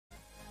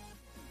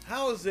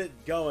How's it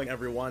going,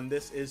 everyone?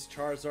 This is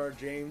Charizard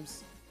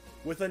James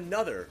with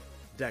another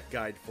deck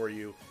guide for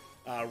you.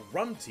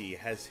 Rumti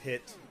has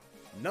hit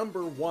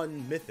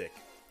 #1 Mythic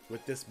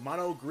with this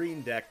mono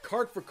green deck,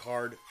 card for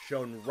card,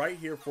 shown right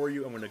here for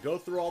you. I'm going to go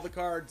through all the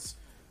cards.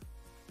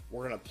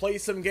 We're going to play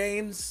some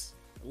games.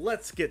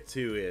 Let's get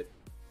to it.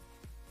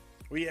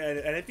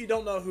 And if you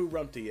don't know who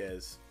Rumti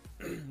is,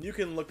 you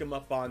can look him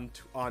up on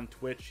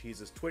Twitch.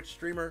 He's a Twitch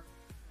streamer.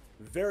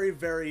 Very,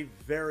 very,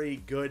 very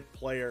good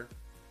player.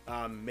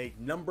 Made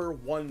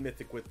 #1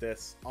 Mythic with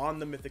this on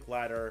the Mythic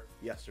ladder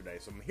yesterday.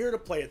 So I'm here to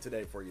play it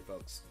today for you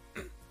folks.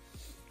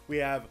 We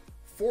have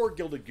 4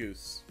 Gilded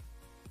Goose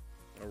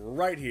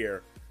right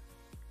here,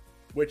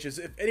 which is,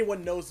 if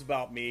anyone knows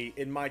about me,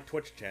 in my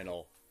Twitch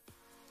channel,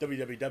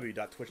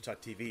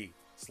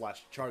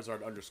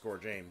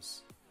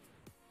 www.twitch.tv/Charizard_James.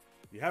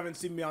 If you haven't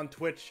seen me on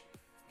Twitch,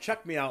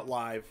 check me out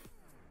live.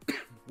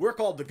 We're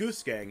called the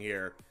Goose Gang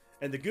here,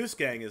 and the Goose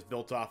Gang is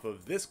built off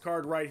of this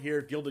card right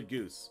here, Gilded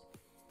Goose.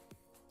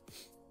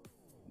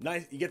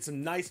 Nice, you get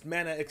some nice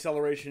mana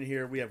acceleration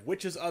here. We have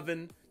Witch's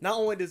Oven. Not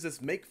only does this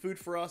make food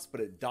for us,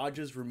 but it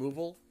dodges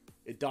removal.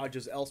 It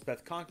dodges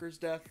Elspeth Conquer's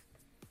Death,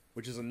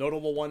 which is a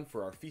notable one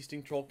for our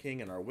Feasting Troll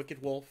King and our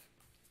Wicked Wolf.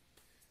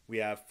 We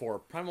have 4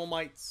 Primal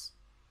Mights,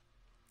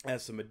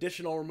 has some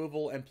additional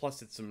removal, and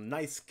plus it's some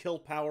nice kill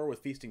power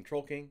with Feasting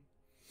Troll King.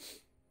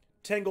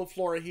 Tangled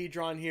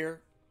Florahedron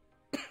here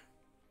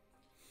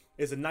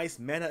is a nice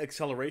mana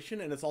acceleration,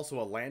 and it's also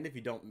a land if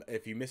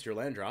you miss your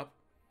land drop.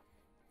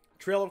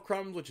 Trail of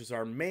Crumbs, which is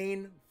our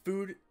main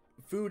food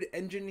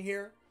engine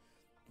here.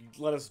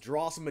 Let us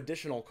draw some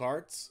additional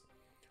cards.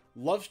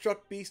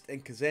 Lovestruck Beast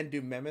and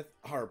Kazandu Mammoth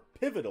are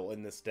pivotal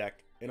in this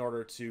deck in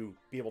order to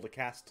be able to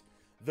cast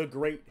the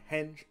Great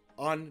Henge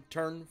on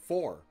turn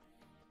 4.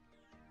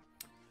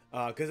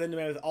 Kazandu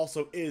Mammoth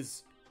also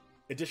is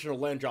additional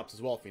land drops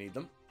as well if you need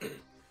them.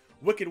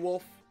 Wicked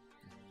Wolf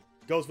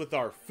goes with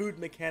our food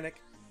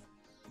mechanic.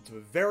 It's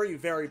a very,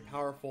 very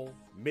powerful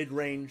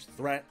mid-range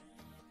threat.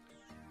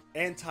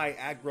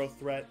 Anti-aggro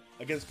threat.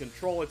 Against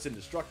control, it's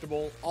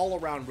indestructible. All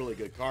around really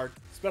good card,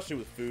 especially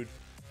with food.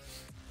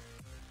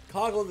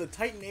 Kogla the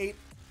Titan Ape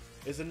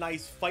is a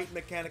nice fight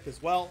mechanic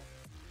as well.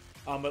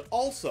 But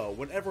also,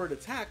 whenever it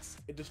attacks,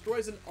 it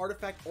destroys an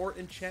artifact or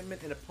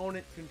enchantment an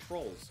opponent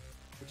controls,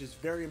 which is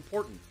very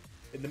important.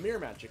 In the mirror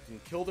match, it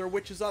can kill their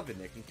Witch's Oven,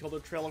 it can kill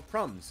their Trail of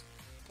Crumbs.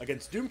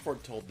 Against Doom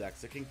Foretold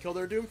decks, it can kill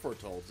their Doom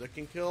Foretold. It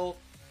can kill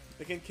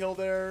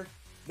their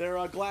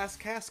glass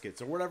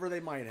caskets or whatever they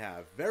might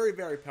have. Very,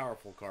 very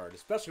powerful card,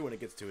 especially when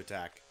it gets to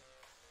attack.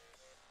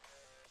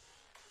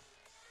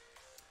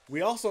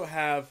 We also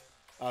have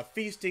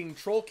Feasting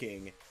Troll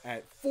King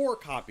at 4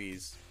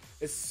 copies,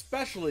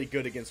 especially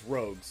good against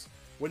rogues.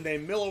 When they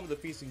mill over the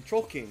Feasting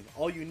Troll King,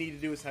 all you need to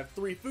do is have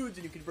 3 foods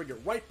and you can bring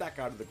it right back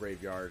out of the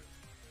graveyard.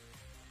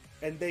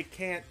 And they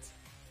can't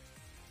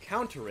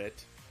counter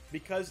it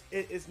because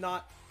it is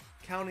not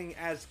counting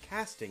as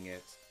casting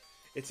it.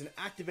 It's an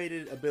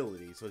activated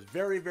ability, so it's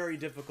very, very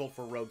difficult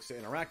for rogues to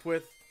interact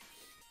with.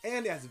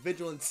 And it has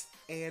Vigilance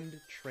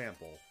and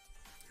Trample.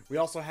 We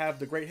also have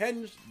the Great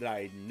Henge that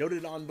I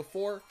noted on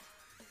before.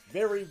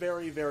 Very,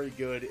 very, very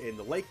good in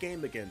the late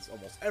game against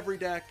almost every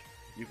deck.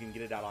 You can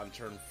get it out on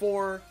turn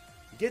 4.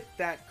 Get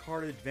that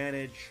card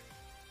advantage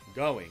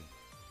going.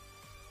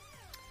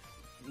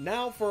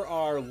 Now for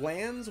our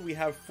lands, we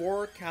have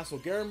 4 Castle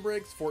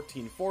Garenbrigs,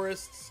 14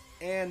 Forests,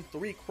 and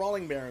 3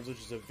 Crawling Barrens,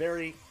 which is a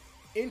very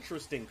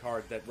interesting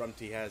card that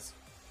Rumti has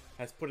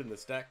put in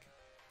this deck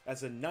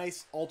as a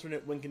nice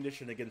alternate win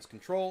condition against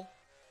control,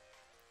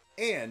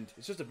 and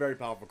it's just a very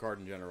powerful card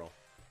in general.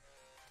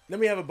 Then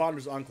we have a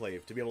Bonders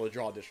Enclave to be able to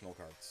draw additional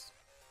cards.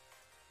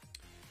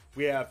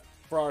 We have,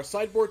 for our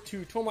sideboard,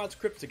 2 Tormod's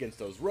Crypts against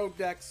those rogue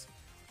decks,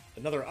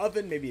 another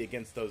Oven maybe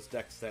against those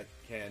decks that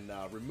can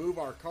remove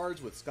our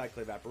cards with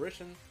Skyclave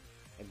Apparition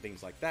and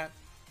things like that.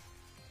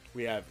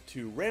 We have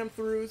 2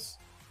 Ram-Throughs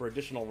for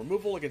additional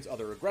removal against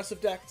other aggressive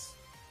decks.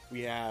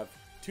 We have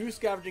 2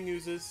 Scavenging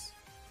Oozes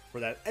for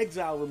that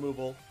exile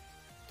removal.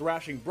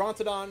 Thrashing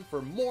Brontodon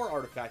for more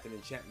artifact and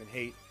enchantment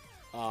hate.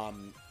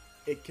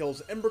 It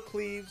kills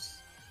Embercleaves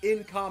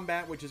in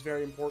combat, which is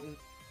very important,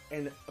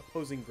 and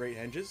opposing Great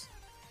Henges.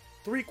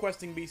 3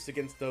 Questing Beasts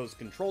against those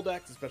control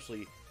decks,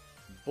 especially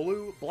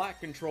blue-black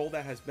control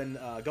that has been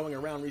going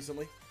around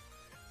recently.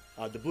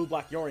 The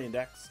blue-black Yorion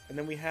decks. And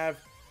then we have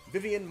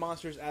Vivien,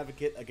 Monsters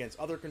Advocate against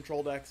other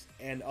control decks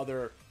and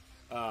other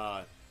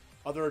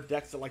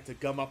decks that like to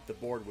gum up the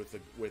board with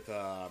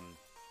a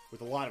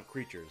lot of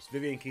creatures.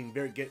 Vivien can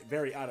get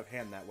very out of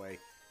hand that way.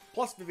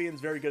 Plus,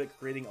 Vivien's very good at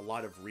creating a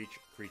lot of reach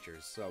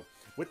creatures. So,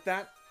 with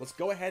that, let's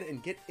go ahead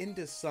and get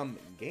into some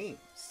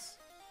games.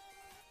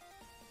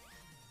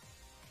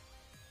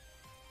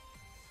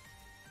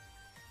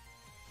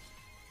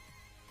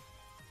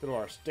 Go to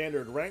our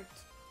standard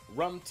ranked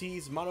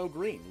Rumti's Mono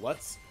Green.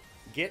 Let's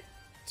get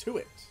to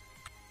it.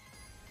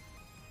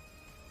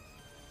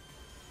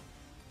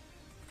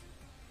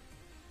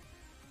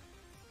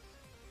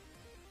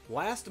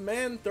 Last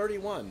Man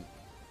 31.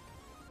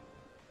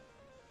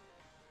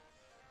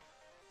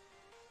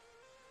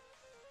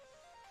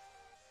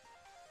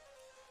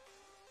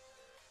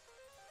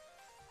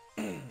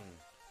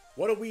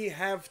 What do we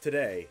have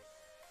today?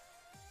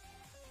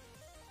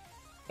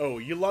 Oh,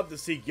 you love to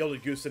see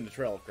Gilded Goose in the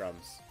Trail of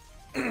Crumbs.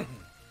 Let's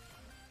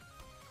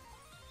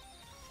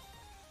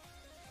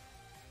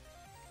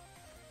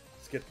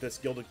get this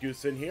Gilded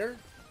Goose in here.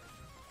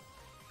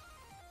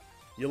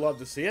 You love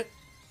to see it.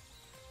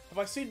 Have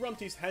I seen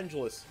Rumti's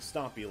Hengeless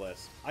Stompy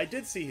list? I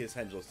did see his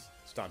Hengeless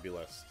Stompy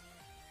list.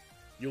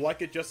 You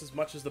like it just as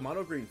much as the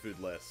Mono Green Food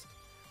list.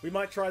 We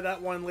might try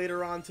that one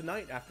later on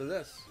tonight after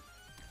this.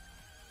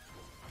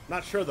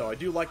 Not sure though, I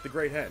do like the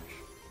Great Henge.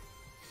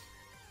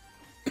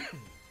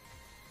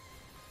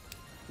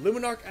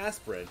 Luminarch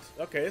Aspirant.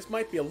 Okay, this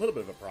might be a little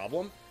bit of a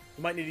problem.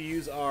 We might need to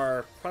use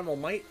our Primal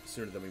Might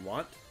sooner than we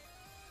want.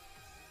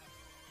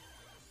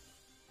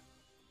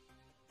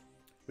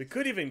 We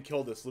could even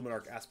kill this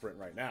Luminarch Aspirant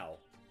right now.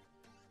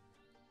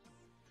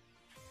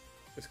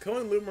 Is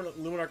killing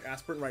Luminarch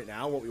Aspirant right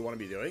now what we want to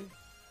be doing?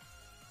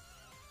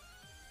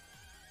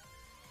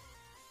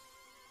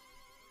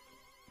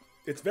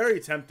 It's very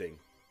tempting.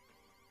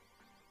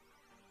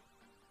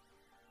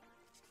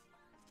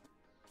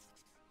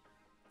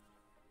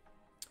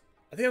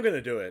 I think I'm going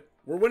to do it.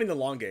 We're winning the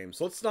long game,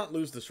 so let's not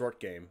lose the short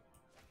game.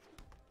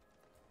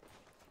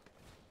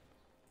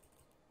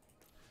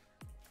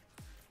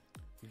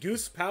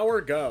 Goose power,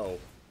 go.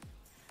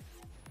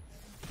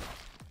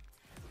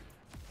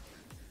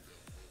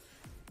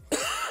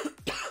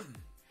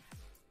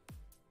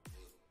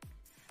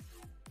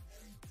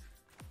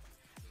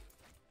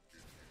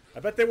 I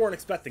bet they weren't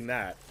expecting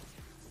that.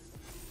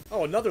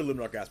 Oh, another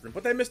Luminarch Aspirant,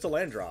 but they missed a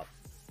land drop.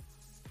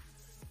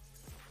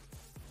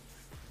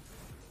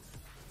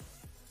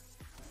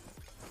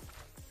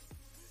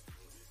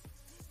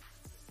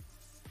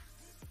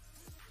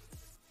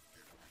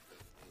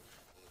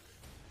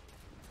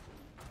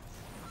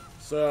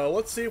 So,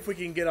 let's see if we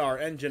can get our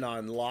engine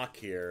on lock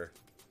here.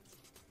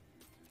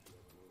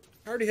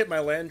 I already hit my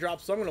land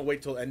drop, so I'm going to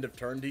wait till end of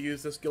turn to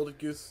use this Gilded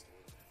Goose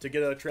to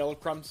get a Trail of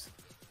Crumbs.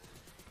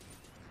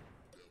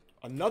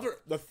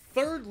 The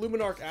third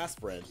Luminarch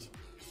Aspirant.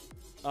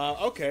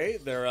 Okay,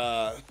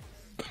 they're,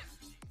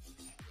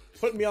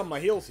 putting me on my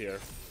heels here.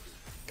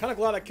 Kind of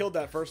glad I killed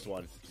that first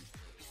one.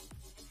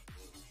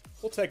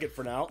 We'll take it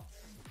for now.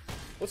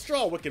 Let's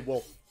draw a Wicked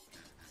Wolf.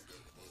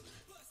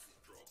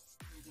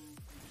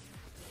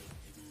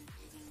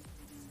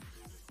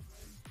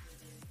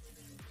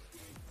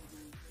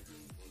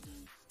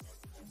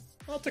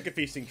 I'll take a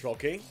Feasting Troll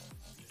King.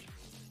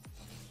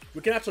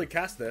 We can actually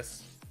cast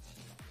this.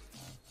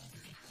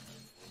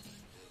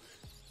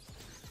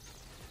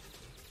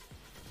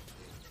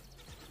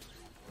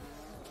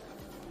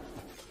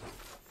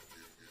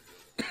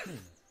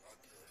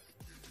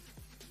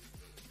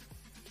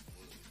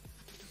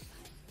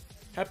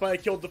 Happy I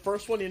killed the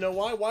first one. You know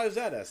why? Why is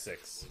that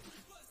S6?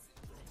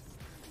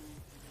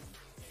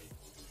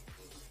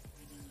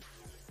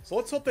 So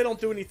let's hope they don't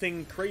do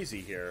anything crazy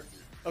here.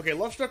 Okay,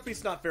 Lovestruck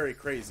Beast's not very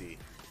crazy.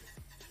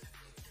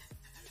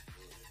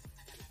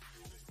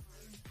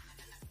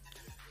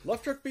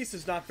 Lovestruck Beast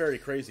is not very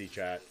crazy,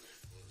 chat.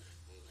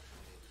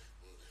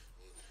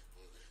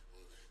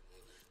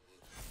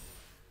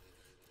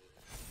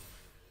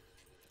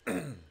 I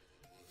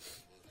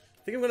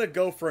think I'm gonna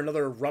go for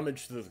another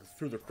rummage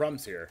through the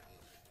crumbs here.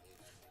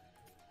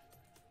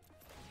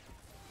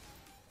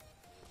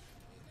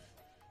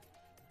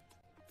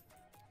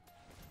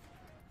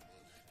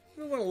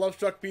 Do we want a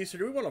Lovestruck Beast or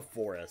do we want a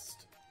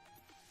Forest?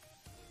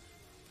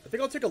 I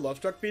think I'll take a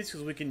Lovestruck Beast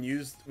because we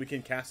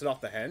can cast it off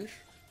the Henge.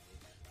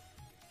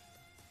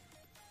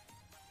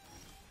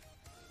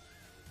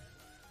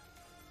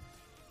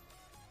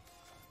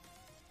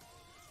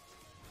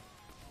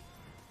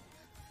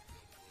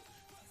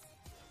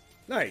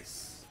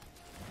 Nice.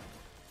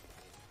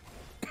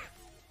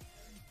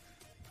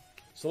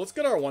 So let's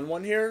get our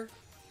 1/1 here.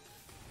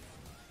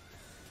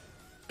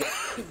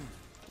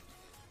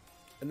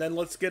 And then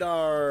let's get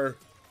our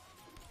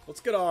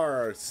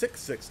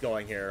 6/6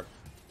 going here.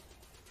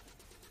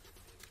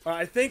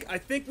 I think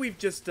we've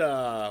just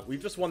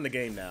won the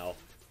game now.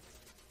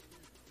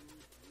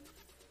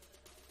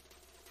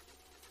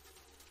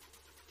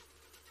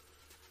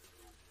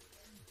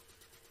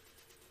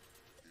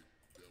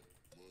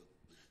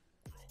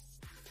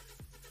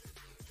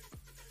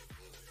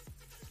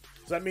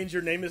 So that means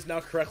your name is now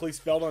correctly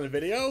spelled on a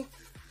video?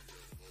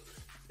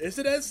 Is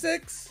it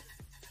S6?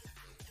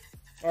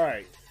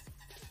 Alright.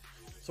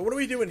 So what are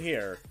we doing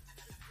here?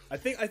 I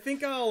think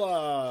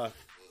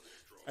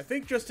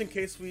just in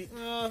case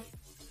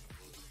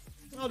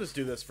I'll just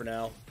do this for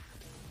now.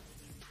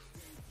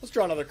 Let's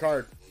draw another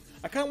card.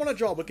 I kind of want to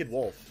draw a Wicked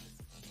Wolf.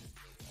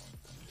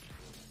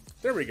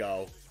 There we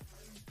go.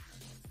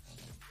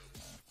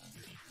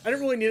 I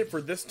didn't really need it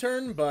for this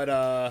turn,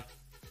 but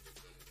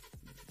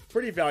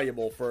pretty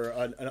valuable for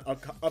an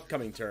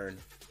upcoming turn.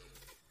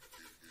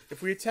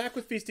 If we attack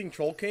with Feasting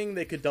Troll King,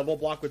 they could double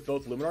block with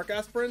both Luminarch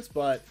Aspirants,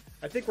 but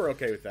I think we're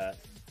okay with that.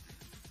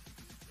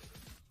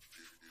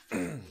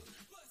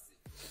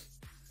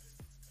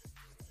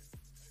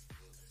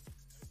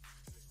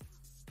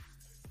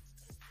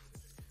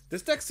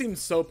 This deck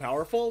seems so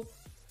powerful,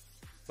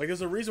 Like,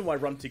 there's a reason why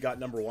Rumti got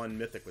 #1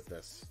 Mythic with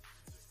this.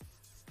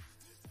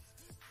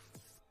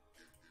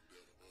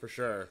 For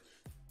sure.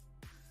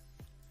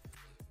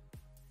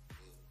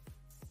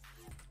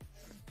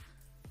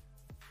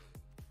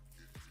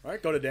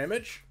 Alright, go to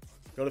damage.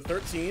 Go to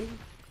 13.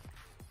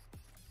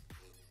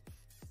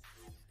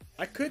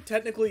 I could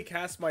technically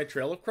cast my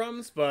Trail of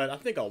Crumbs, but I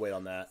think I'll wait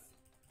on that.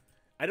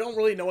 I don't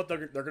really know what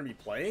they're going to be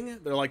playing.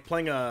 They're like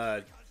playing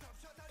a...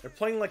 They're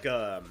playing like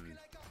a...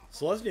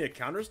 Selesnya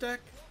counters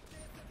deck?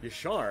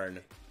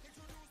 Yasharn.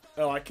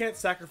 Oh, I can't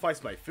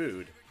sacrifice my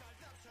food.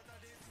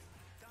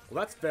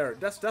 Well, that's fair.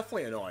 That's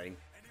definitely annoying.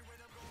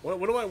 What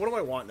do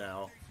I want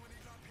now?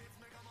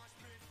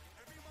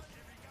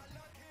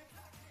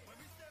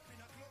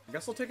 I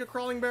guess I'll take a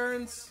Crawling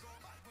Barrens.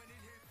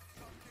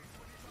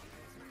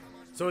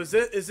 So is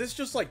this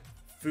just like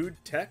food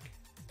tech?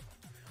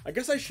 I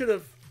guess I should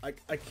have.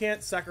 I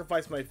can't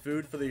sacrifice my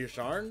food for the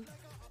Yasharn.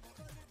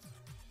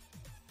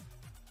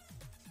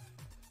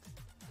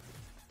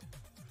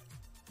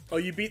 Oh,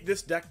 you beat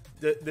this deck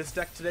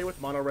today with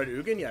Mono Red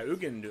Ugin? Yeah,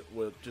 Ugin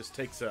just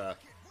takes a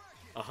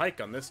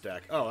hike on this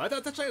deck. Oh, I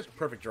thought that's a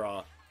perfect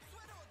draw.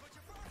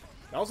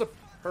 That was a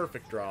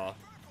perfect draw.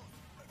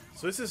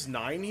 So this is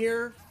 9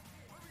 here.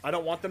 I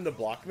don't want them to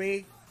block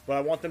me, but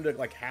I want them to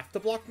like have to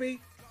block me.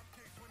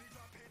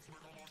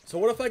 So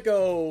what if I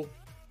go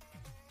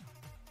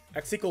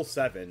X equals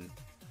 7?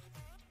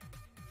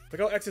 If I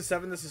go X is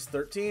 7, this is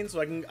 13,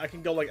 so I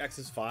can go like X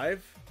is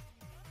 5.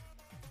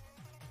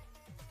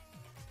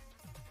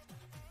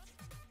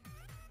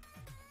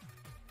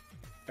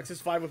 X is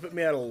 5 would put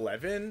me at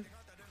 11.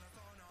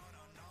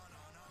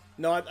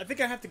 No, I think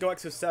I have to go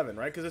X is 7,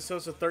 right? Because this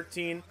is a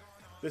 13.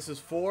 This is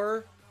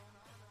 4,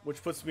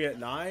 which puts me at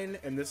 9,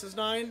 and this is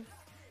 9.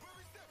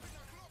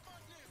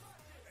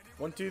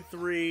 1, 2,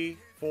 3,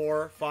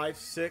 4, 5,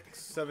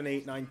 6, 7,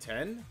 8, 9,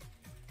 10.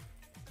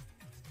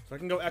 So I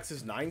can go X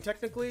is 9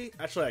 technically?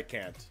 Actually, I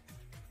can't.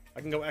 I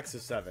can go X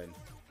is 7.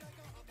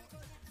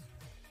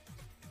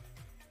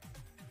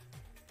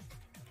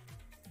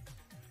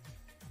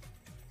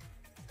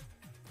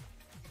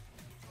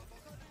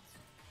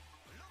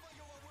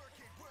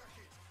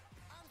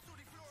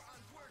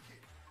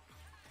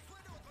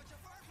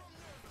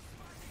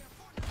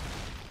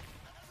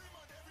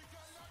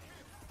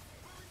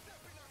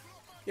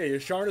 Yeah,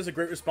 Yasharn is a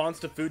great response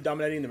to food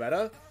dominating the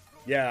meta.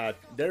 Yeah,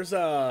 there's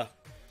some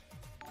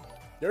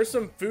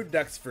food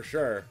decks for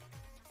sure.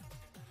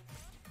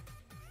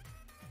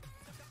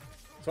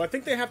 So I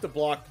think they have to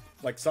block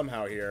like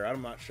somehow here.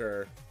 I'm not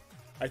sure.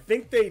 I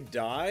think they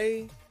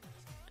die.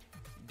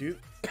 Do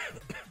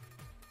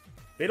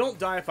they don't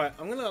die if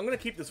I'm gonna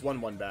keep this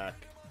 1/1 back.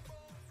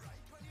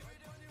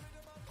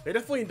 They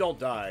definitely don't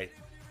die.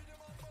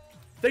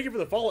 Thank you for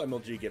the follow,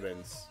 MLG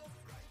Gibbons.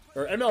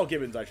 Or ML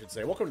Gibbons, I should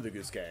say. Welcome to the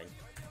Goose Gang.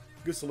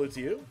 Goose salute to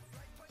you.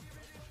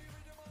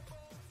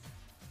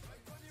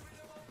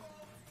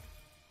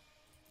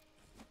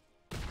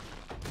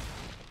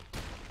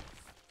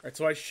 Alright,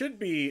 so I should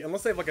be,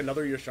 unless they have like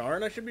another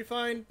Yasharn, I should be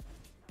fine.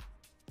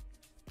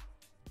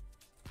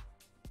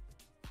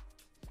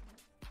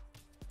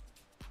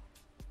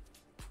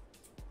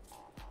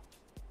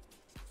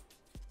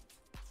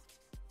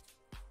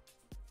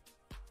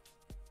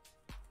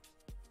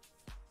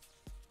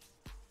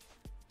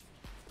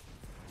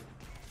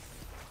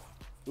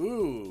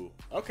 Ooh,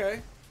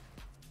 okay.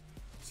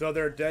 So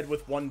they're dead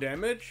with 1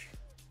 damage.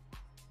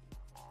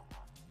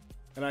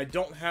 And I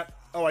don't have...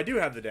 Oh, I do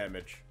have the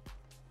damage.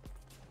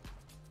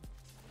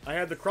 I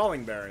had the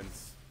Crawling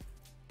Barrens.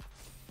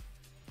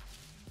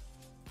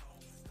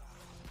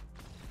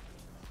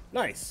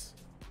 Nice.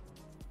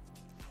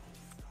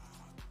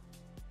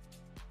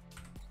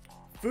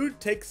 Food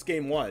takes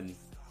game 1.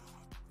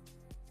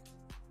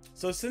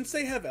 So since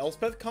they have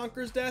Elspeth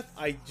Conquers Death,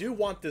 I do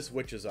want this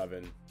Witch's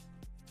Oven.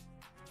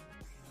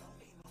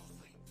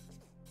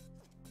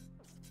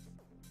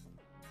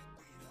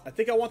 I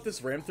think I want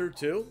this Ram Through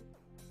too.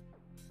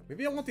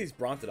 Maybe I want these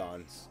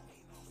Brontodons.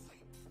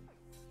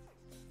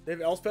 They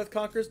have Elspeth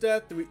Conquers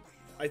Death. Do we?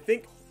 I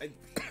think.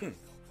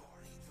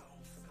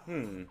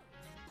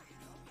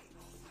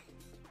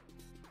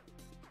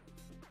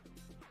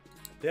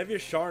 They have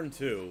Yasharn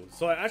too.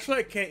 So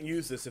I can't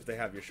use this if they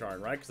have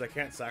Yasharn, right? Because I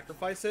can't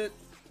sacrifice it.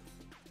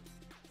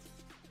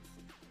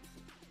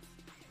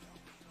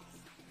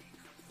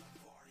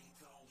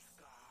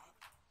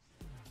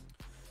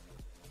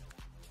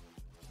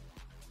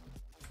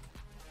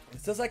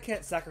 It says I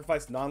can't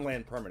sacrifice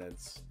non-land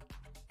permanents.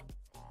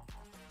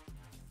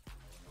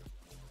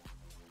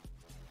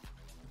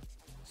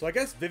 So I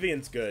guess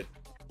Vivien's good.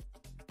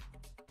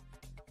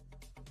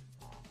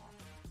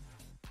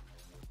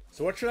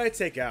 So what should I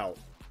take out?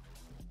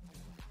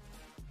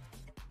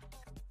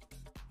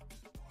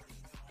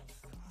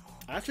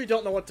 I actually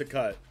don't know what to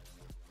cut.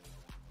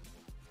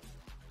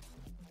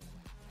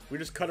 We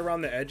just cut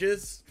around the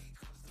edges?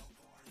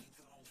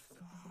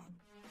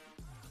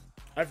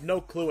 I have no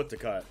clue what to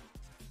cut.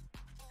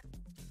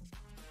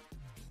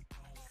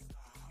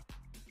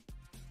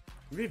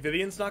 Maybe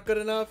Vivien's not good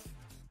enough?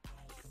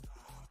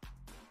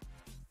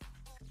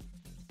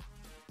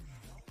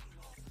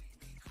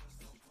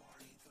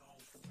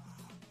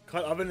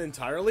 Cut oven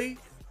entirely?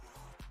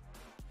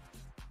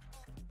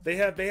 They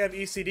have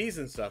ECDs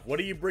and stuff. What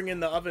do you bring in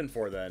the oven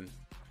for then?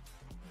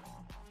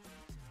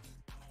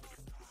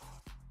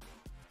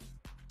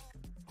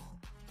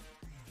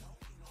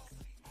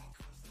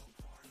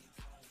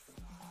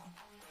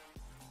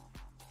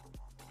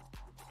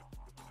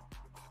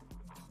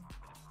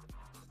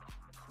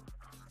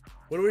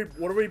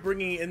 What are we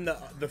bringing in the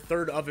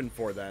third oven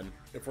for then?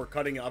 If we're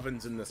cutting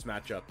ovens in this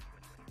matchup.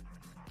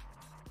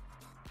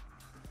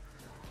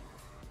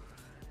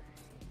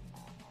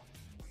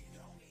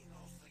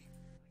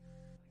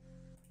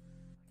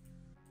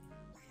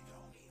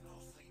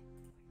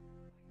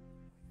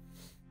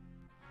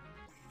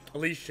 At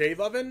least shave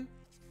oven?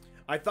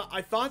 I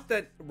thought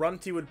that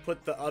Rumti would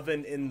put the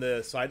oven in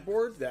the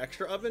sideboard, the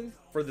extra oven,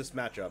 for this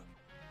matchup.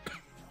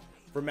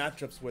 For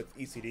matchups with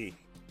ECD.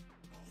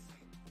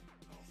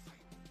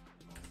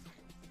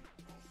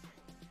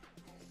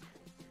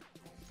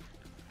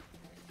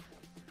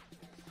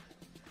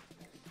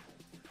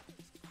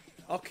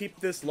 I'll keep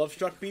this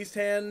Lovestruck Beast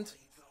hand.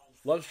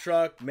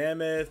 Lovestruck,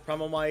 Mammoth,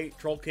 Primal Might,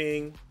 Troll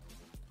King.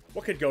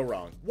 What could go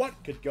wrong? What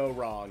could go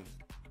wrong?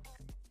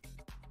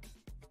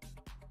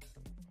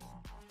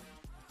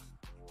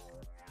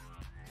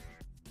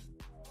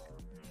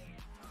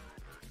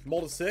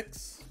 Mold of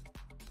 6.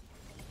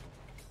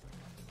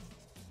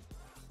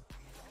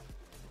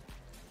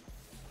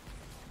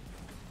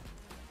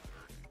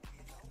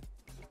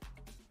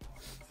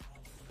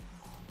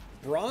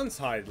 Bronze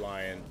Hide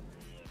Lion.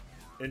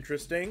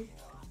 Interesting.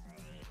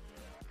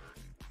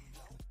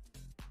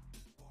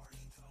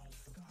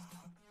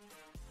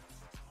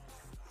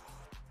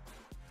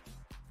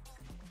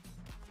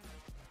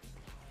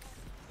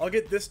 I'll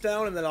get this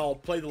down and then I'll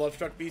play the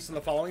Lovestruck Beast in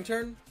the following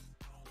turn.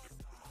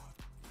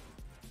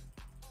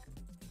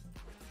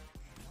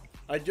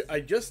 I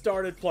just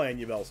started playing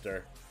you,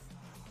 Belster.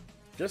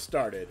 Just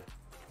started.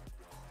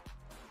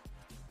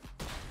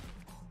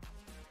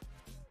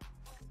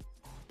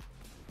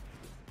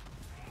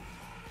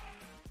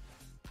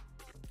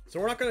 So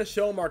we're not going to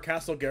show him our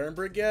Castle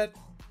Garenbrig yet.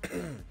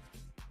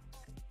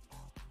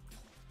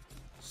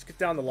 Just get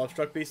down the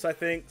Lovestruck Beast, I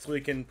think, so we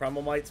can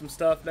Primal Might some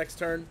stuff next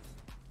turn.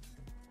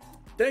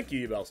 Thank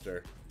you,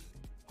 Belster.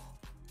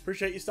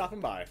 Appreciate you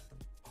stopping by.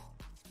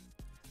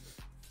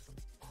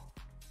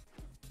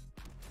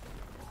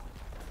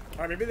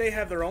 Alright, maybe they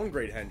have their own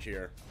Great Henge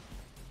here.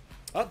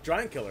 Oh,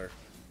 Giant Killer.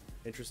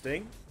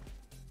 Interesting.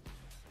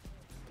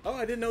 Oh,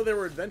 I didn't know there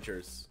were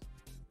adventures.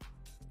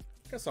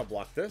 Guess I'll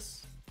block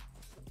this.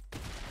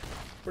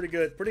 Pretty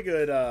good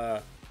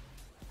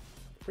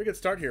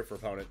start here for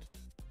opponent.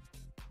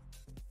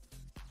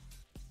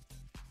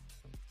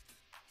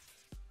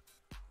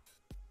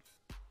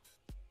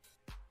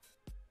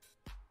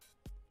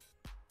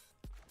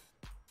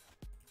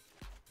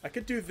 I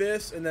could do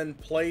this and then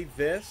play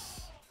this.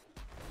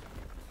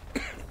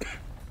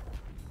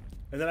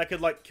 And then I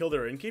could, like, kill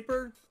their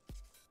Innkeeper?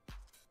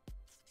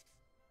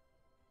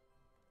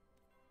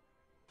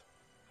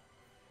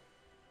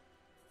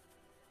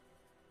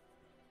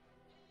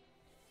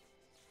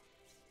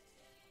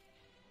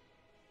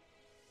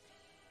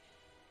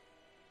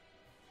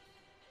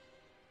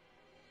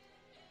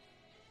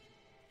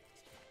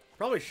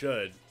 Probably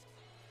should.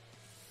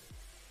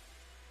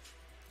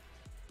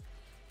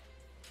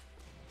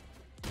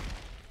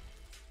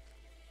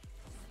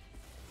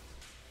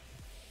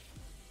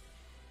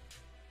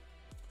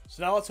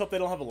 So now let's hope they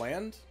don't have a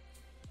land.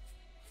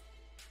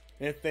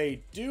 And if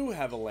they do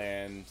have a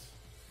land,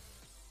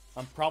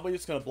 I'm probably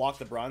just going to block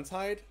the Bronze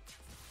Hide.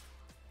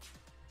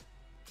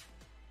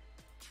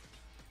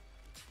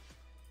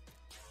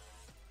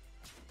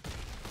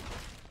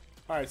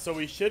 Alright, so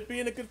we should be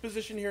in a good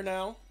position here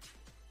now.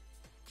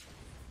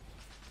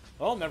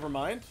 Oh, never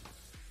mind.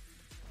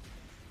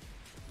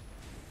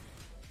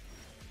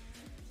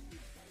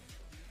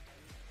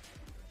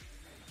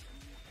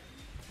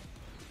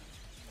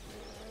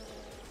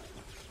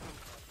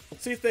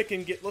 Let's see if they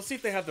can get. Let's see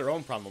if they have their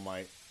own Primal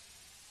Might.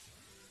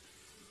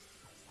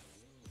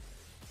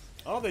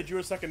 Oh, they drew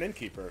a second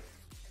Innkeeper.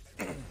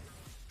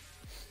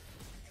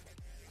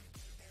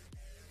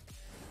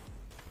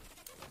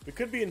 We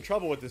could be in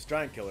trouble with this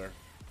Giant Killer.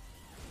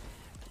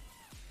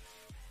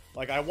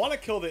 Like, I want to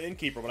kill the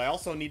Innkeeper, but I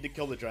also need to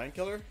kill the Giant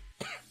Killer.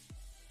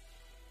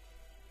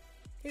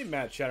 Hey,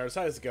 Matt Shatters,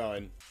 how's it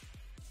going?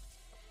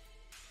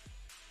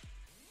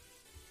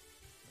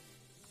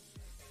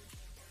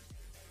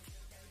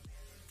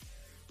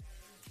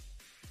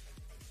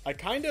 I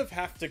kind of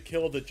have to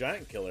kill the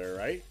Giant Killer,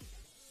 right?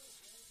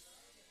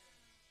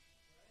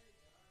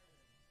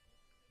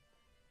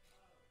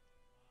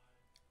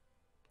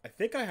 I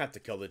think I have to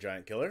kill the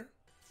Giant Killer.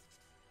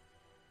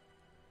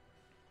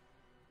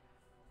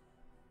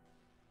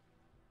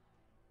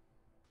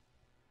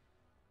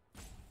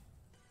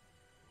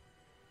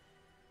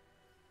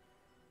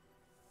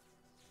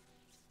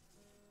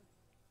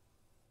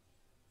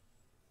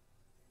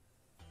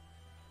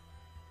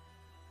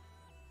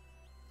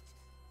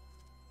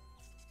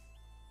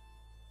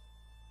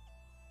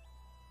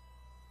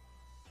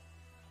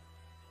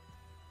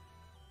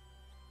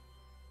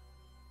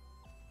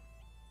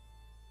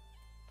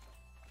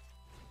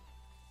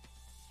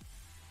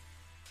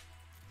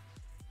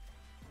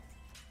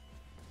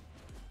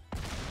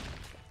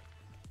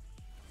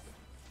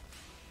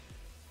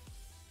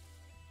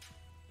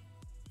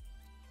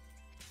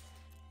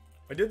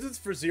 I did this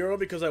for 0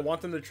 because I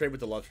want them to trade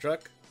with the Lovestruck.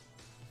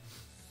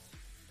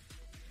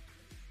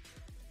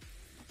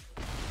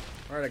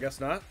 Alright, I guess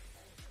not.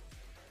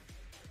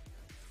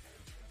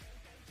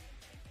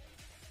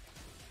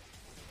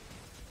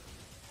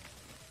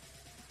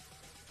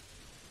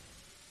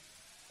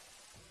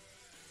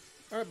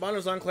 Alright,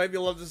 Bonders Enclave,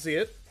 you'll love to see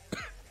it.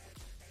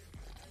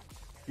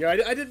 Yeah,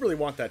 I did really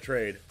want that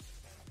trade.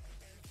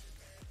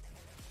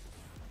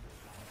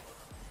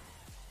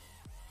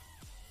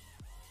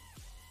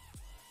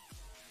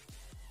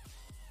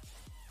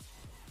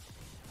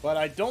 But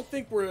I don't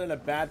think we're in a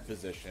bad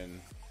position.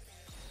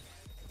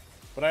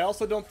 But I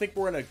also don't think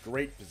we're in a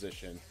great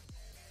position.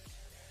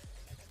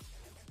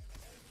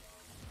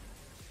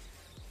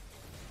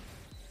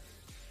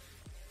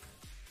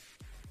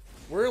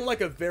 We're in like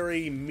a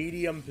very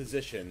medium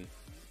position.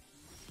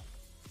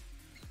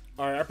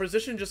 Alright, our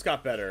position just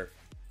got better.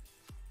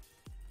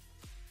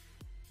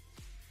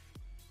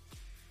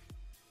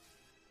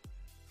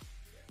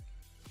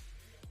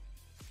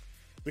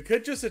 We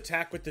could just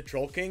attack with the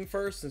Troll King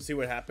first and see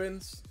what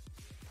happens.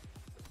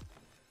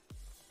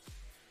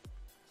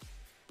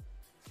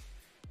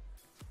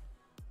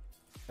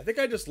 I think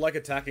I just like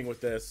attacking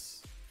with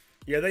this.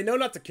 Yeah, they know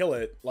not to kill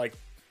it. Like,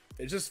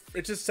 it's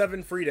just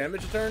 7 free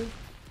damage a turn.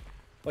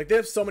 Like, they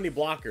have so many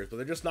blockers, but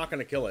they're just not going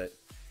to kill it.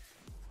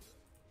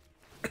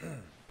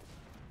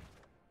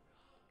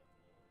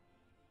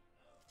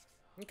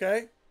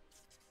 Okay.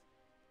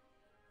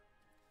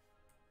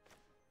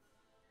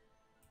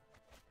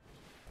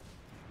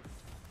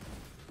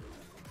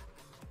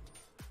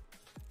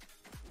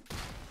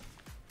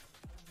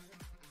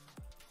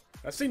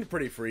 That seemed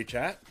pretty free,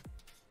 chat.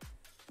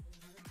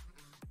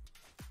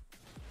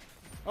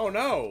 Oh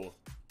no!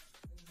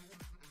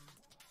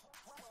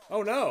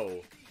 Oh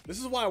no! This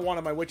is why I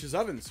wanted my Witch's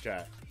Ovens,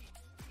 chat.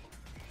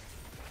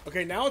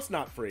 Okay, now it's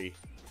not free.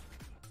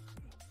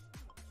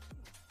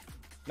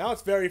 Now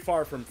it's very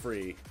far from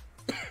free.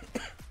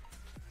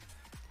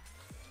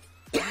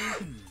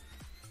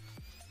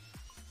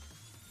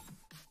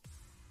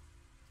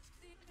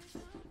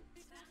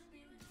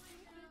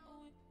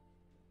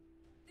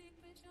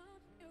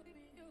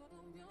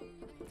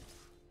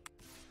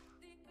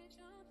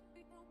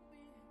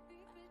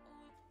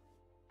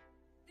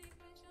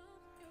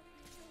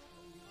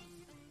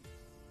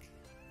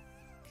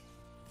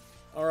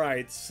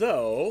 Alright,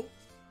 so...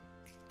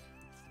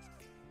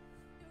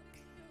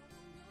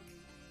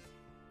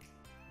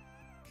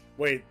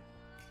 Wait.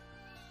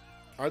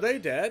 Are they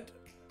dead?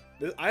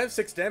 I have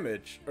 6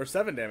 damage. Or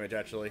 7 damage,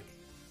 actually.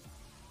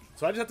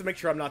 So I just have to make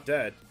sure I'm not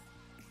dead.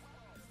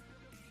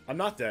 I'm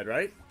not dead,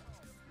 right?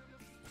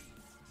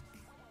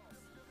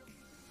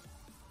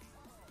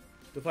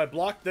 If I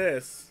block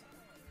this...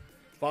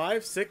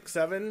 5, 6,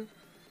 7...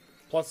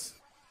 Plus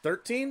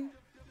 13?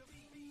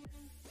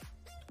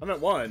 I'm at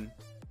 1.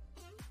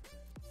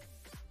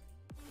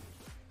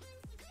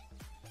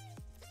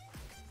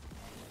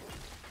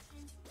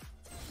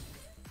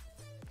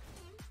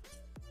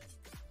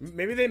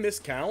 Maybe they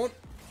miscount?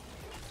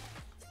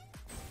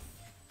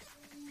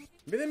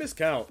 Maybe they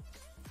miscount.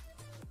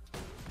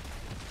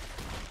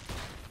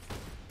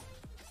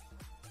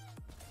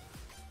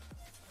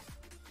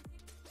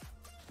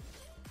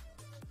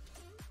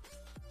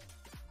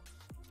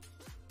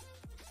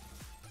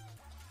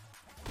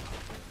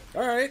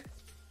 Alright.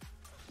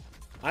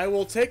 I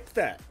will take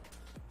that.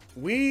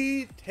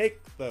 We take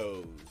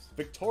those.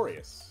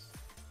 Victorious.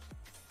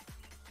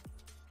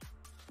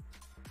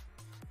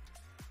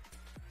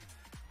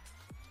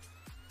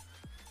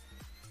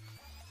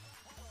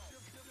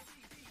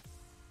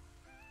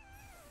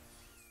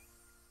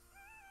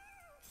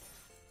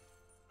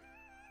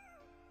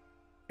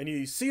 And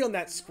you see on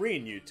that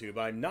screen, YouTube,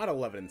 I'm not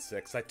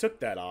 11-6. I took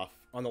that off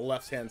on the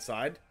left-hand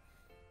side.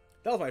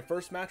 That was my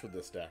first match with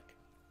this deck.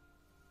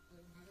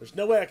 There's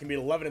no way I can be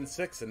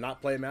 11-6 and not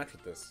play a match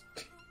with this.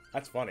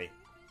 That's funny.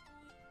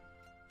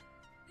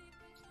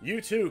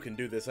 You too can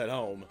do this at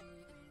home.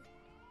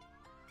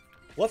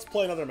 Let's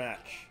play another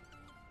match.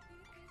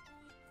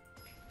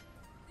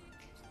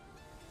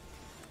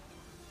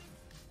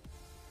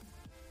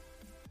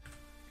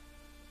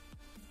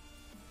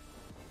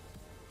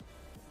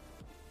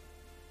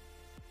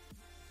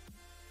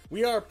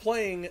 We are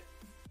playing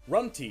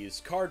Rumti's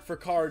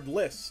card-for-card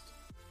list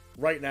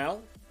right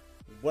now.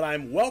 When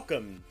I'm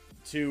welcome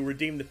to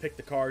redeem to pick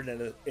the card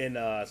in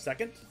a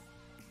second.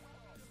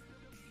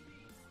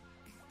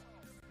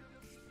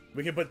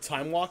 We can put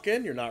Time Walk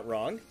in, you're not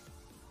wrong.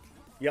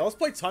 Yeah, let's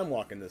play Time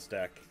Walk in this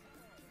deck.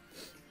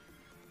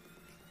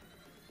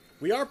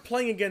 We are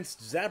playing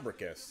against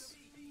Zabricus.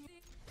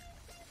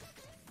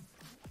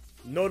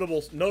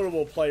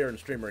 Notable player and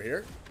streamer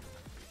here.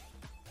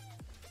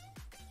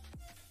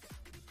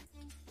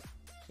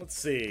 Let's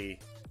see.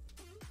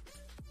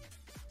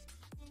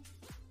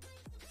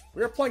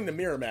 We are playing the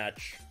mirror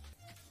match.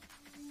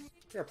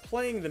 We are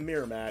playing the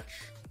mirror match.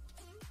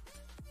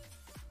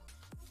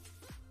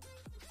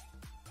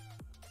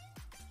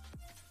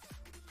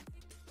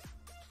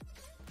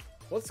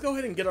 Let's go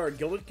ahead and get our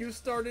Gilded Goose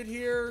started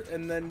here,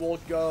 and then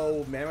we'll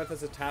go Mammoth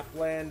as a tap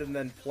land, and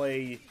then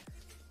play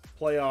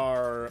play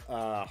our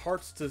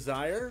Heart's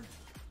Desire.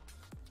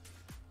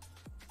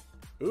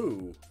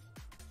 Ooh.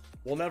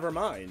 Well, never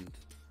mind.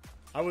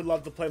 I would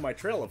love to play my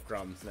Trail of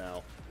Crumbs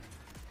now.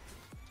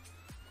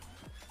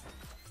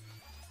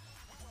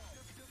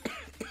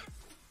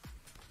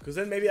 Because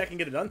then maybe I can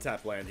get an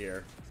untap land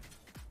here.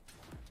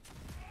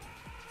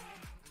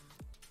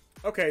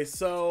 Okay,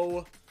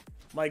 so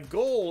my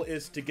goal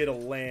is to get a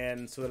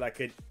land so that I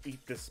could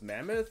eat this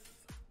mammoth.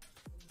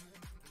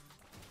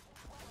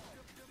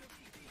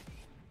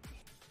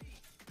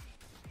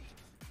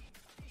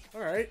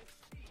 Alright.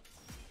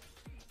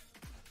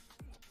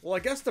 Well, I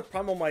guess the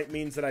Primal Might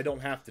means that I don't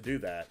have to do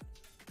that.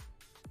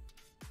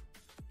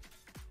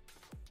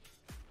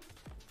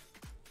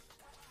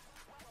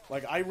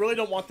 Like, I really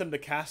don't want them to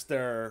cast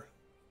their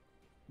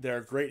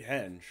Great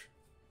Henge.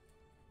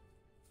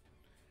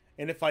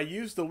 And if I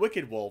use the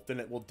Wicked Wolf, then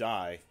it will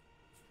die.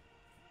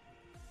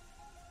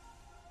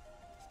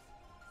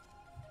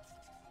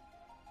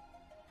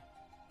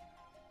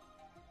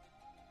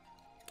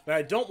 But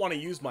I don't want to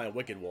use my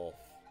Wicked Wolf.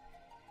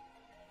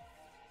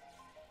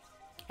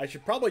 I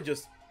should probably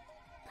just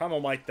Primal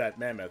Might that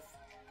mammoth.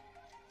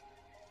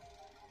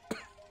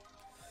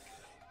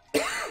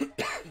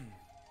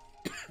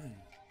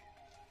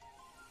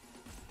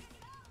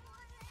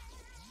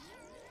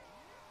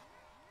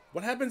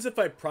 What happens if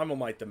I Primal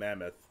Might the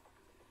mammoth?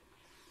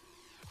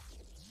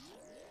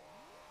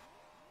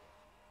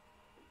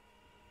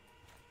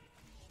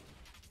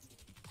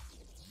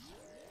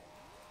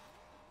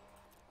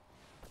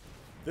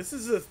 This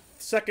is the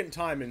second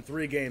time in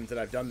 3 games that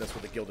I've done this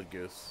with a Gilded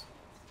Goose.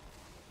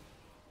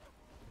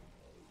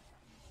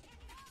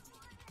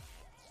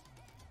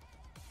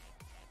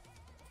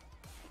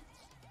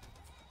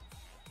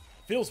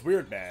 Feels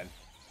weird, man.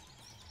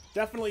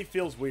 Definitely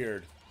feels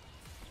weird.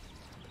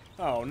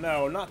 Oh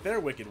no, not their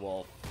Wicked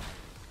Wolf.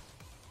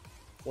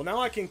 Well,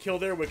 now I can kill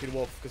their Wicked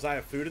Wolf because I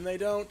have food and they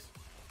don't.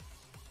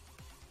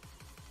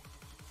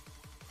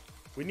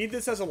 We need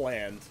this as a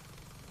land.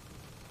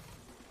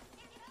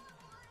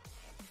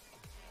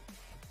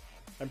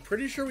 I'm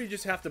pretty sure we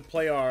just have to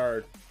play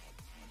our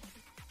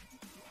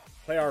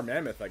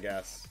mammoth, I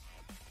guess.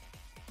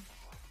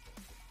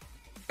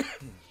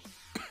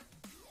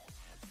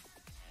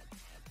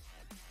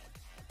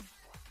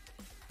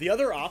 The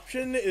other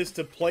option is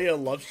to play a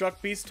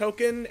Lovestruck Beast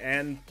token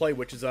and play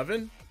Witch's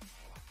Oven.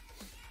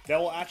 That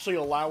will actually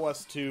allow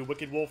us to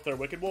Wicked Wolf their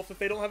Wicked Wolf if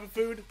they don't have a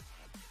food.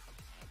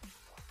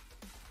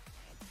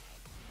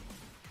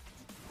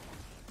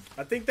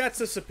 I think that's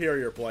a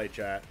superior play,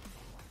 chat.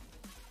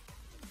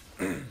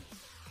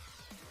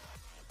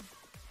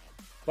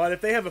 But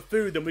if they have a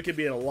food, then we could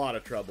be in a lot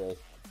of trouble.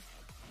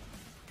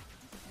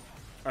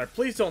 Alright,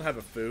 please don't have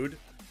a food.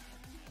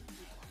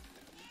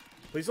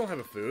 Please don't have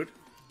a food.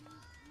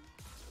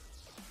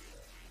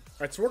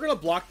 Alright, so we're going to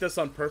block this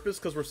on purpose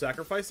because we're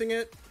sacrificing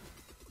it.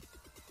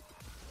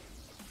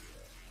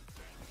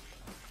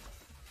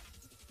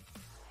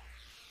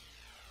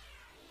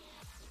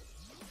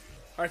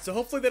 Alright, so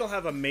hopefully they don't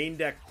have a main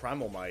deck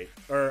Primal Might.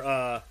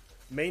 Or,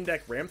 main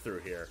deck Ram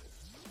Through here.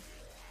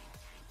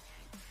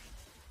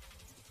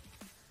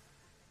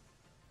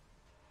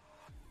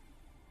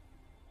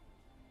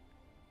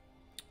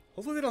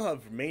 Hopefully they don't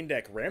have main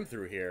deck Ram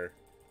Through here.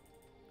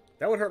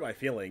 That would hurt my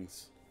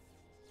feelings.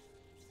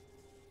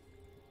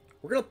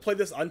 We're going to play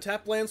this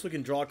untap land so we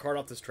can draw a card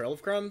off this Trail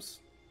of Crumbs.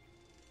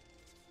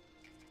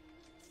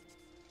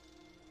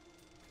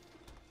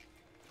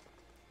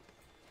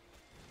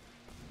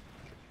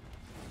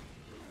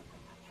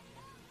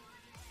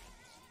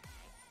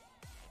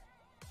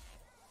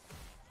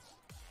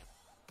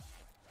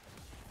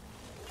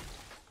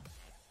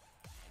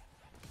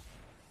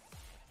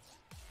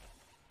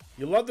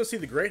 You love to see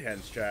the Great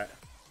Henge, chat.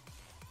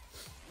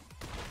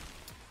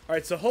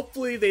 Alright, so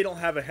hopefully they don't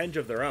have a Henge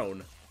of their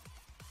own.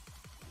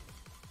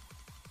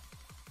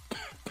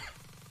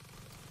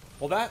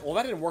 Well, that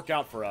didn't work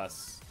out for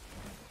us.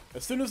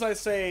 As soon as I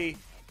say,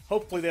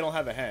 hopefully they don't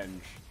have a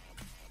Henge,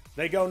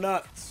 they go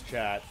nuts,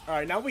 chat.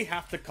 Alright, now we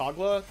have to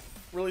Kogla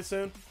really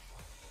soon.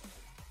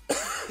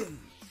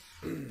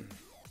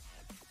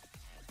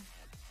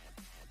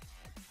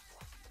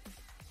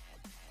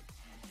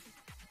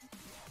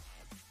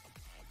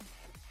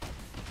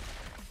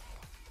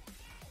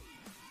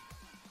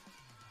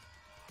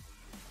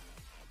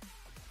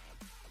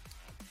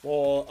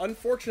 Well,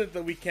 unfortunate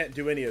that we can't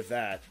do any of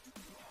that.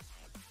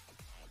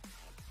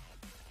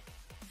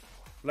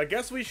 But I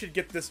guess we should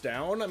get this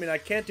down. I mean, I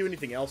can't do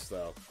anything else,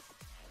 though.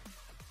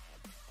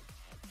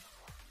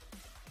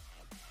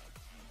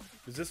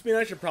 Does this mean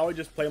I should probably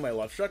just play my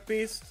Lovestruck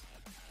Beast?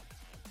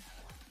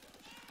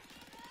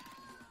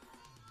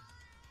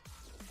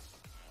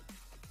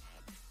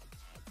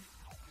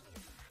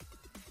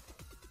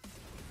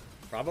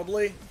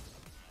 Probably.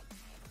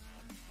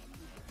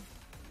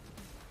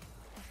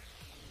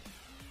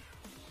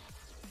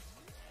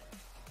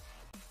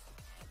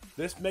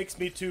 This makes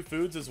me 2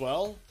 foods as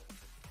well.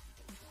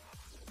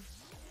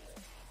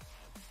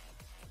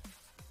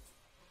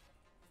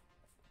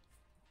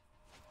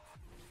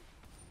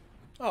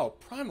 Oh,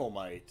 Primal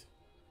Might.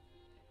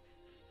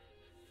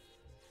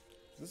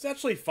 This is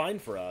actually fine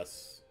for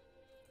us.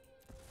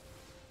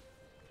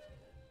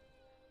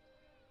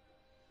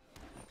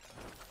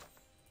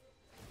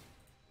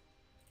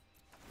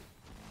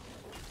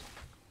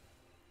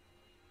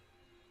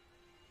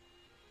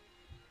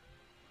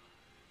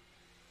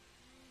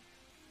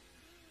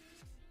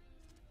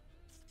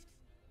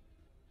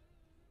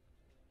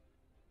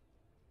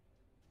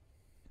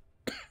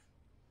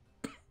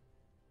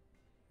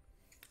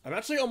 I'm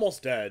actually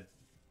almost dead.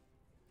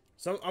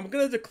 So I'm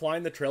going to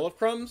decline the Trail of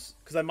Crumbs,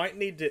 because I might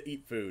need to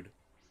eat food.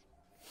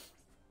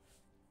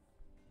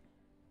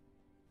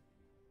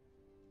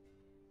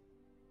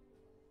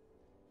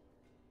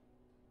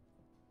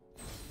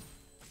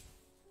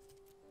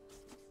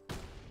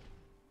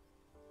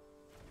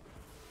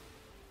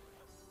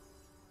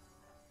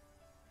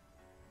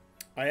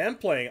 I am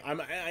playing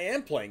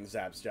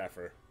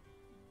Zabstaffer.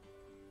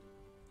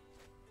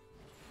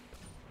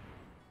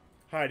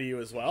 Hi to you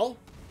as well.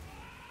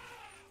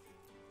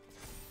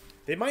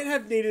 They might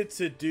have needed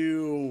to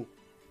do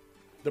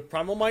the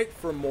Primal Might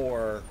for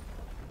more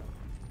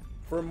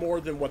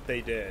than what they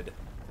did.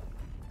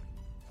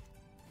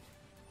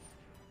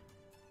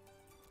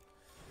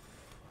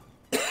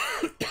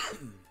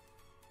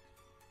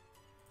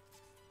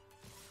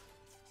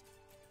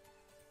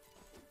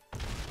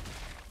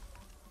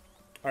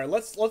 Alright,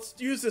 let's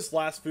use this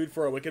last food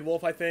for a Wicked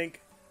Wolf, I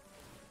think.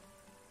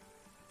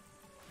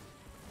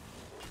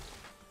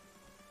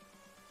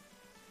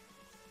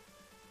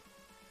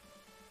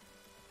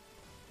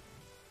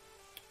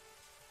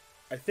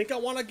 I think I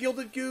want a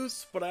Gilded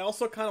Goose, but I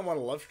also kind of want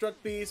a Lovestruck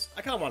Beast.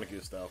 I kind of want a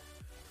Goose, though.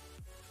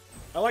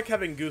 I like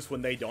having Goose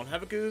when they don't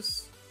have a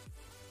Goose.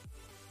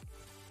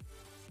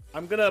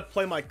 I'm gonna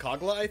play my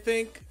Kogla, I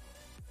think.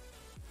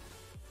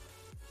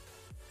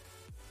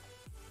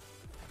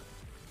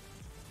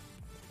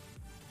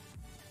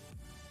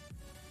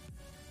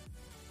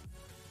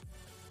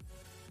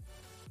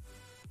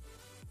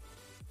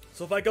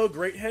 So if I go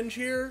Great Henge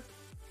here,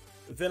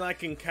 then I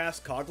can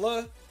cast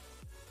Kogla.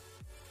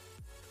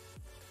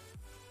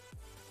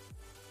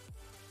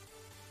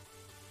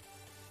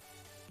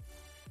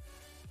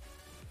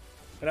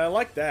 And I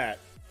like that.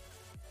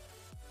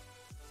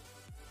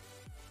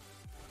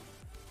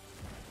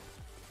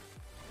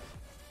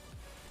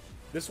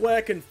 This way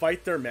I can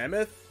fight their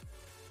Mammoth.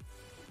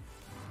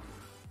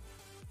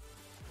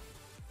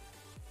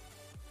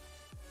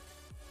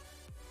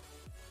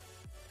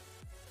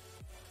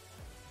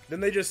 Then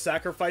they just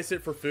sacrifice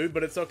it for food,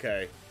 but it's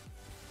okay.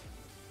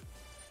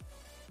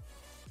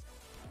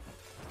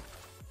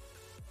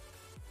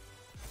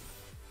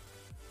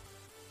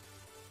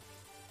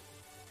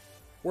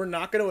 We're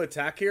not going to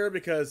attack here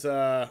because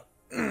I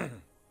don't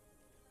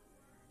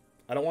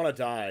want to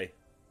die.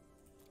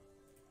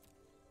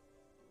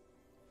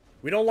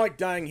 We don't like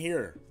dying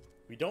here.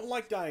 We don't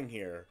like dying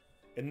here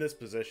in this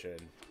position.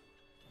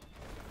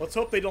 Let's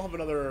hope they don't have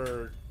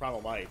another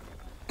Primal Might.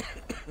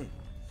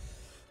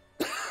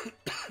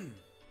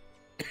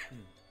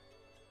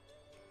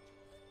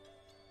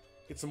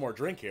 Get some more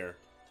drink here.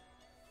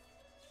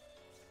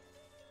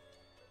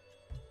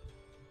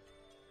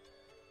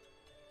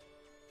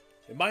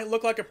 It might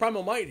look like a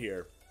Primal Might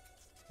here.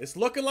 It's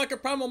looking like a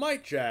Primal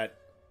Might, chat.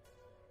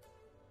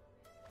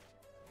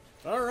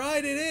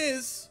 Alright, it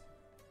is.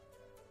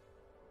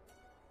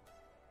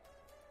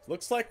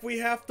 Looks like we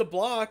have to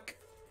block.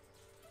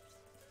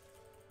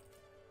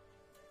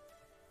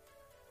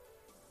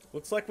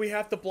 Looks like we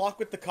have to block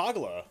with the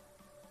Kogla.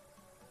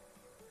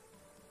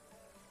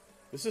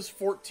 This is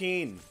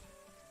 14.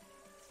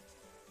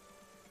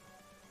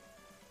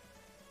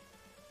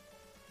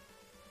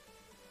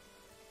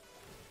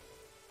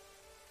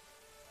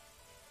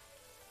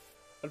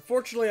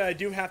 Unfortunately, I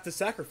do have to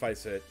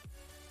sacrifice it.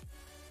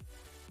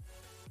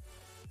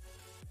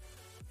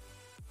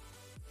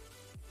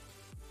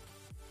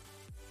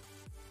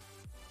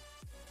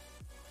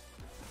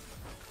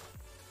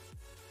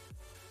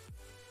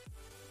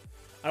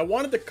 I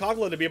wanted the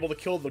Kogla to be able to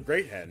kill the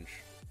Great Henge.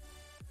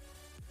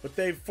 But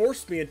they've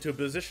forced me into a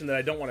position that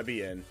I don't want to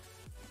be in.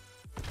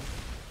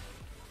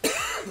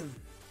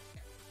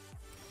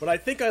 But I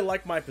think I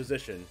like my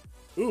position.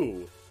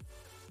 Ooh.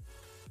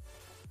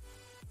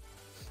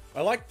 I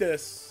like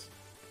this.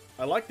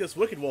 I like this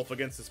Wicked Wolf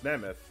against this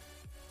Mammoth.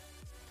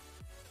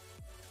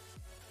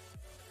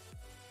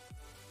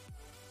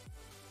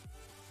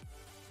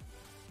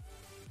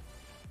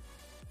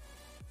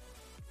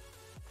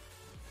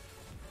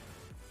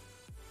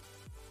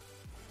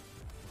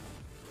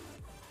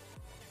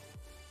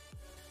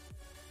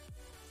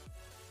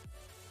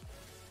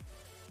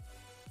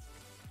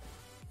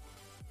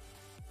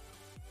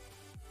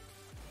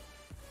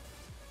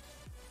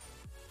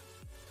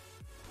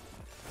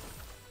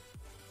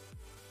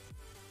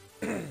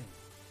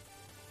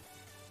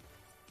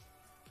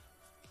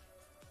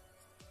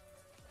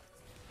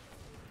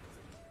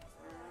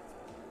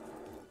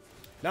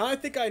 Now I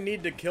think I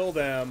need to kill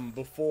them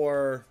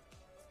before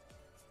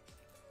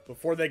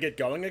they get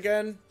going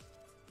again.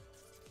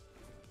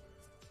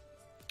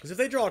 Because if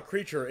they draw a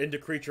creature into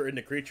creature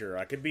into creature,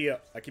 I could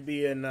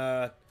be in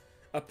a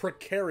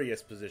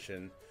precarious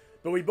position.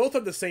 But we both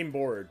have the same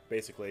board,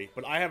 basically.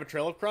 But I have a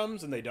Trail of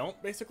Crumbs, and they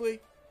don't, basically.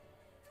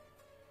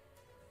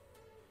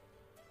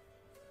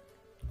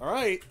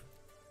 Alright.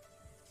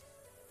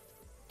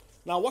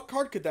 Now, what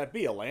card could that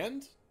be? A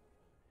land?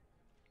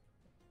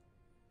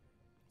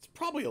 It's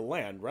probably a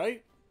land,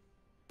 right?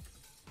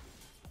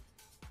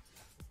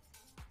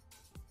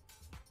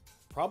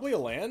 Probably a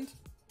land?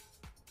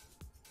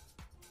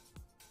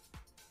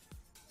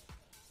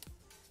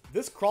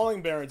 This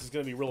Crawling Barrens is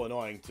going to be real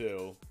annoying,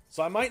 too.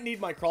 So I might need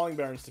my Crawling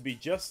Barrens to be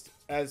just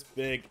as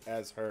big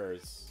as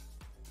hers.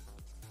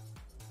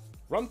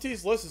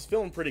 Rumti's list is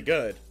feeling pretty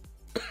good.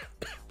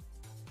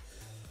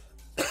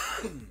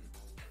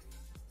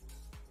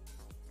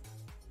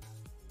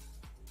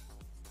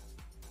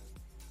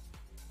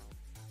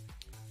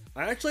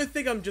 I actually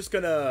think I'm just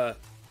gonna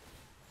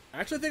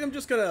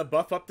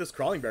buff up this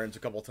Crawling Barrens a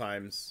couple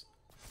times.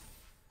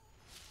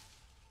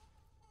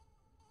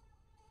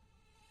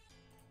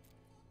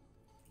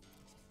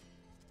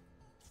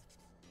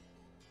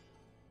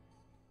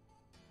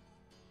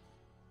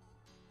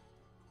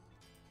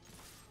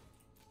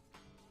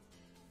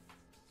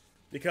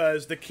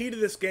 Because the key to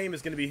this game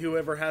is going to be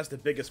whoever has the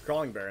biggest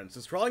Crawling Barrens.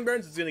 This Crawling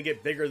Barrens is going to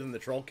get bigger than the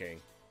Troll King.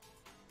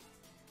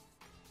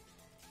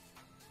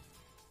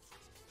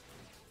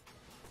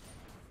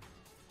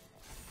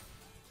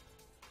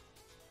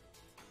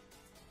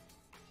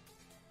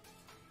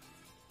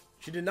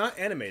 She did not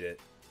animate it.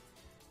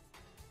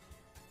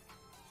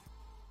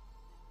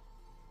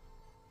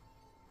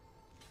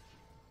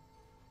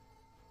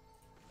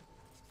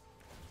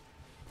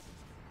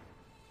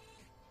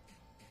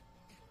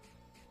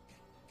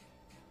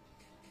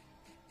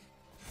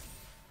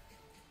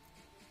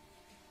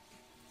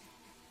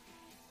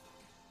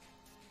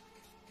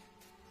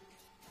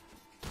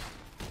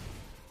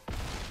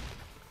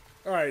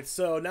 Alright,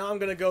 so now I'm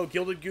gonna go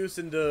Gilded Goose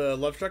into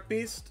Lovestruck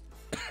Beast.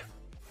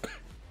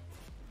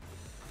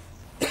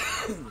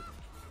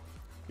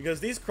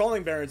 Because these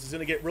Crawling Barrens is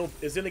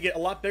gonna get a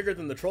lot bigger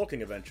than the Troll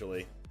King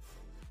eventually.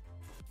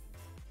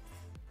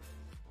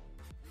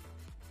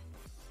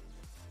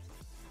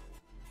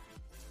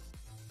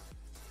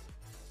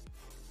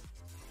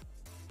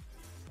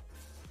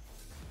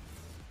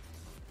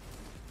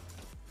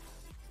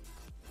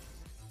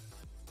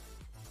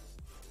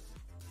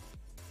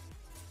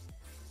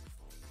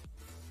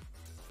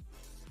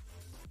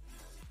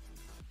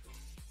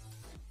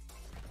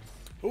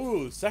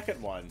 Ooh,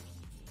 second one.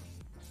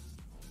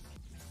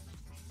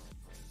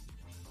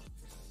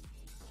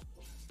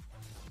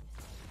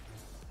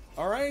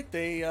 Alright,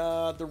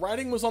 the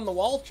writing was on the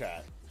wall,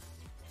 chat.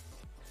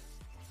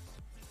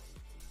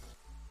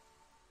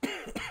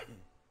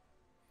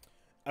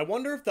 I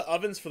wonder if the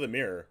oven's for the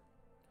mirror.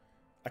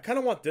 I kind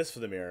of want this for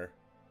the mirror.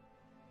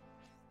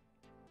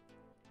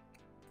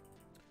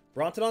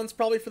 Brontodon's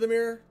probably for the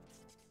mirror.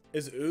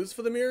 Is Ooze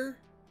for the mirror?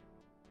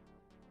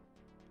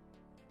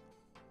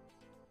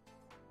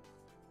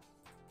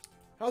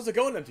 How's it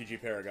going,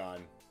 MTG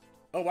Paragon?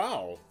 Oh,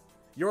 wow.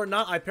 You're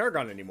not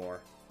iParagon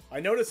anymore. I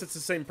noticed it's the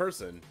same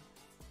person.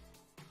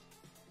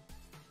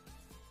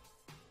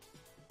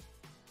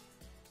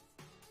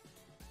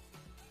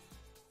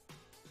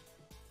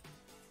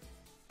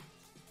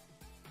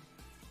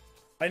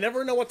 I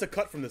never know what to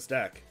cut from this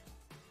deck.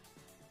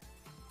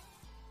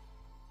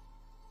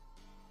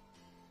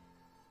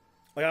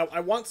 Like, I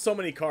want so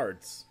many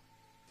cards.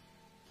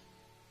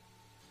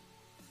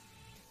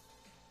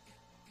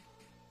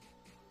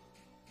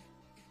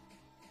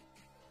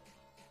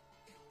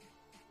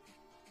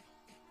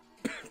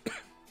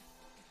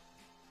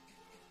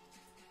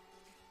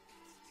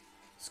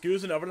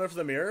 Skews and Overnight for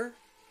the mirror?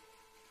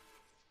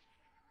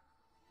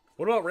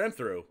 What about Ram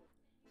Through?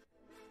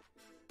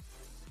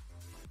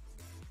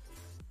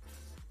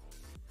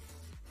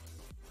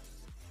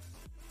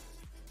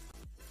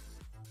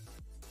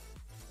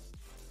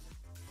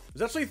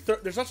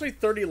 There's actually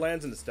 30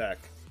 lands in this deck.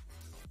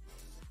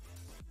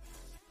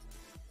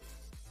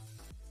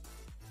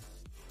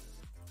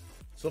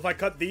 So if I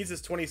cut these,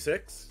 it's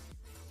 26.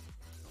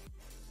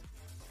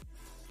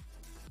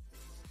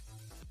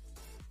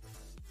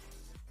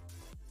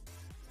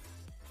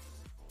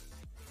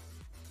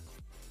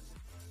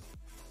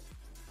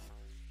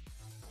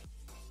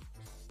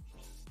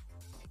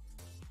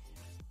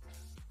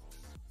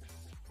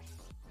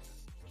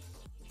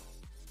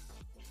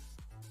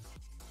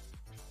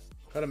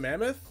 Cut a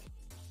Mammoth?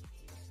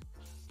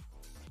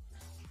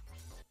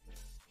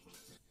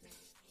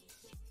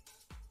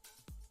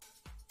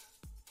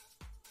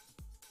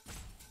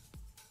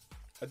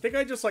 I think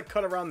I just like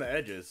cut around the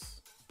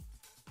edges.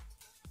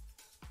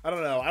 I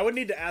don't know. I would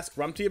need to ask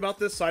Rumti about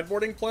this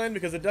sideboarding plan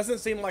because it doesn't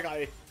seem like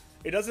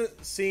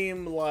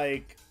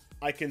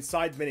I can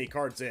side many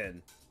cards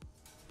in.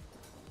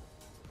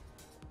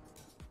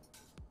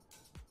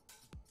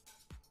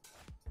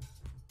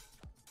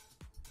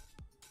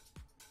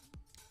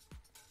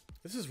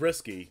 This is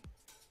risky,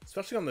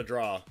 especially on the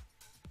draw.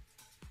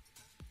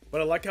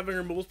 But I like having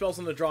removal spells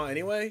on the draw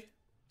anyway.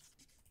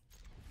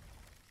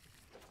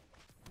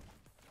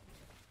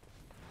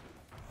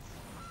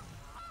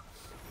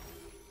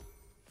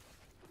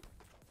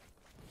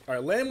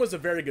 Alright, land was a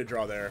very good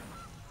draw there.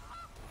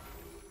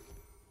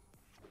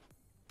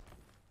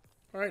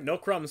 Alright, no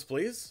crumbs,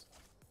 please.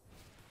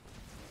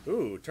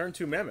 Ooh, turn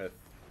 2 Mammoth.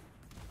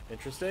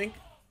 Interesting.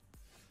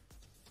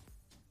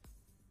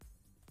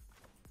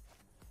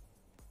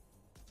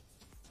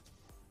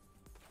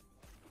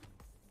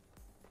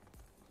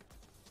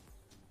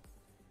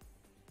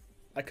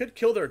 I could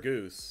kill their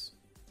goose.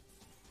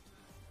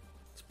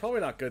 It's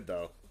probably not good,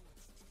 though.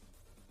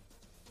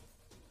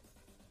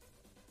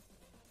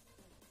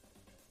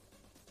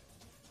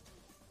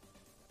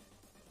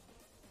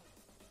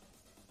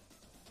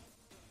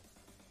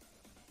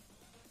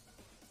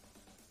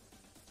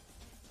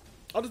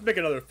 I'll just make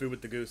another food with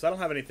the goose. I don't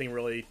have anything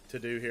really to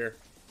do here.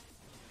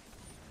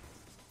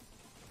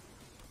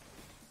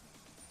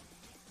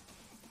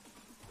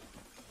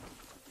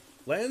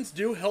 Lands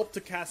do help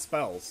to cast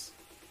spells.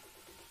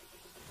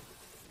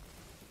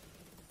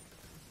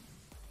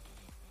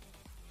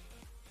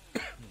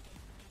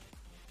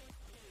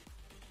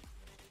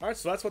 Alright,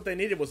 so that's what they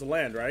needed was a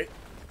land, right?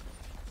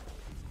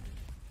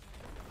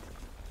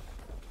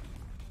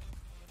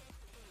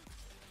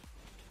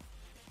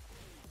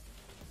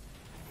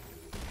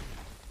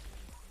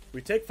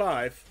 We take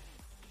 5.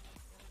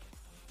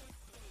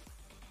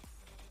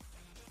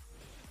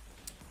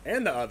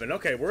 And the oven.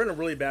 Okay, we're in a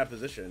really bad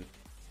position.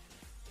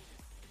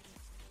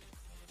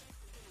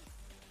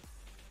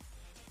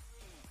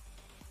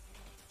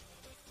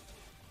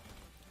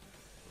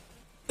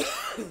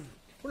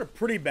 We're in a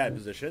pretty bad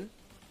position.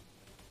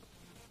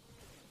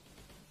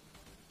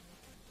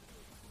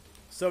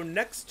 So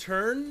next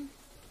turn...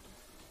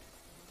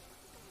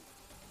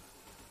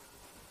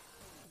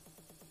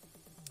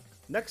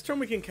 Next turn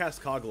we can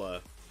cast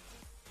Kogla.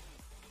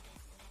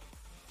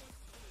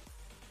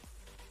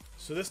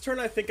 So this turn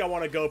I think I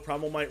want to go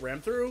Primal Might Ram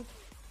Through.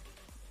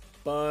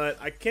 But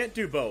I can't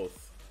do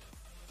both.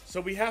 So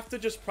we have to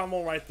just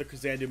Primal Might the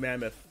Kazandu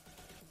Mammoth.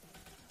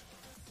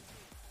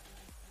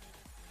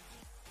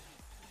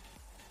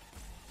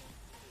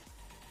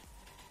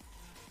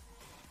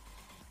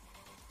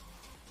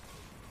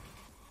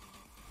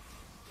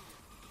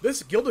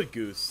 This Gilded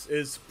Goose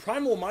is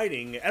Primal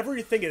Mighting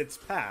everything in its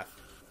path.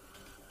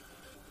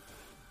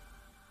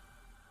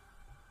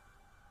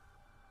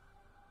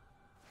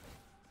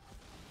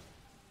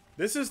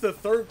 This is the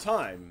 3rd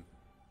time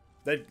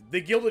that the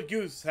Gilded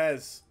Goose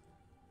has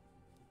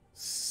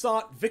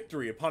sought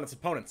victory upon its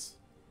opponents.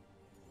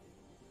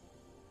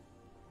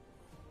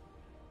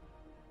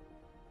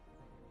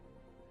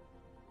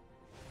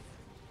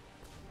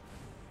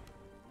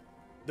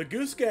 The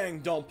Goose Gang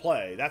don't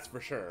play, that's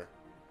for sure.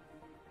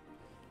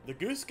 The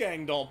Goose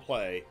Gang don't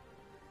play.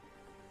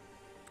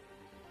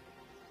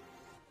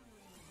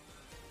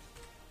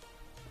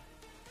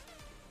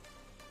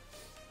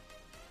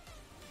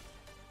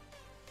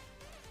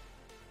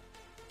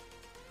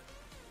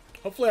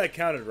 Hopefully I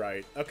counted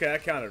right. Okay, I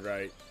counted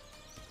right.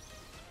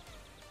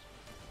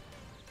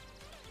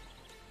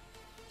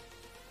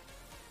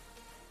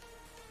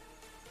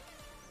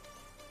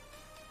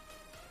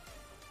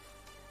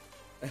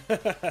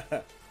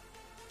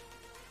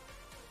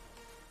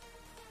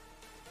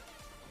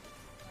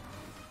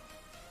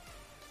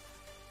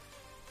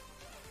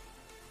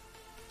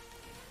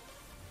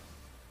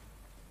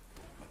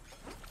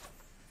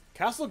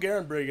 Castle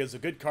Garenbrig is a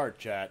good card,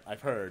 chat.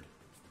 I've heard.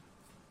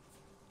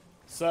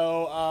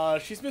 So,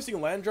 she's missing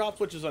land drops,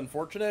 which is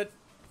unfortunate.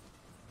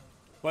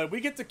 But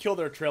we get to kill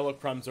their Trail of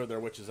Crumbs or their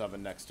Witch's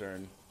Oven next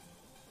turn.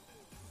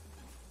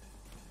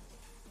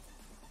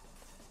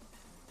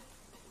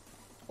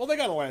 Well, they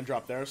got a land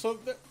drop there, so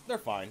they're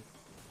fine.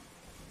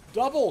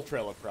 Double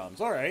Trail of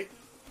Crumbs, alright.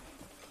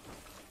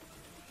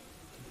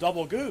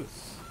 Double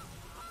Goose.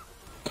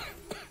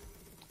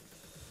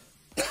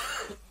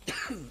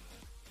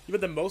 You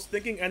have the most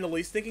thinking and the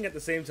least thinking at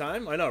the same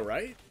time? I know,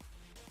 right?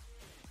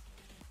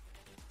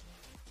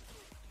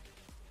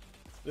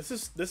 This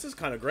is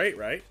kind of great,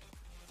 right?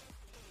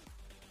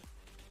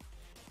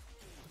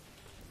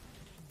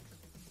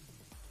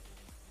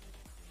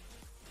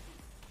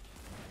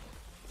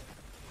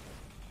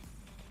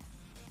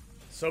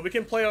 So we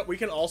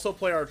can also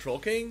play our Troll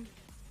King.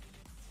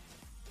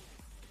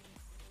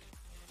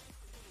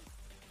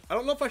 I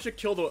don't know if I should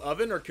kill the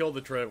oven or kill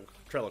the Trail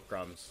of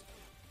Crumbs.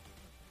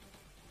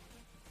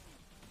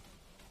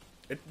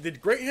 The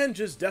Great Henge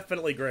is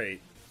definitely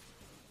great.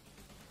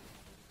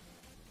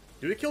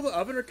 Do we kill the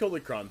oven or kill the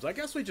crumbs? I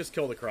guess we just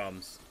kill the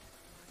crumbs.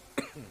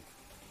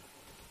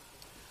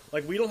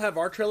 Like, we don't have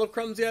our Trail of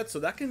Crumbs yet, so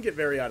that can get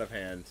very out of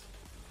hand.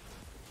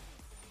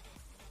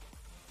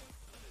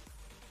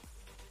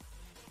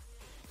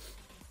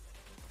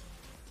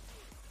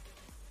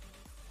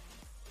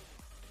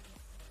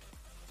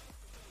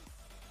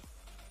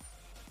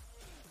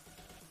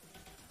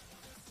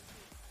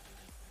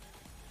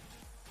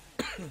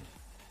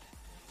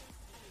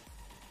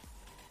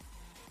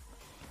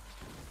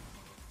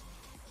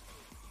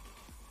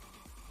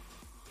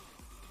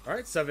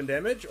 Alright, 7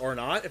 damage, or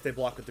not, if they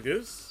block with the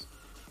goose.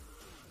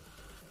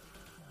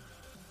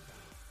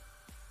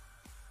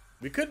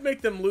 We could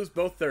make them lose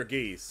both their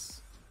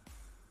geese.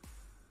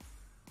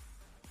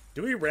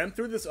 Do we ram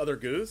through this other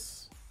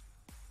goose?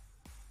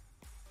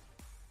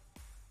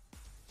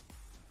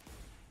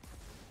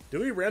 Do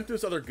we ram through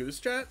this other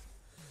goose, chat?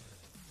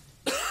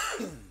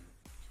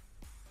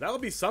 That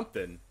would be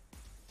something.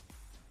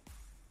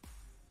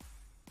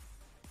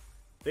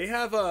 They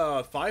have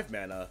 5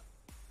 mana.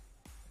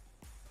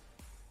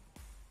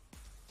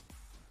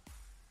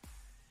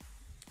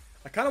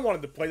 I kind of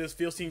wanted to play this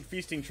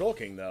Feasting Troll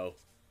King, though.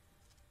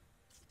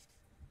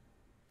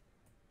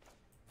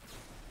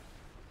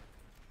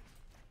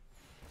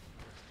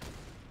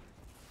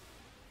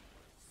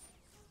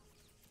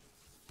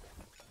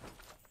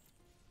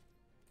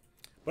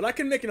 But I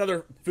can make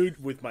another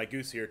food with my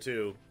goose here,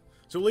 too.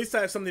 So at least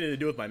I have something to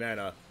do with my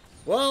mana.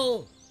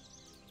 Well,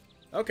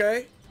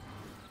 okay.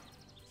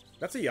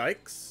 That's a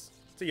yikes.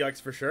 It's a yikes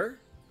for sure.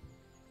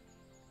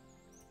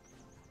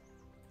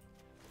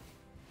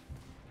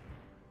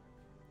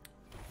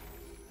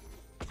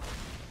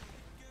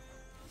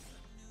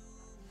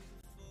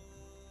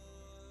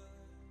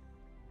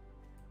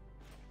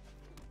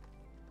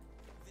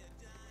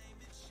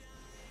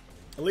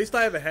 At least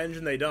I have a henge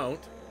and they don't.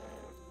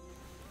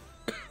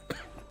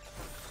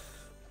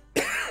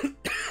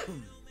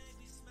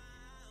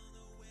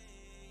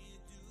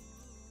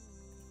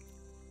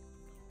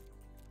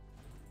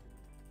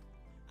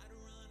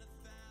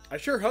 I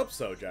sure hope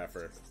so,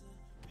 Jaffer.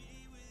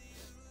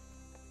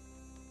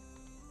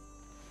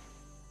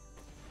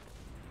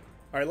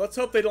 Alright, let's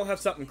hope they don't have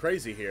something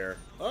crazy here.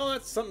 Oh,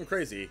 that's something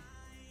crazy.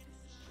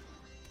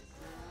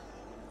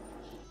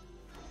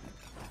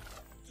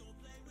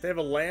 They have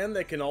a land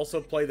that can also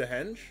play the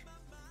henge.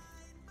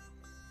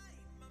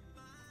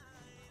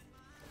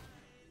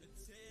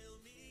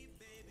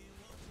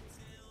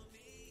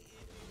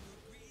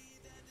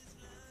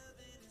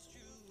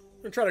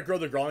 I'm gonna try to grow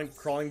the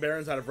Crawling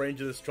Barrens out of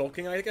range of this Troll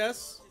King, I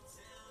guess.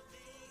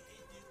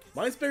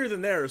 Mine's bigger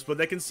than theirs, but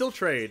they can still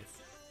trade.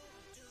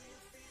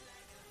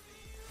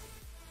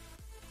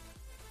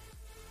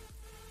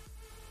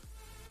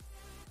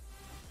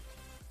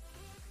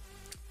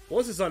 Well,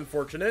 this is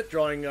unfortunate,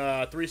 drawing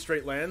 3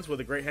 straight lands with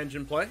a Great Henge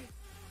in play.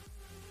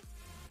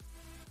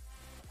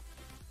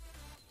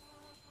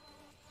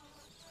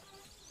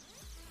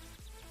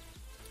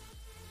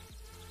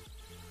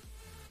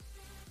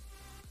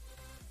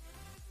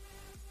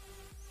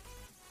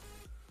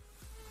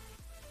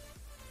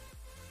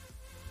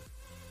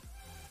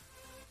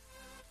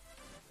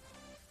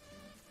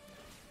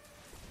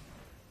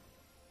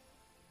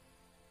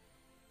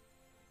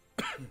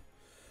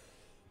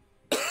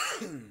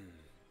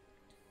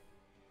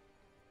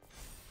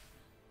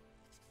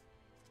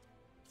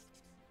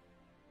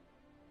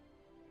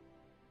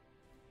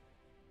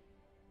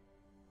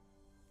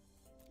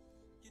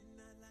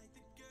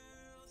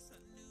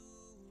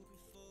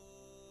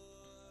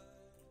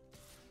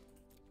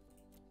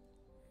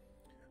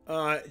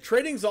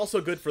 Trading's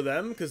also good for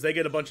them, because they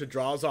get a bunch of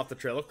draws off the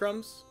Trail of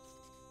Crumbs.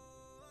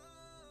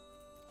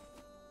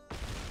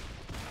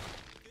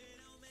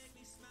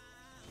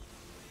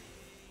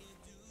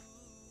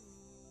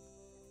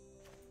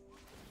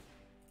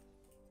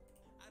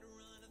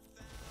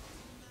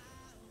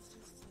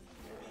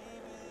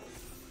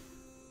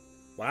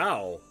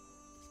 Wow.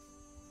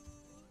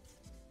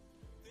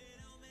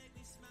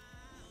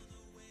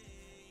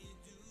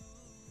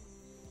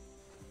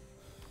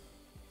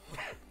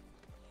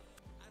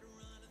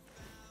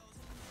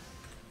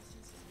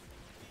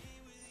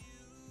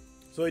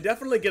 So they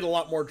definitely get a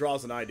lot more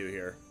draws than I do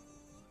here.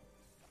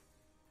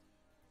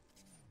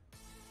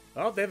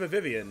 Oh, they have a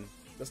Vivien.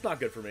 That's not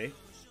good for me.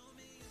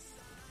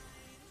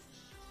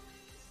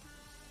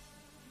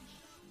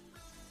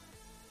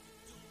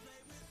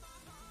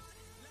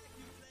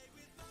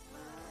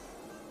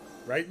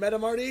 Right, Meta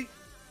Marty?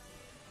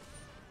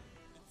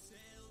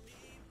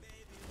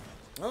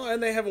 Oh,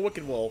 and they have a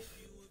Wicked Wolf.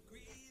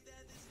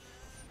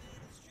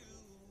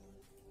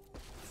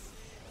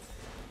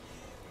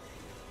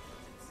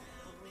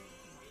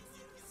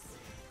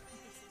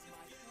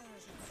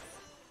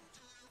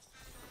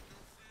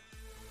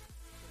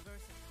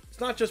 It's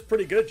not just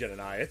pretty good, Jen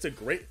and I. It's a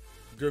great...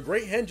 The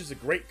Great Henge is a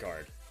great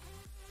card.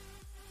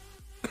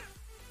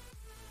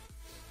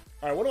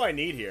 Alright, what do I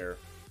need here?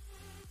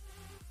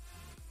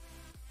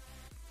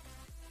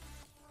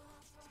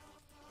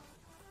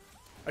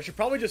 I should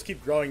probably just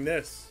keep growing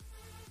this.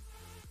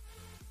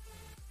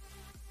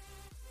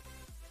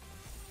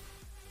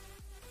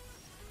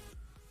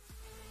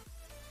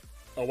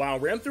 Oh wow,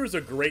 Ram Through is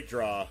a great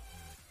draw.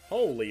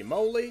 Holy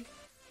moly.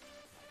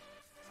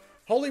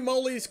 Holy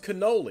moly's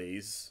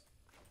cannolis.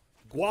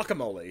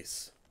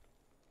 Guacamoles.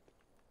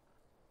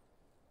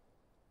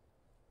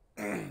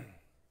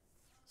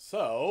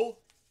 So,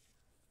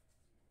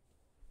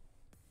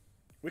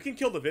 we can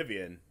kill the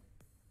Vivien.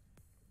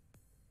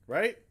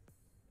 Right?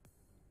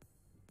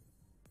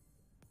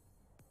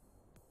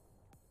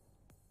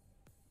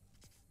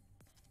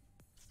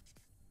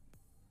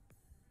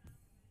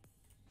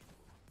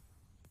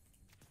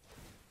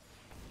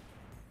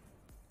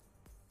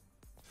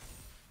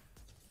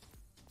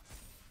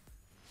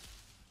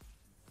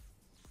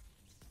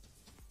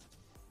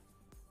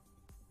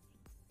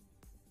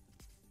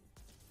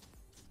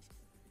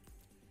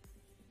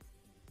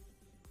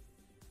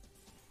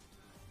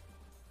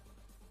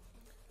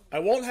 I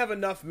won't have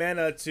enough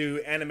mana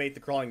to animate the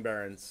Crawling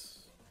Barrens.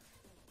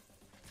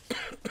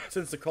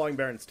 Since the Crawling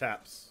Barrens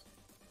taps.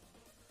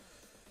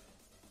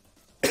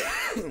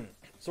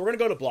 So we're going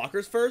to go to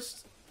blockers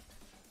first.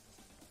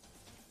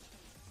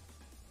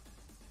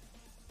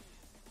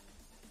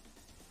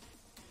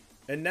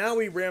 And now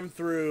we ram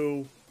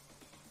through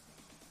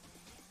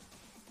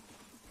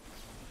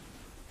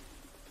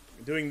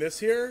doing this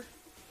here.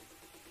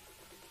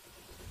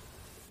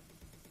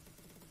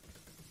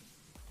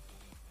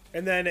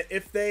 And then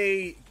if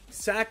they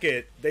sack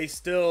it, they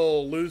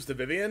still lose the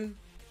Vivien.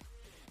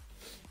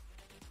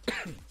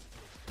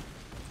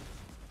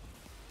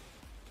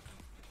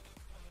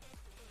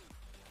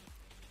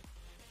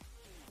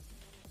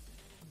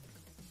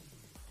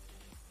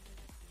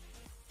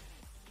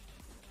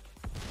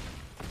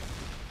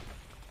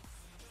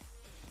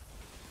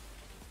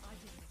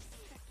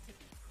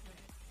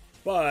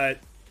 But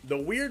the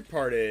weird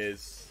part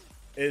is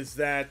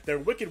that their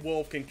Wicked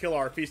Wolf can kill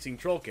our Feasting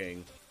Troll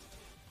King.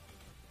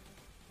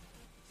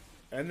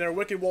 And their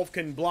Wicked Wolf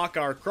can block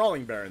our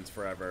Crawling Barrens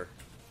forever.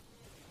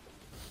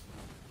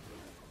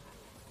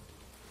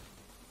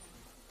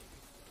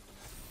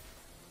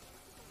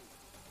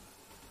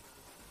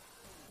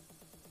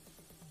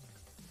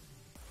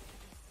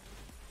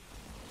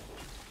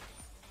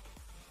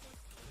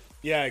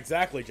 Yeah,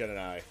 exactly, Jen and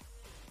I.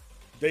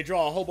 They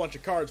draw a whole bunch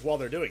of cards while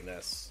they're doing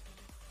this.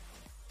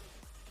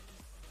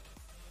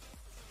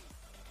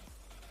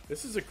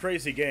 This is a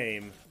crazy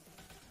game.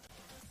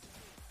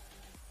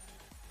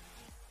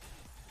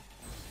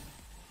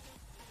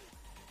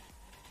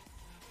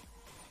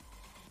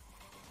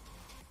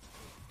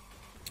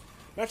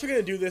 I'm actually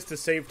going to do this to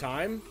save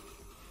time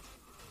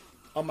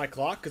on my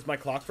clock, because my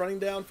clock's running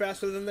down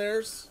faster than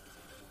theirs.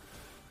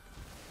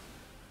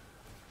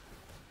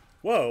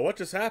 Whoa, what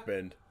just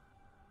happened?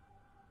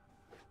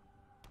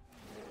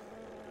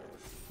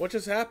 What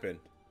just happened?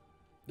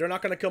 They're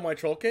not going to kill my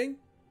Troll King?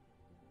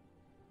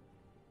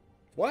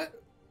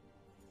 What?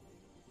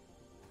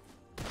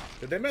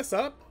 Did they mess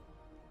up?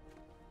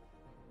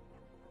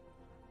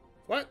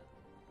 What?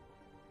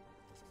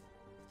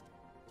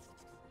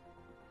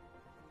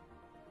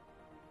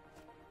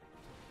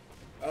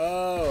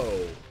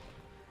 Oh.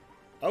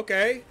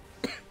 Okay.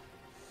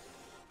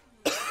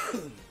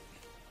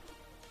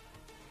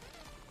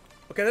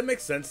 Okay, that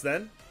makes sense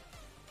then.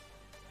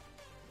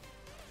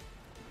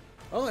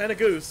 Oh, and a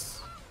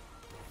goose.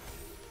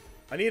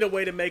 I need a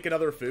way to make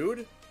another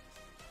food.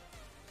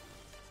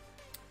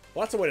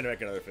 Lots of way to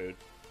make another food.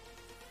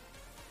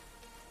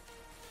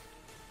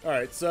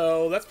 Alright,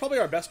 so that's probably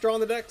our best draw on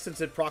the deck since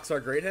it procs our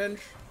Great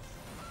Henge.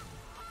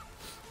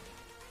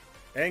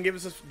 And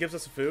gives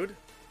us a food.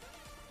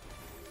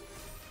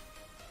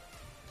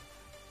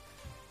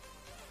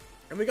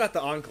 And we got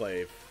the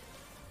Enclave.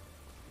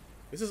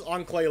 This is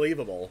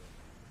Enclave-leavable.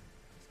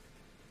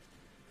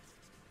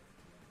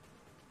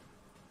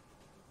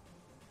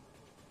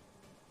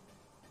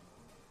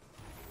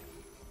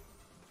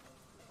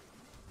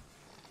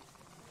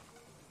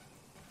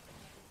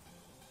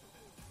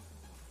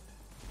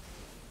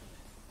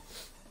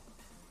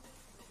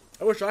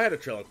 I wish I had a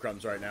Trail of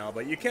Crumbs right now,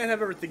 but you can't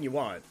have everything you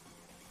want.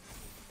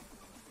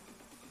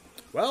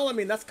 Well, I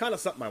mean, that's kind of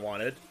something I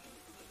wanted.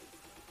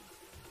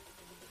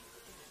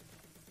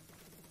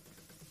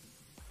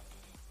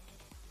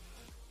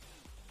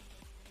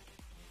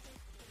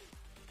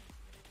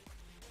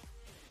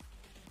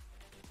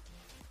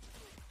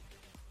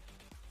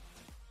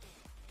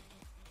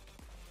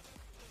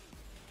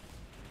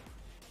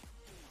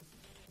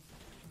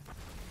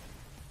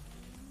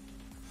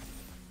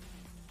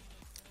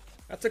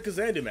 That's a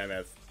Kazandu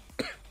Mammoth.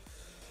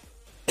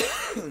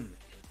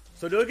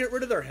 So do I get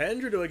rid of their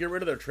Henge or do I get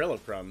rid of their Trail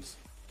of Crumbs?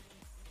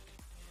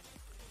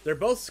 They're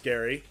both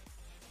scary.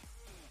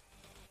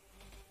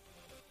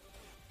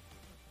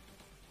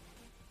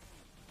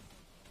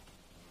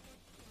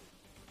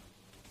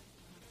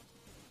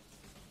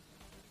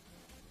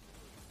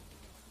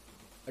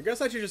 I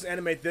guess I should just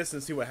animate this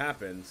and see what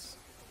happens.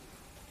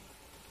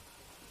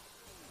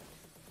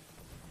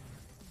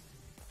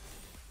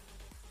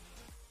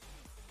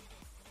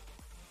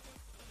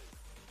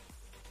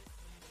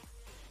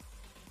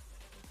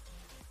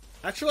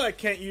 Actually, I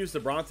can't use the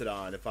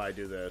Brontodon if I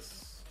do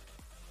this.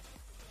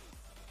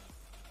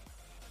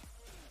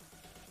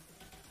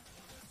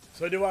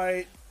 So do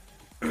I...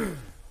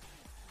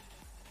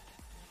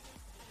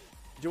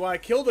 do I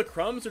kill the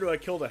Crumbs or do I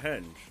kill the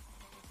Henge?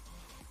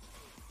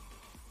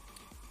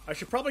 I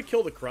should probably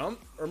kill the Crumb,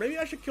 or maybe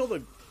I should kill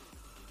the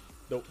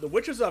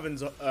Witch's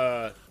Oven's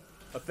a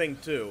thing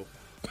too.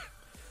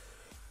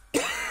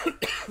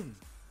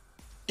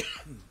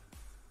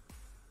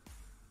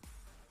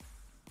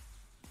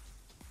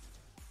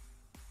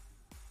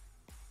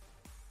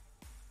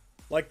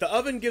 Like, the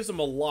oven gives them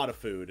a lot of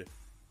food.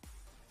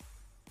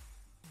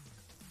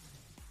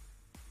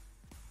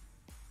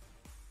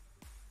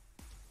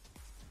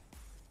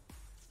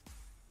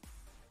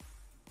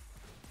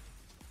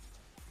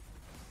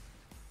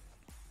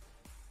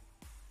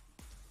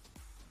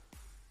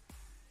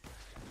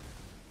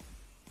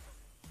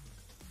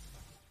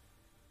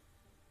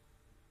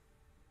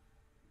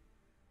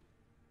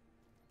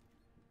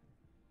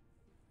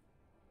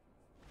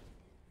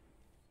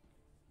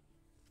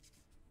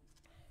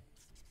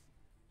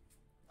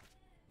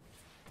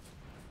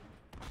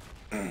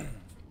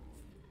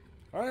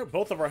 Alright,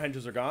 both of our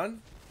henges are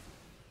gone.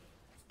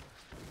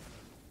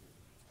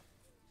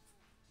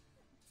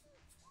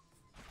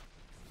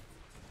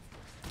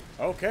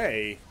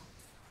 Okay.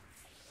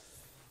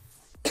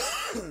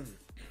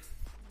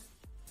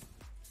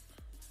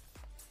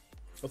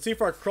 Let's see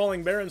if our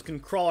Crawling Barrens can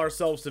crawl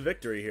ourselves to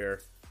victory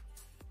here.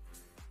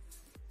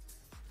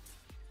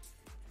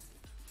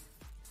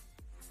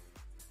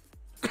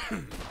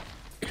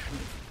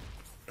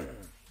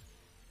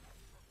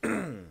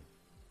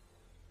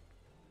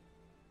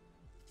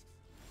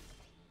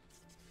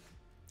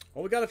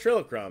 Well, we got a Trail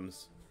of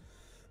Crumbs.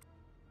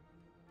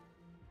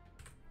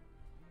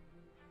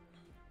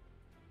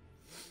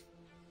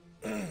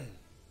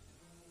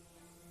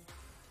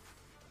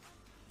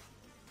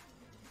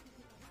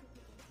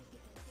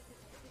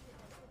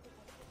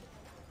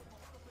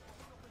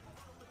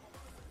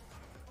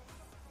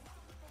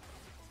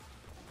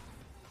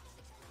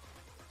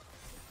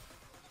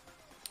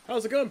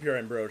 How's it going, Pure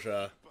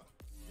Ambrosia?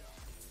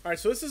 Alright,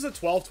 so this is a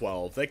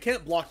 12-12. They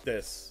can't block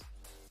this.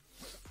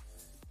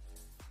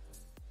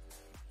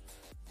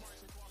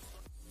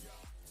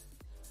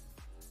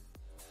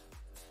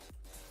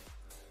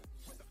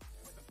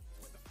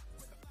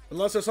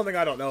 Unless there's something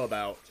I don't know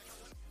about.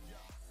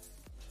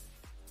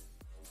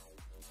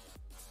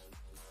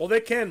 Well,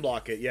 they can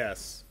block it,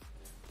 yes.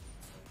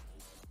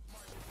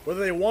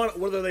 Whether they want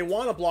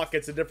to block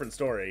it's a different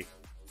story.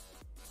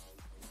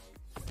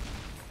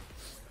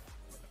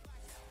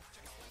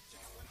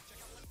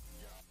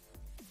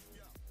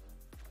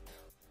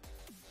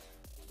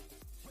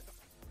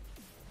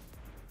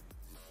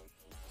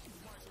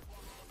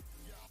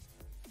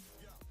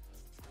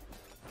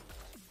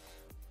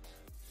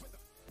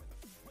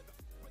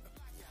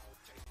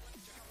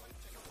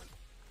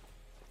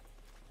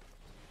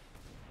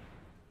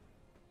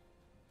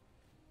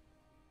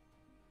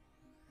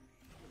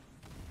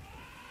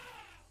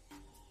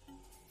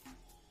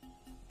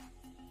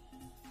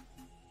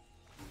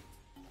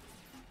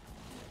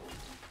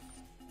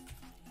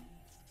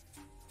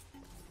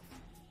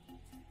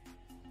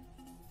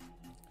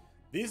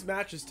 These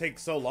matches take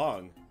so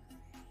long.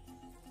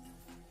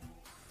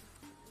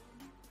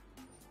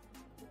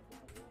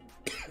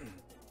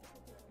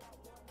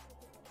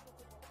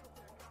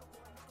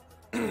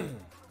 You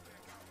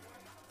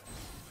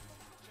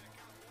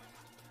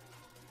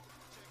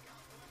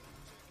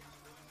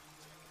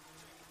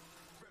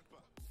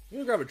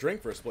can grab a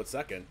drink for a split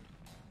second.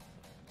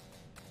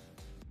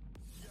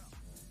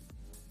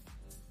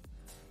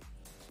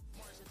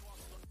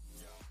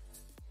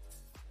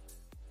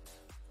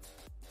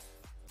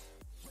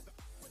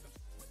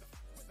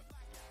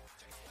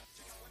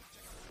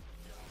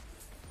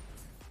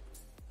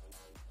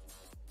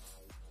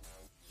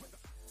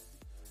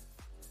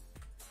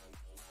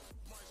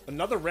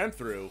 Another ramp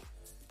through.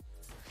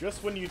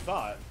 Just when you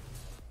thought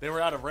they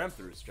were out of ramp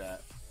throughs,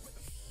 chat.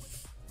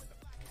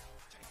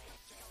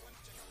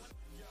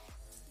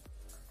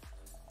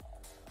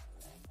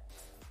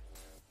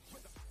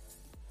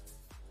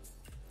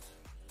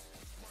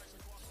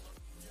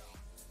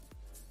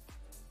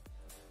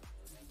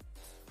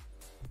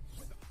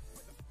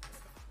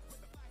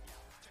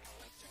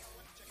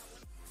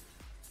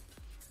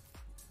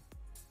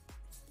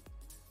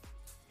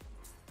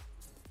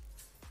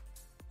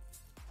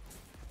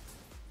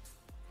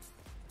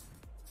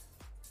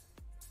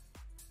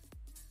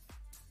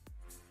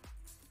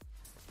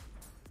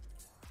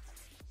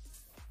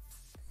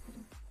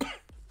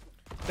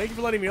 Thank you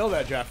for letting me know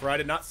that, Jaffer. I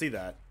did not see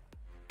that.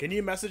 Can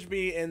you message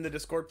me in the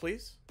Discord,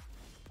 please?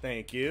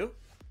 Thank you.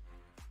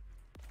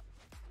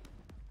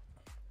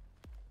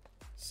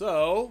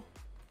 So,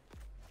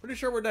 pretty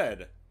sure we're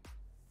dead.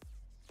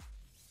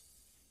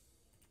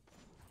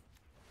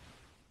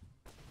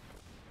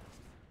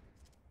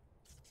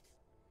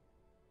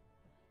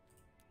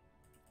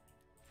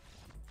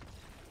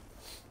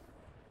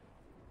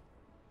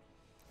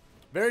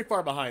 Very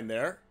far behind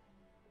there.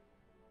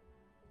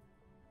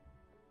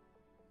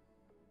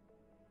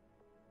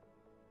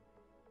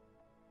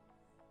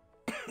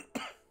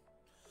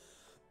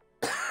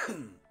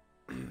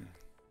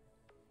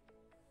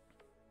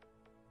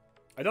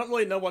 I don't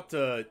really know what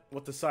to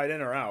side in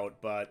or out,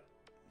 but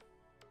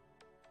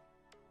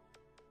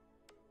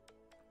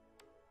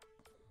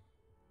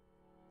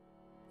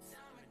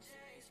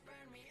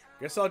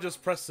guess I'll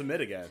just press submit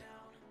again.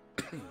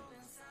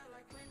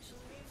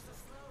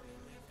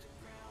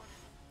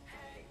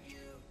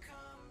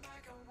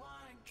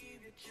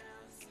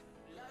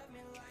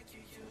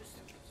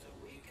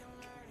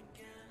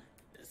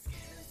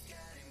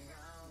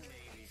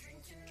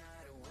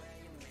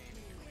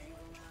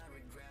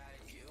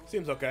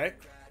 Seems okay.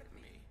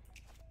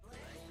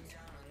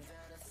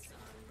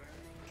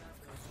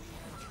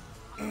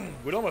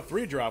 We don't have a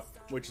 3-drop,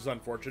 which is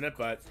unfortunate,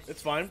 but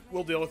it's fine.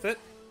 We'll deal with it.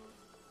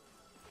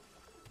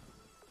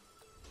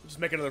 Just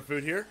make another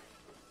food here.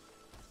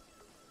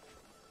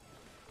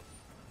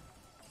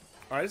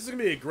 Alright, this is going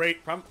to be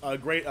a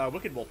great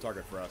Wicked Wolf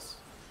target for us.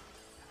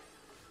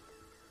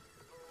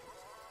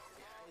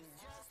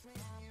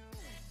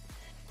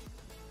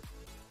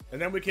 And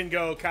then we can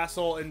go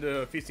Castle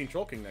into Feasting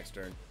Troll King next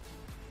turn.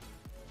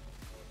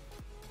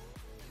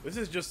 This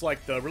is just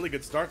like the really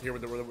good start here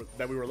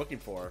that we were looking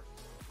for.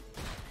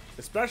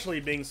 Especially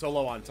being so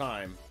low on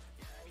time.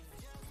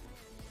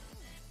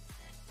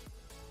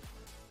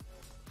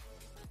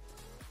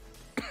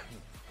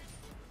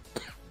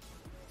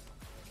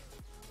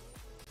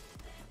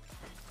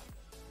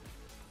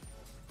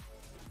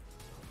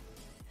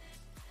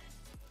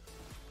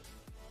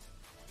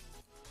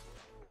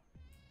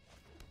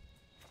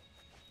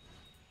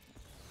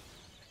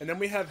 And then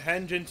we have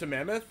Henge into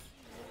Mammoth.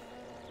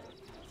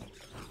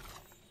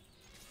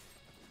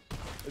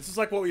 This is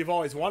like what we've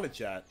always wanted,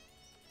 chat.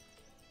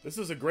 This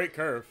is a great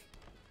curve.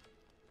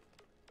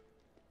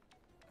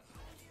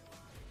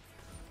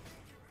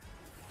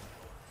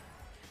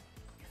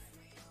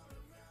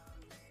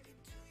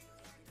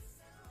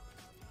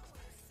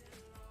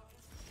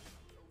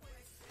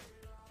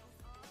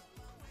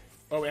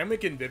 Oh, and we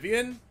can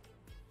Vivien?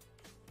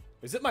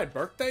 Is it my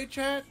birthday,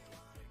 chat?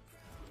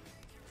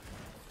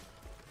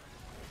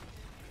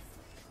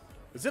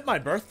 Is it my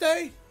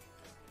birthday?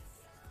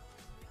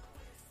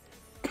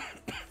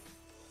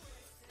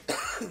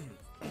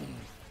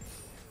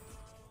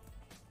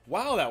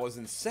 Wow, that was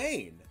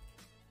insane.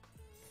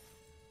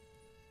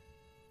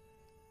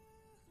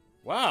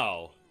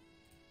 Wow.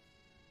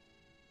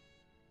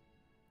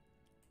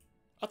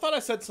 I thought I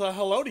said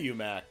hello to you,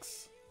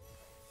 Max.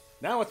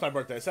 Now it's my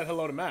birthday. I said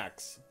hello to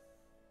Max.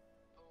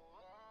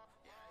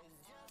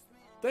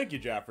 Thank you,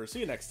 Jaffer. See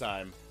you next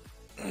time.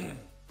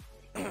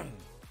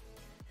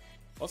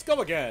 Let's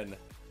go again.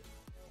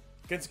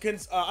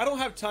 I don't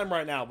have time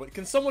right now, but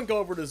can someone go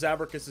over to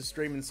Zabricus'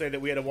 stream and say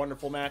that we had a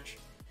wonderful match?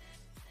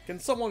 Can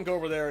someone go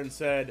over there and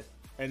say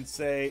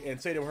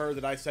to her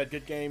that I said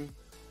good game?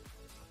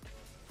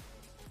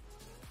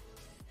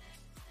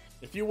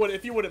 If you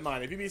wouldn't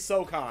mind, if you'd be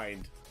so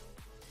kind.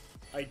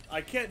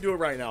 I can't do it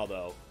right now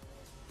though.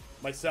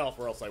 Myself,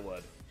 or else I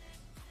would.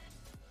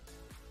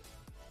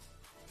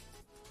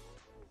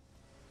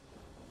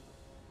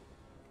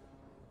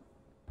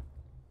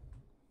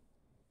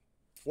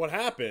 What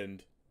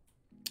happened?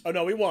 Oh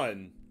no, we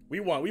won. We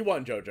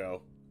won,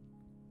 Jojo.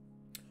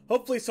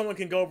 Hopefully someone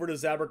can go over to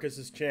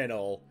Zabricus'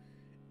 channel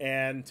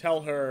and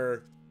tell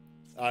her,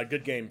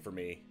 good game for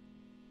me.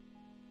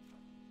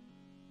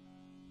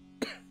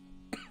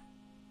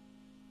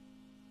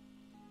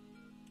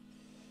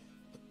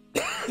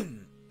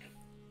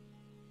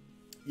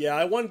 Yeah,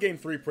 I won game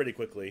 3 pretty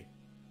quickly.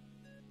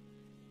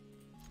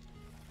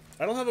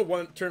 I don't have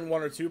a turn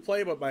 1 or 2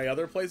 play, but my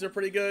other plays are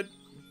pretty good.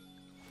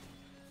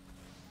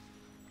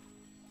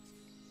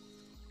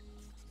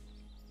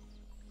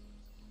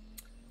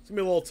 It's gonna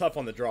be a little tough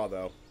on the draw,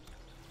 though.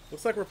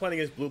 Looks like we're playing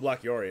against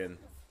Blue-Black Yorion.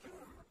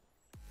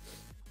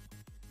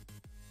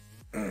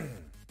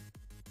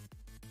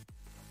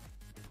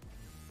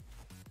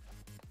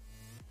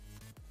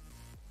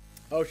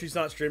 Oh, she's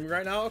not streaming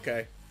right now?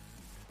 Okay.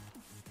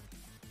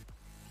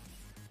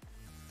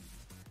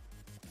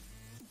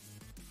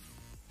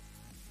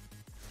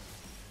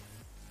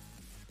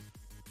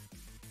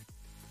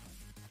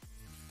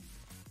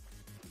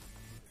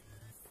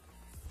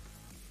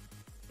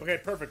 Okay,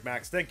 perfect,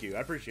 Max. Thank you. I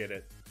appreciate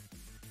it.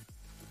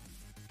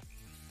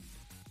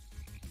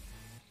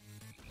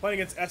 Playing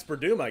against Esper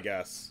Doom, I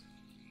guess.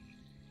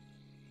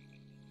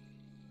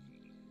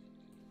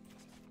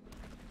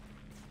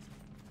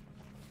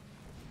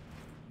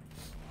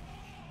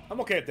 I'm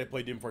okay if they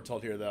play Doom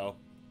Foretold here, though.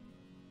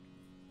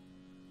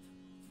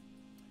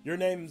 Your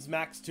name's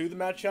Max too, the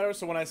Mad Shadow,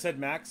 so when I said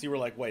Max, you were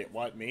like, wait,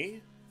 what,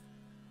 me?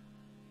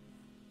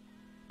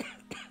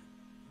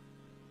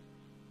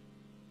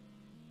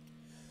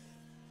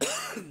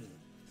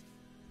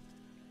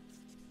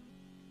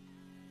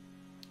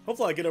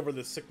 Hopefully I get over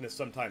this sickness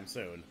sometime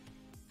soon.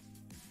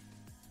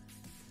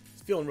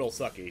 It's feeling real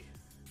sucky.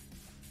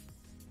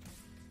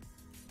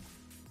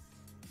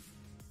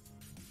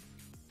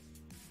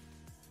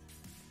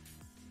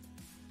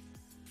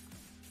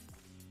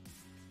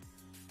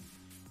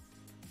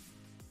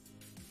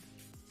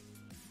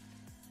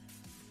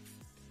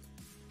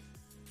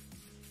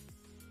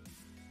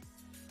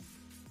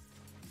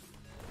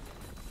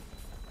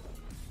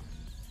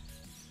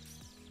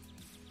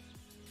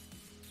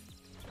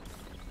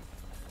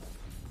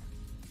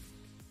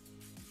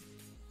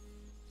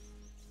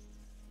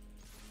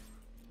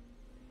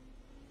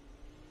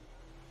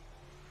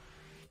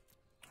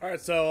 Alright,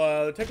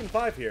 so, they're taking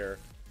 5 here.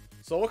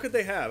 So what could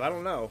they have? I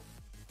don't know.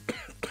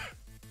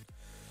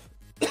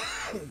 Let's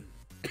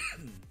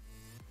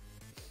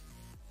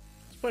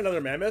play another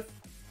Mammoth.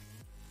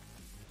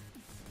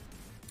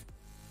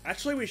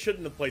 Actually, we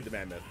shouldn't have played the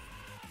Mammoth.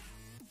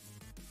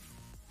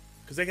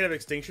 Because they could have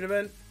Extinction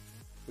Event.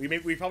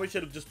 We probably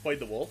should have just played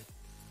the Wolf.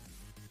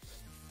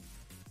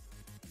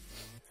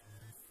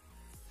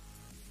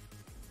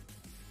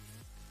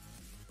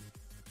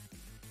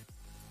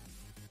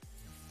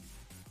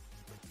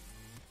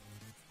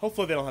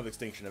 Hopefully they don't have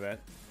Extinction Event.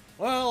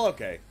 Well,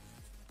 okay.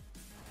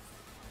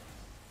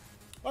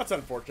 That's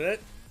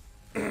unfortunate.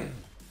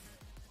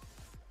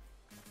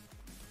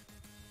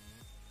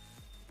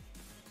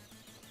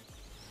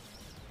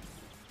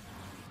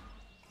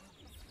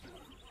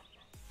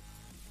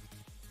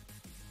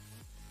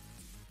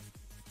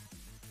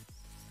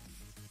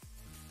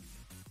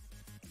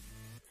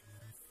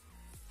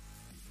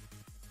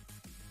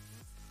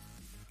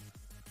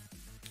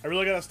 I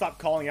really gotta stop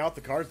calling out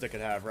the cards they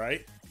could have,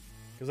 right?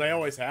 Because I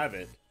always have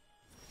it.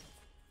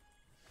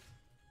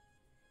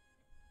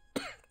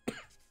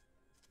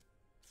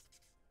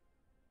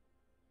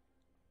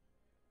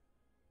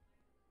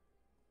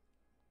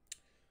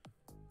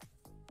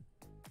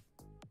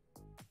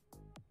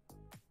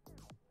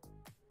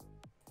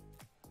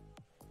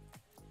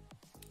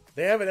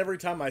 They have it every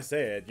time I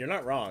say it. You're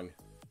not wrong.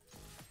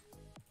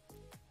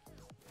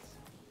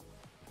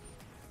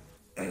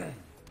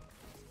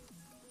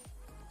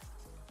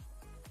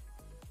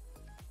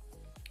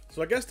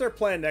 So I guess their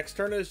plan next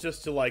turn is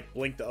just to, like,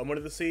 blink the Omen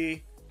of the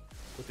Sea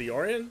with the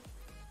Orion.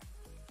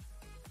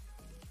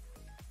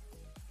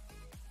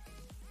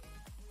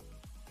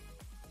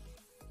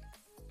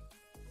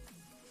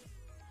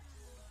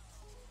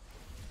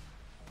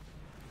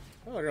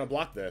 Oh, they're gonna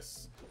block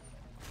this.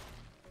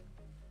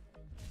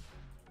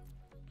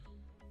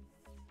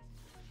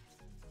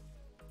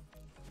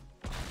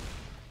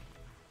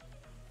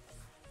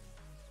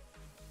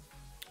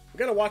 We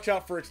gotta watch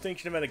out for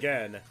Extinction Event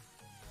again.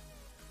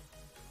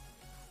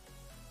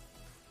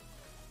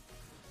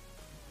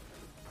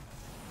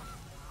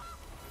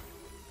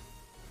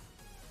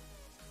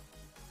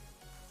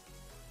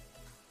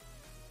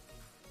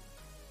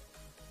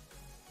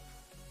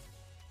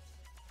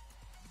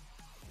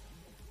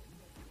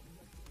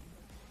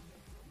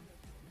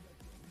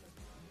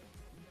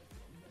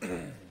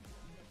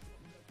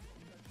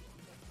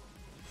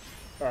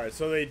 Alright,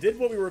 so they did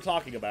what we were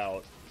talking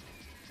about.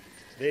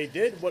 They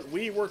did what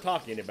we were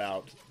talking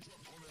about.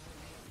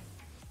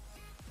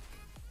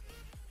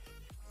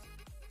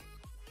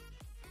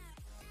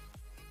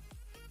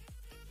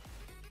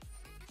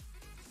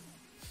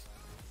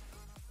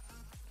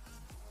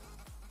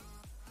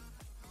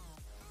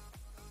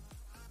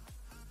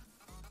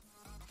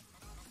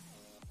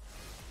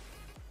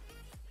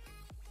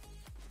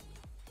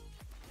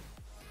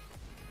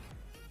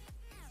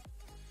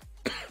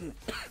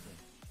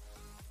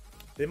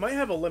 They might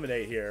have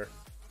Eliminate here.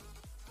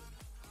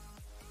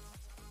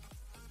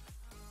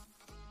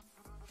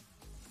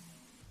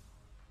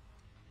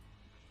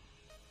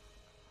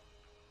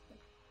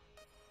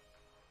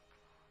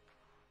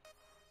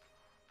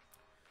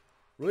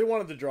 Really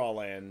wanted to draw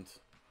land.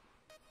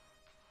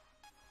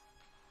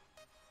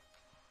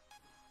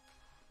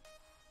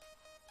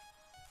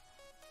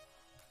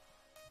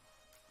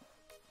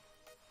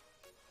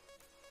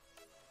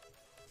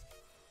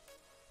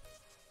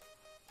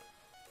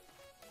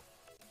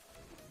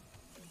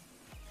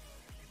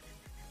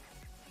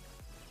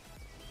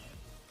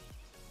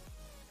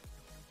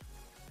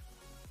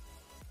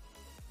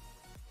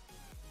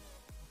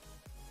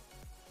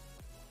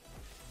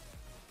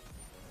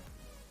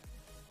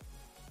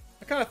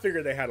 I kind of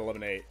figured they had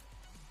Eliminate.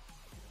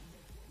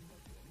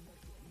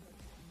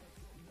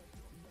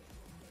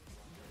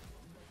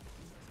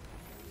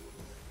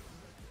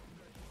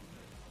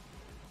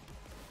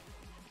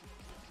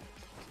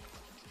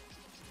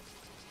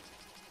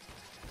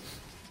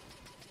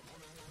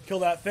 Kill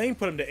that thing,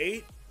 put him to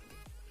 8.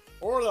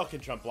 Or they'll can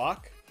jump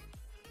block.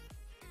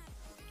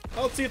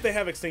 Let's see if they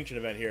have Extinction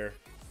Event here.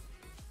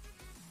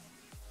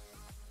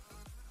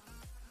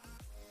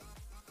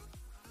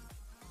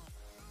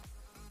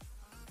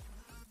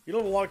 You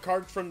don't have a lot of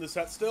cards from the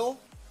set still.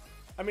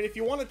 I mean, if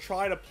you want to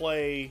try to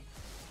play,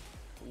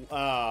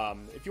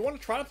 some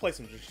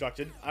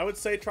Destructed, I would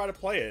say try to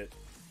play it.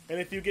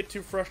 And if you get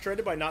too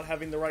frustrated by not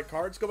having the right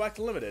cards, go back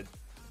to Limited.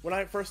 When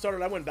I first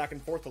started, I went back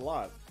and forth a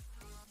lot.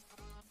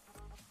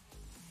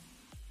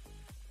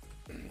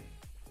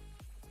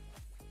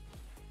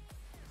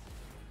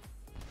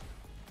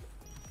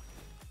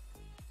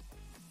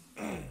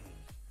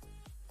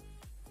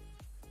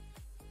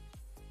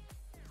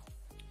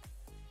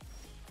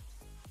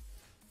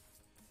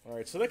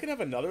 Alright, so they can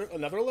have another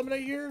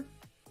Eliminate here?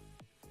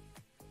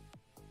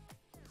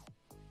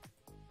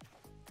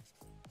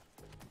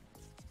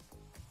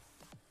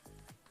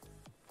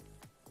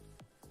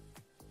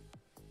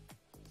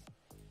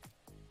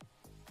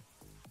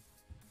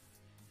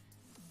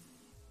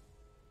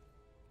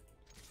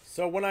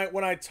 So when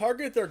I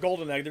target their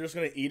golden egg, they're just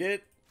gonna eat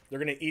it. They're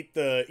gonna eat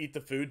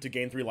the food to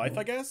gain 3 life,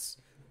 I guess.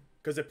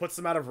 Because it puts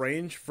them out of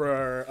range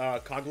for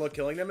Kogla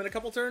killing them in a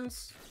couple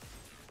turns.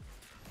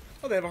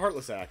 Oh, they have a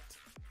Heartless Act.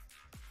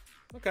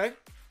 Okay.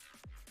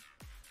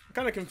 I'm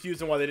kind of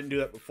confused on why they didn't do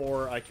that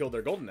before I killed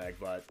their golden egg,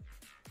 but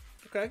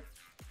okay.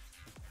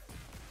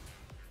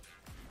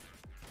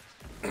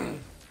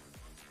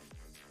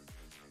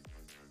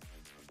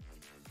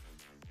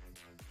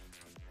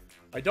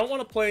 I don't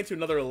want to play into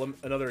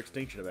another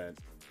Extinction Event.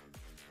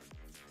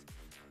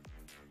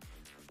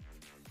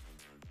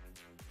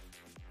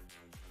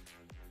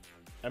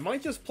 I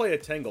might just play a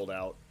Tangled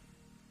out.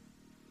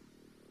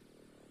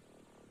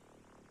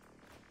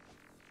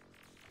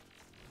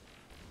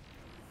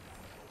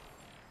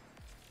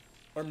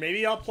 Or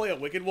maybe I'll play a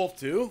Wicked Wolf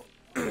too.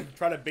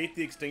 Try to bait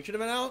the Extinction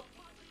Event out.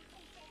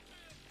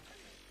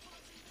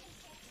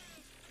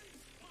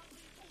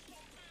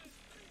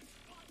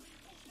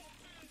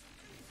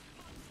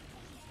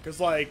 Because,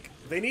 like,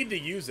 they need to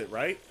use it,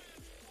 right?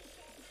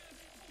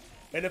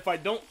 And if I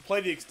don't play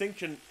the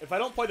Extinction... If I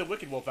don't play the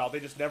Wicked Wolf out, they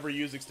just never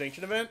use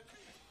Extinction Event.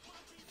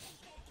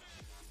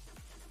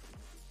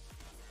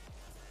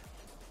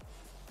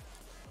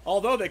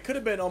 Although they could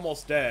have been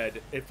almost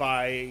dead if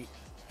I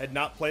had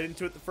not played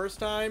into it the first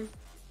time.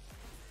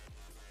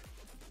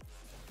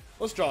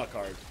 Let's draw a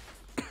card.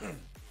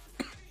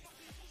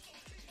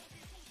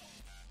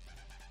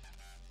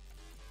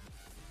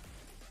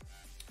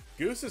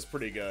 Goose is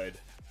pretty good.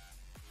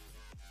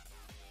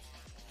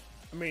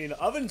 I mean,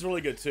 Oven's really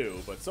good too,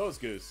 but so is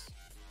Goose.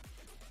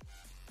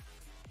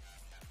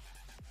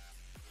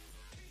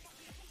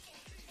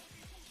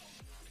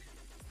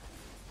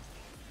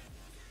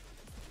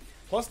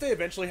 Plus, they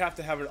eventually have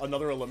to have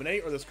another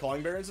Eliminate, or this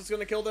Crawling Barrens is going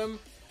to kill them.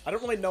 I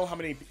don't really know how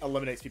many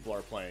Eliminates people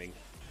are playing.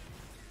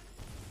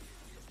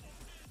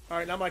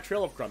 Alright, now my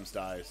Trail of Crumbs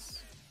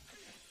dies.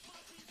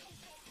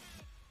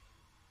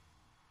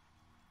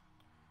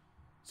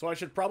 So I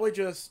should probably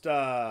just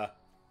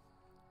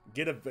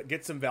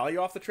get some value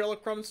off the Trail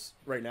of Crumbs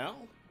right now.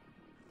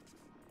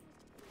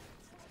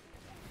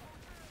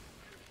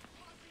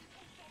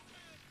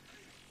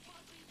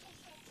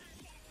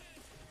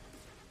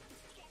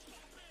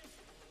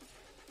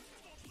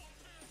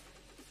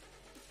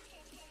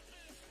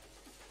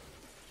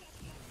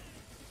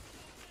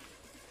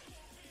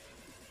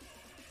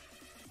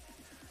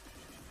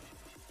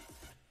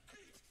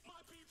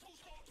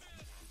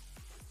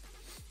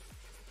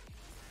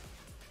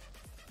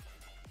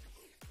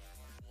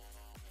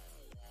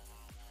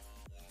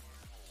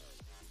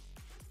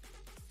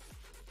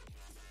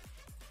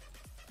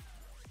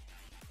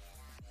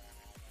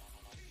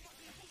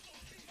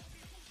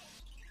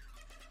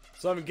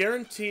 So I'm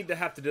guaranteed to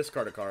have to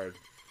discard a card.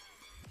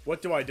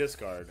 What do I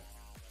discard?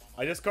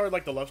 I discard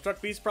like the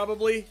Lovestruck Beast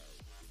probably.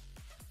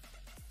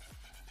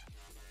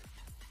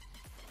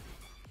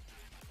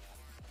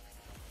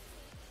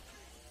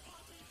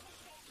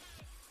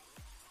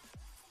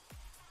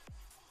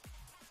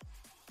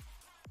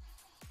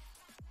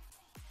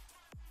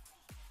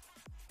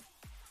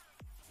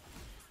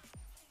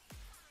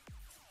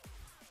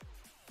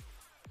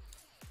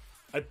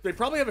 They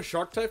probably have a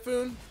Shark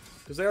Typhoon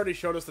because they already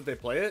showed us that they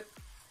play it.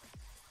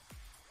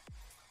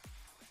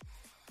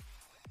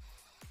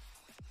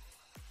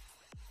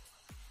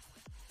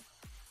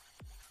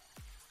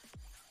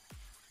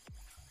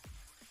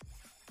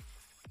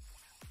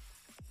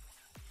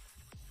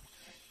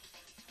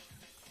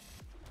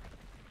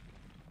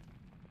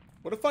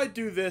 What if I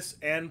do this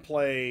and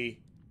play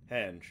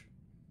Henge?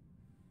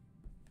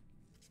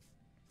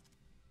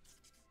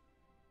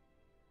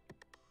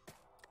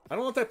 I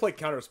don't know if I play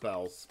counter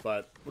spells,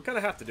 but we kind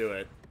of have to do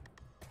it.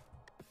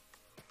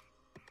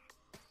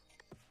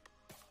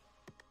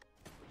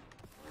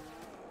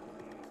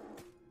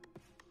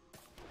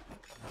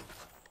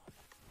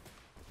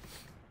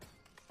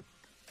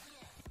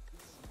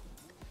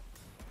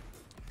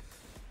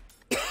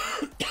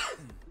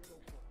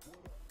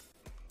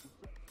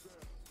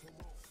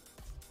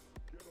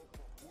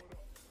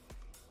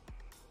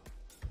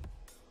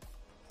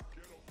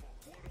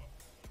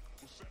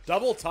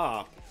 Double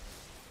top.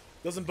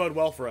 Doesn't bode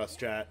well for us,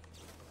 chat.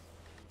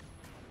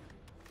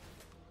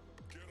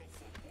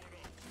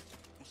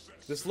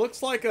 This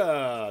looks like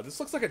a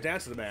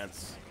Dance of the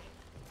Mance.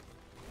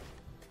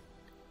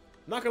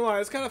 Not gonna lie,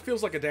 this kind of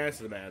feels like a Dance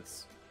of the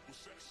Mance.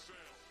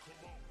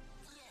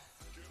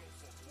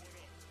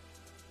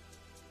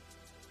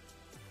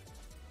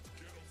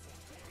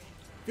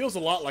 Feels a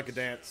lot like a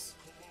dance.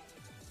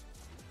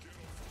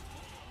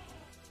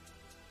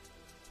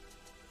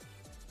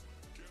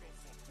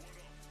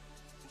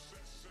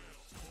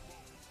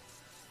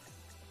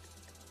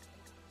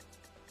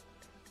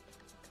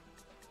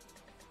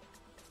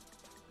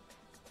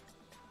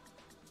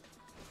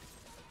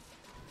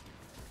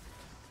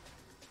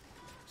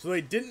 So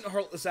they didn't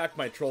Heartless Act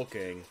my Troll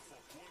King.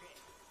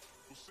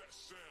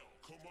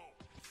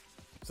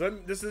 So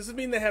does this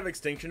mean they have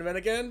Extinction Event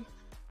again?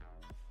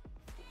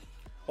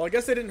 Well, I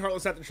guess they didn't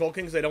Heartless Act the Troll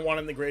King because they don't want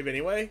it in the grave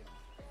anyway.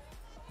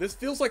 This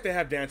feels like they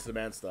have Dance of the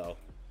Mance, though.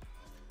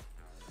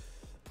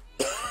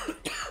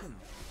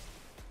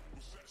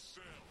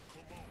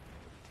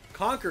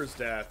 Conquer's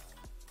Death.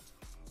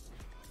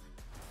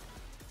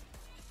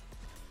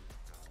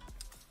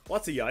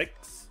 Lots of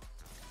yikes.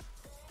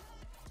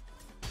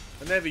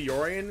 And they have a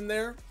Yorion in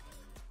there.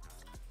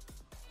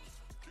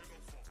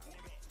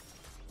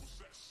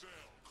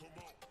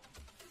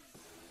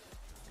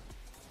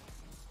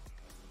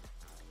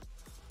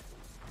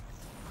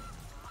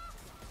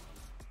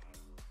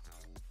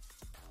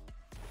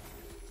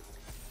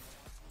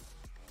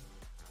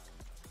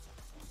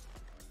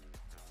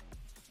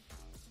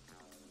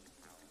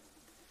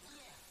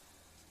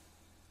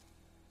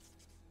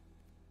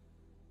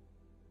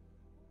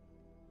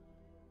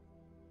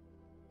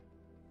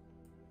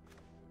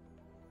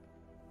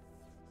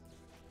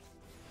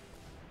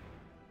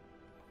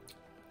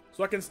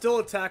 So I can still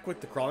attack with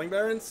the Crawling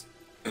Barrens.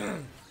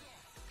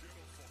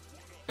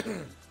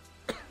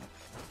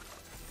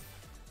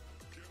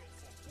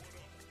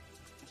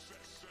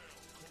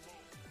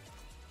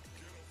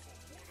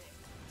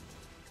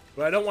 But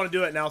But I don't want to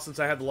do it now since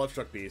I have the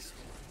Lovestruck Beast.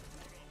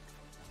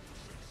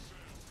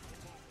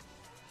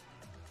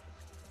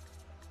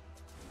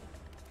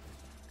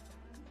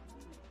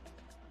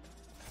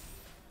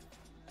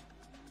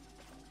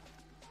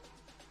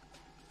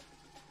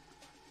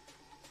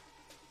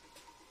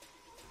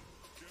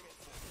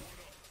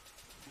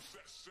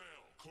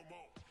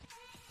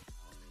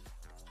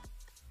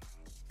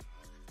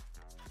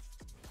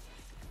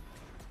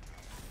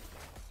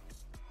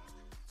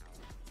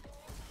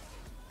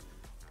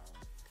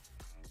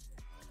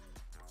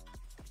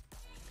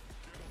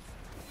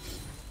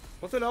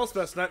 What's an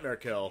Elspeth's Nightmare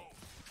kill?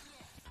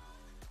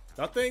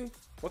 Nothing?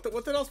 What did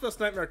Elspeth's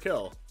Nightmare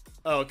kill?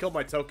 Oh, it killed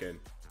my token.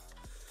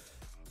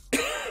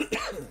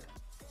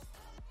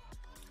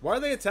 Why are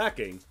they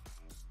attacking?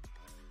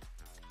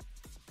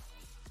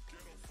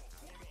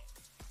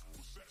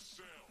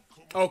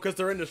 Oh, because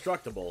they're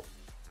indestructible.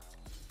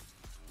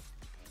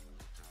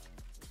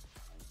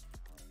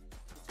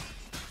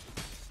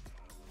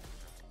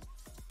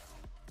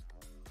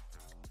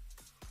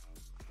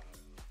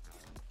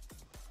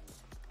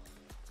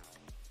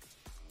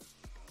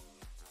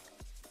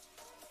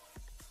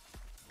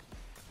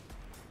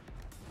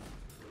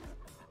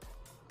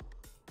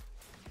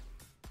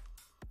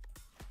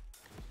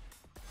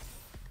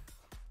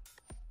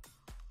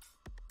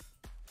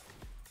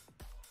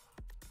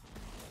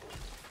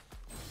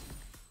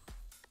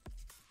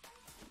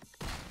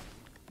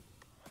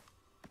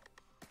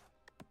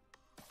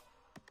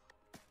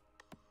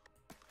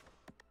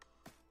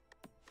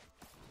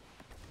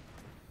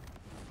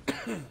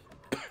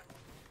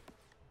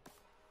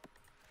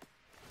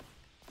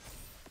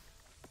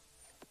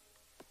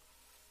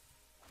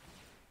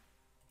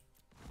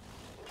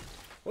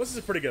 Well, this is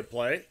a pretty good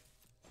play.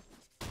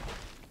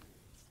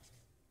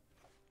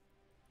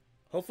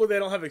 Hopefully they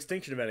don't have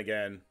Extinction Event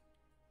again.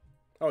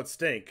 Oh, it's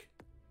Stink.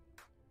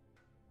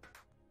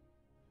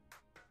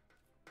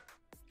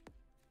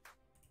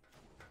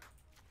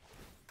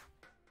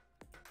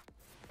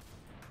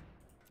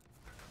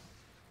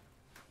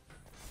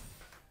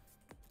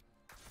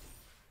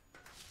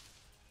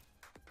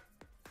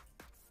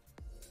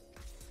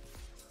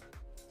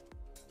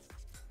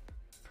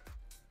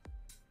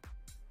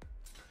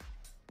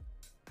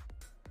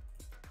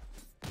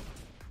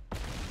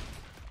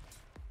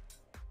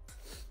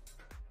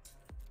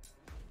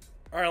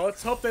 Alright,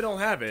 let's hope they don't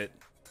have it.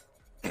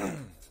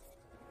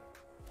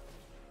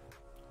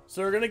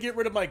 So we're gonna get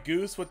rid of my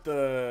Goose with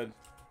the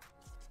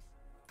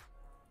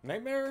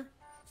Nightmare?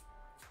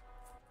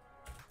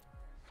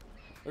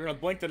 We're gonna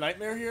blink the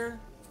Nightmare here?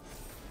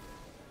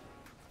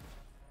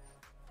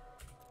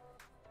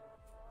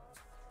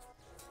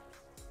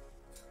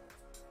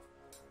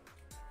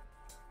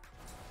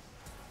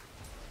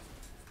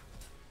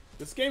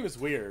 This game is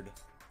weird.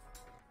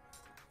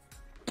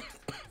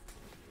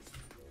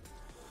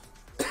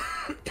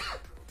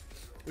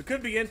 We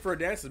could be in for a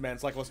Dances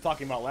Man's like I was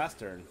talking about last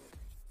turn.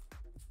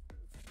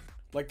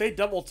 Like, they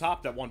double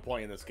topped at one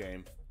point in this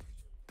game.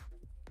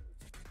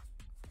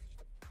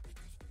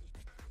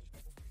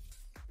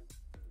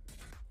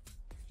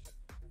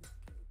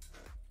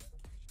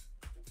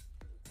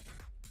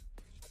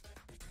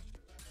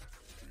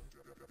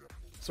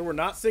 So we're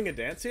not seeing a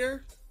dance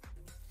here?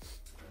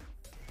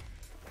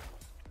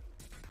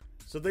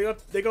 So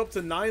they go up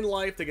to 9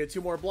 life, they get 2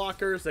 more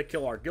blockers, they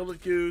kill our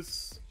Gilded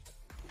Goose.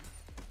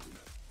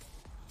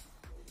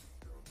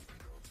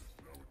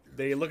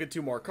 They look at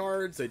 2 more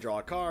cards, they draw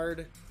a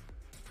card.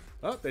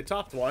 Oh, they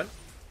topped one.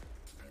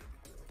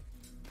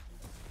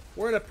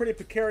 We're in a pretty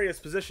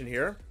precarious position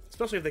here,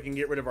 especially if they can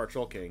get rid of our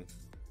Troll King.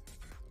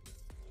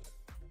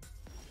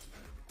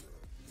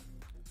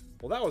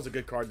 Well, that was a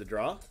good card to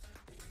draw.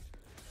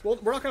 Well,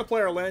 we're not going to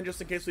play our land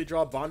just in case we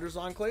draw Bonders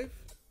Enclave.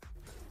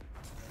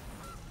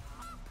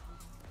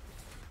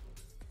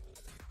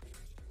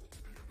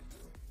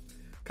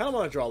 Kind of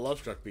want to draw a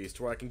Lovestruck Beast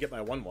where I can get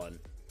my 1/1.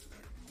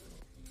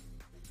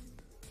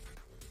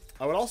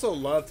 I would also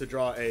love to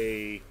draw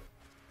a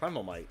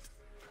Primal Might.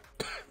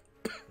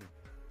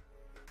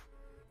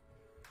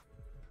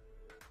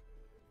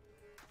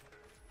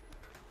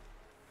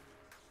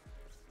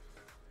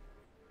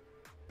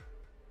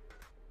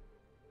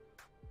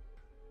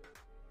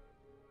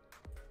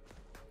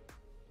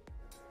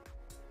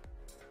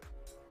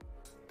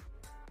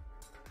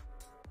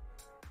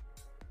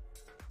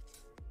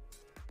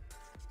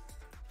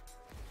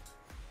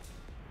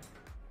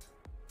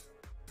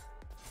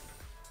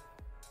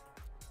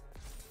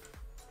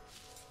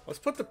 Let's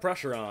put the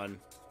pressure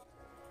on.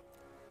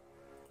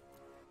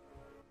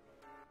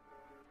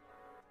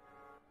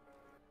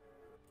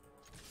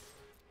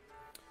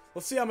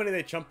 Let's see how many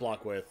they chump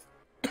block with.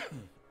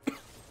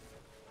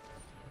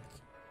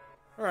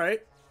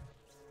 Alright.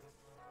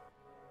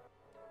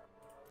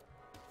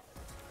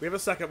 We have a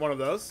second one of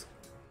those.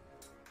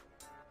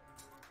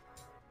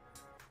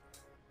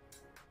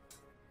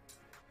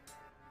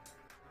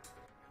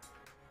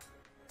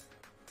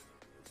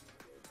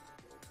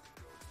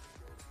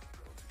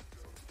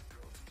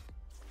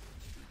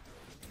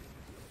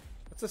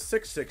 It's a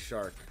 6/6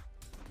 shark.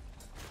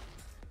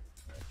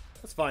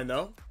 That's fine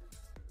though.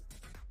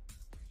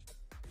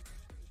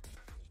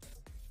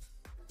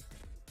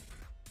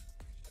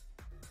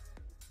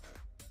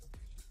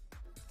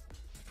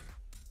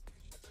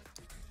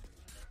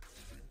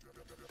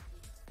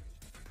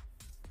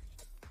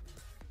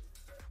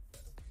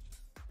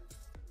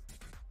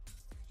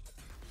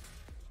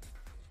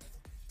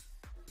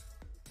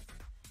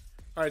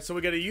 Alright, so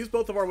we gotta use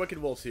both of our Wicked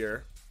Wolves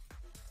here.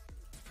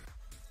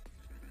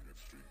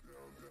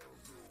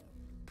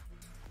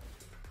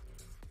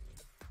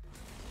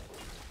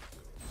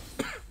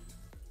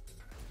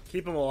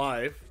 Keep them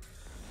alive.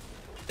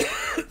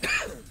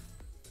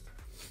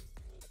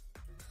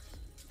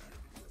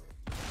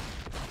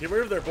 Get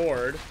rid of their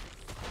board.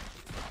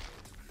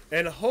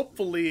 And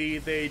hopefully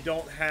they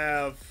don't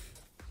have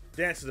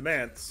Dance of the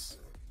Manse.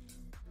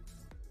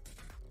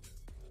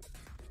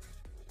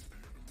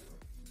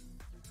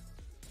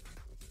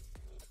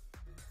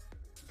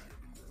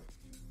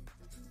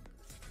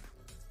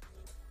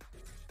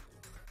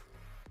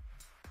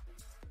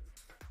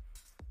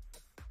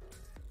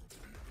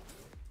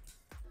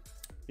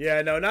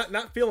 Yeah, no,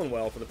 not feeling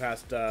well for the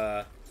past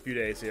few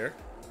days here.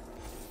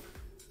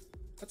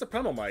 That's a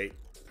Primal Might.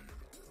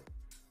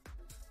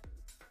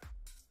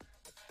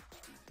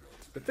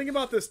 The thing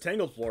about this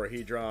Tangled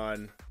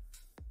Florahedron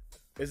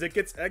is it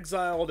gets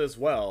exiled as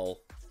well.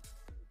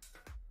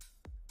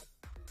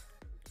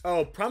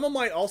 Oh, Primal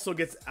Might also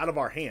gets out of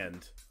our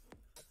hand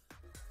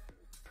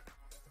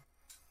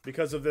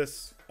because of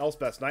this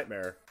Elspeth's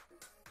Nightmare.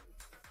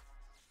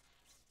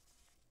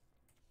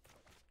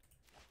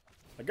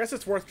 I guess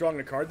it's worth drawing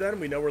a card then.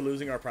 We know we're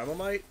losing our Primal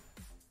Might.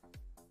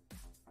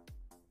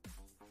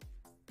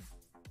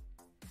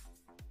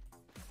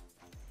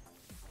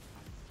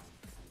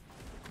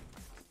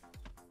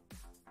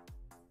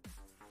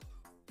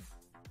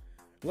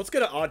 Let's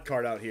get an odd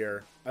card out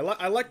here. I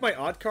like my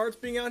odd cards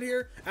being out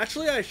here.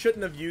 Actually, I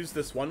shouldn't have used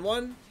this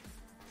 1/1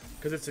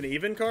 because it's an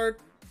even card.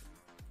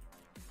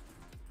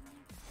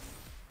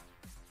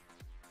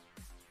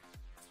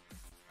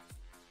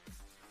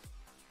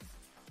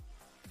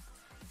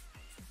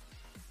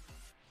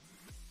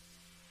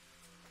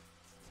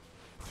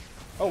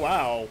 Oh,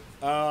 wow.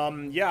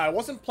 Yeah, I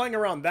wasn't playing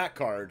around that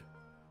card.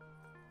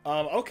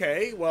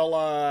 Okay,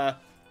 well,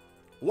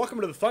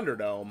 welcome to the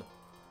Thunderdome.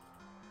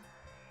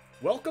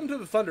 Welcome to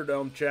the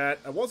Thunderdome, chat.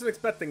 I wasn't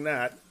expecting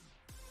that.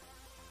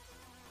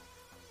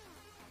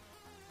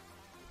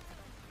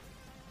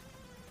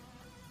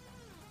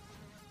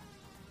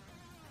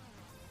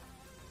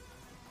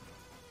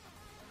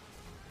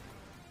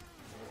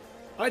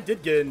 I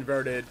did get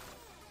inverted.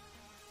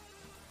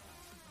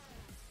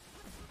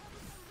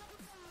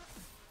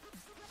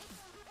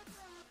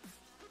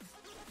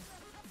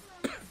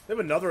 They have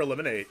another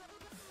eliminate.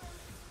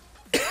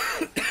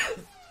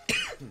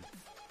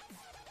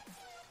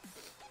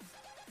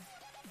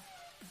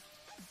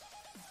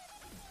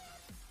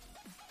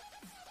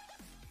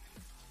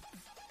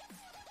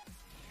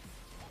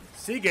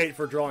 Seagate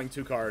for drawing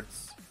 2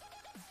 cards.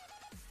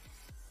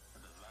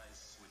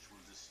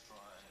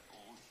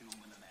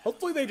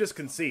 Hopefully they just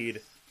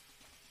concede.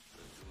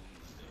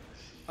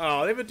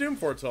 Oh, they have a Doom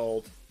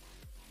Foretold.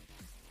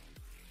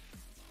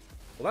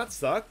 Well, that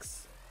sucks.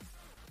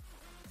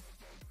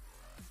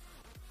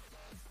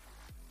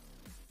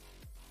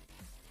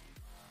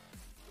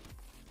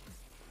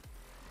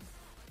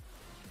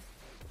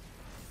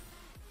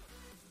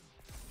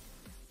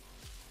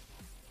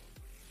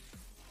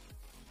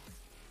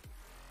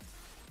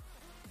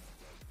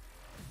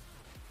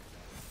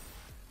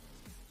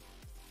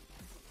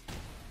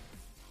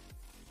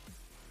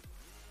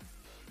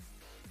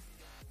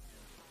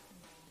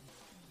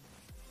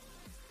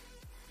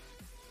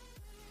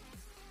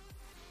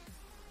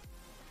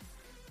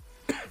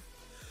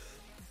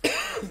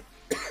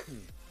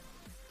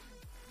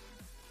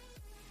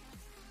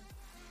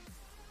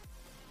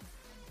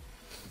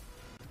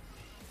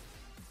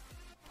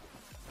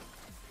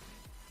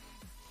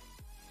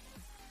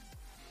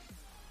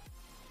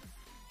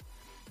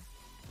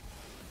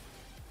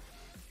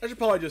 I should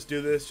probably just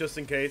do this, just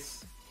in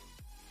case.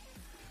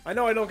 I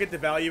know I don't get the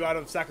value out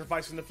of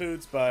sacrificing the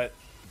foods, but...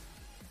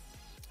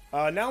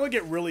 now we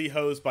get really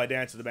hosed by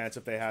Dance of the Manse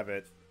if they have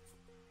it.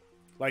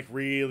 Like,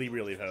 really,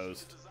 really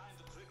hosed.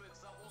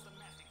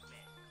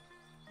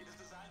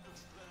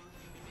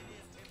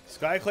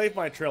 Skyclave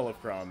my Trail of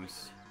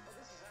Crumbs.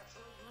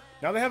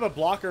 Now they have a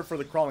blocker for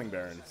the Crawling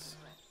Barrens.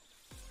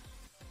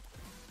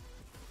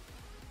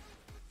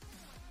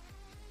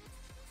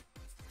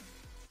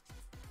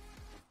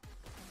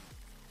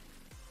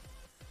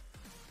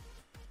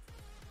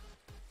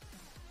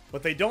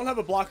 But they don't have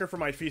a blocker for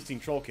my Feasting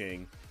Troll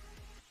King.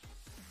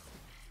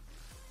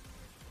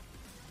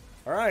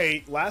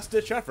 Alright, last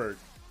ditch effort.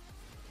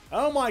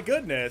 Oh my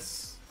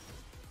goodness.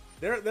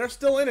 They're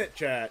still in it,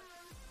 chat.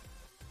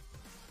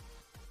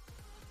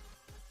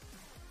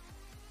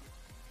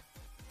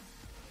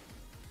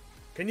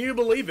 Can you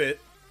believe it?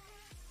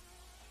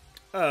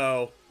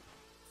 Oh.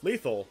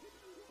 Lethal.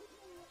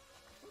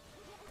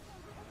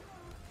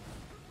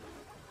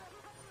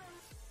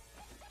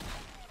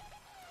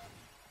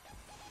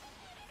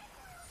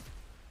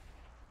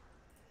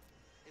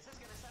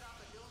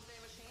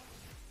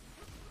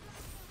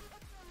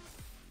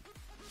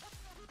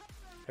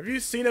 Have you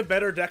seen a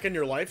better deck in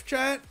your life,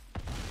 chat?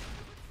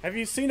 Have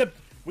you seen a...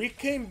 We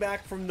came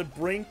back from the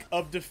brink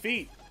of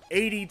defeat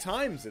 80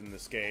 times in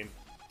this game.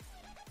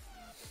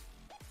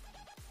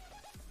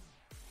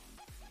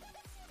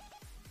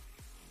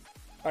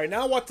 Alright,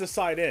 now what to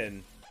side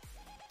in?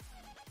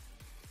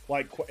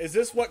 Like, is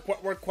this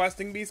where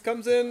Questing Beast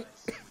comes in?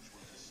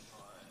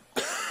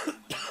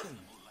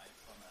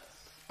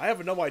 I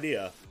have no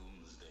idea.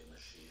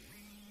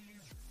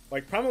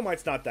 Like, Primal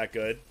Might's not that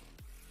good.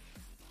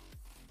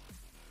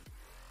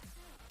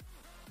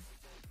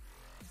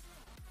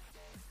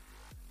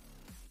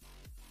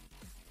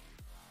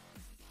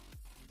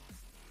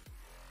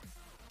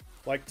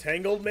 Like,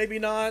 Tangled, maybe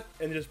not,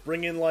 and just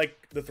bring in,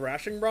 like, the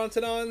Thrashing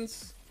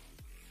Brontodons.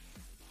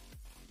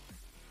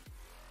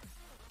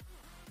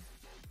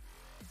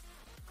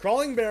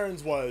 Crawling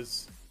Barrens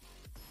was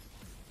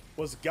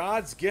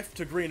God's gift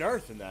to Green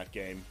Earth in that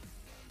game.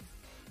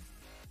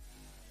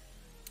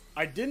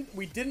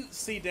 We didn't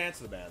see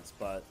Dance of the Bands,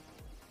 but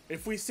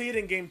if we see it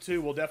in Game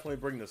 2, we'll definitely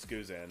bring the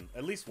Skoos in.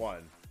 At least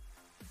one.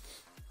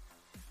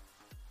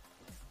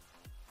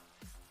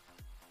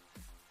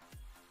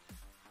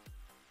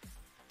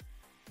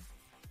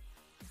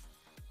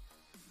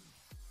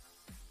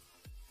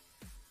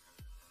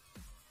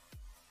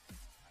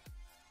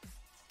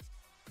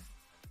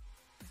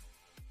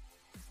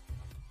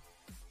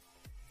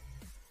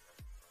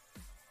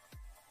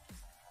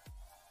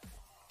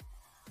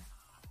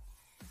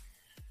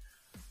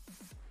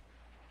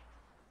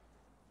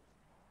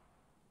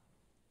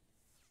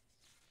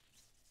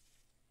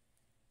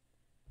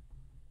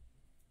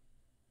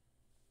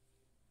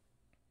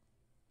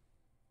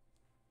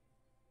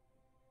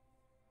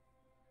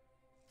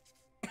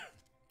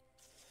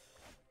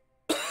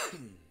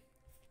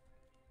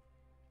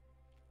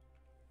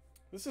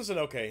 This is an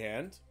okay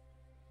hand.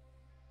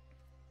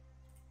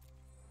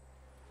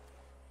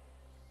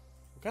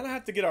 We kind of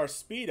have to get our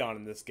speed on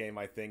in this game,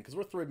 I think, because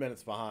we're 3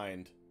 minutes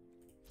behind.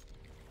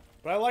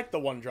 But I like the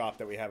one drop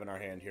that we have in our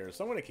hand here,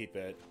 so I'm going to keep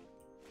it.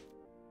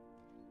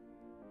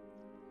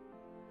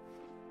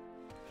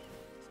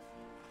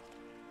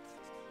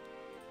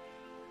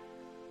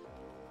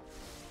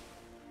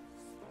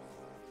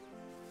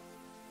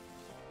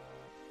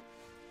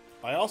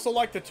 I also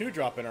like the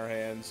 2-drop in our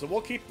hand, so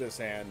we'll keep this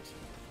hand.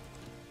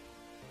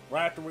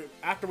 Right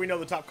after we know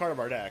the top card of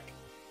our deck.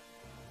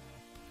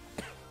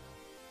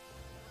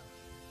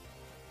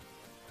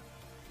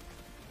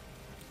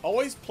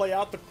 Always play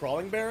out the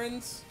Crawling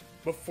Barrens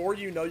before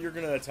you know you're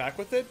going to attack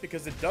with it,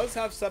 because it does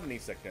have Summoning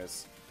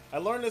Sickness. I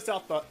learned this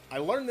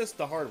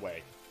the hard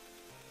way.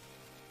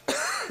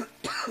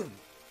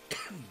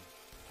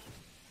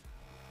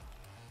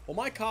 Well,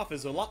 my cough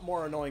is a lot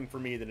more annoying for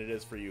me than it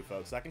is for you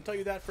folks. I can tell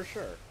you that for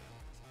sure.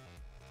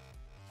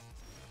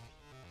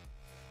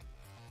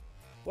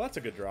 Well, that's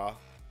a good draw.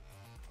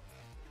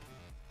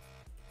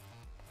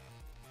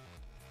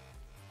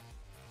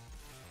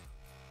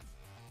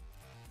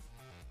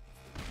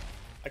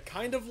 I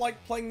kind of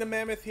like playing the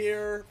Mammoth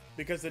here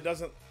because it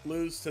doesn't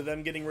lose to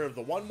them getting rid of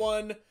the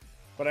 1/1.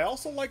 But I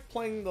also like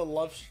playing the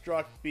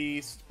Lovestruck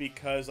Beast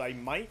because I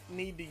might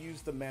need to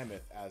use the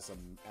Mammoth as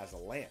a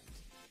land.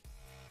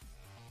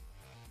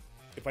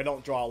 If I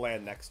don't draw a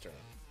land next turn.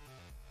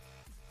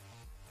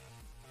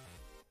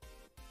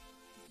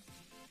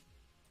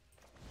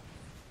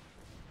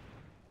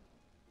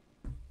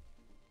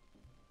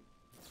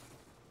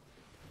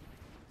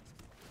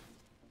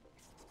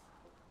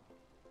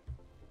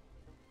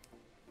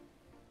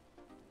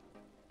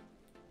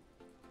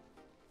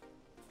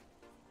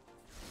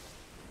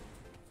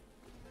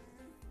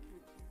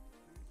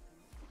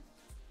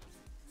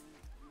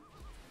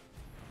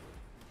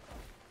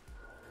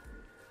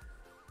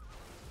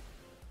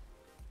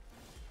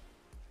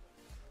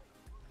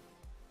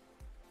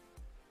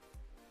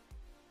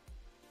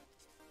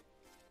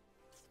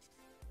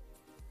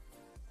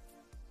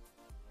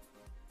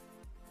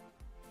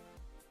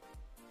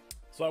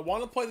 So I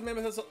want to play the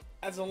Mammoth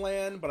as a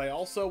land, but I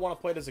also want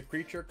to play it as a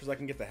creature because I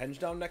can get the Henge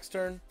down next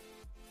turn.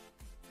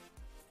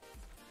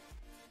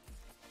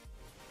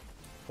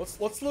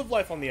 Let's live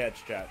life on the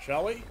edge, chat,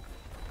 shall we?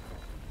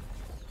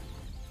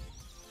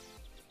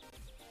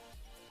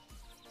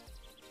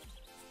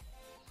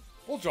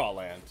 We'll draw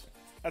land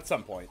at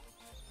some point.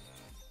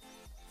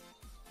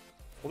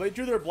 Well, they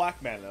drew their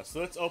black mana,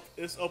 so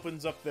this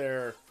opens up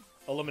their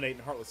Eliminate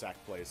and Heartless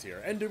Act plays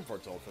here, and Doom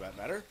Foretold for that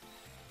matter.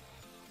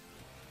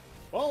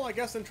 Well, I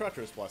guess in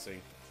Treacherous Blessing.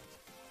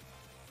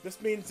 This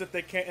means that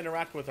they can't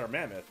interact with our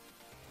Mammoth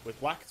with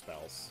black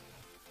spells.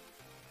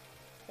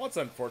 Well, that's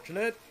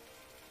unfortunate.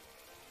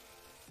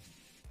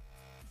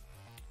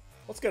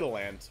 Let's get a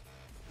land.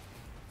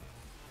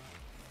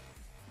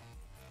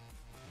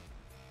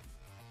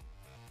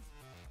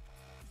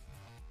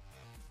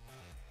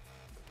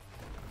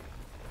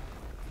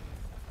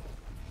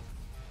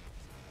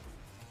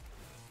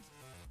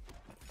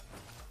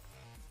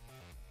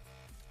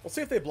 We'll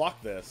see if they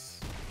block this.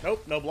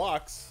 Nope, no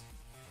blocks.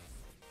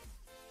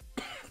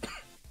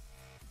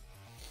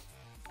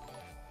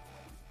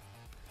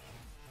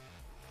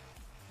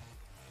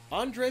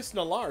 Andres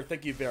Nalar,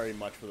 thank you very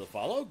much for the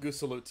follow. Goose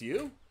salute to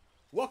you.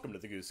 Welcome to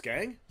the Goose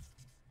Gang.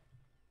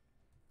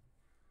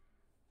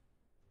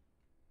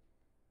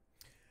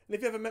 And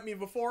if you haven't met me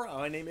before,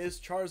 my name is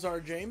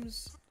Charizard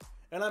James.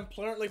 And I'm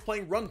currently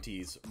playing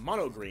Rumti's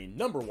mono green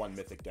 #1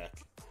 mythic deck.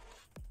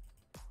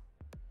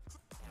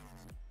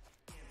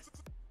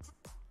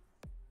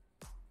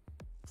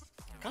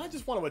 I kinda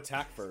just want to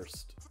attack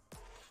first.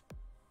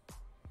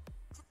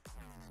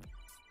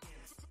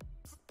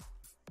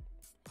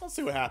 Let's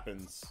see what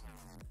happens.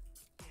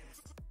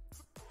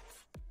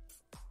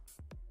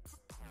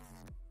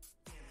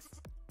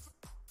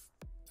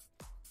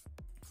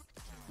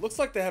 Looks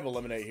like they have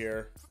Eliminate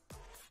here.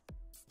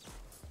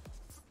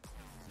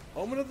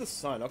 Omen of the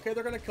Sun. Okay,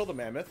 they're gonna kill the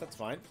Mammoth. That's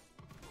fine.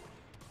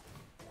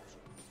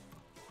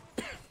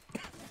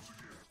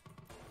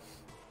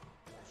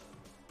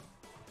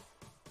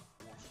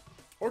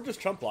 Or just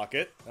chump block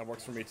it. That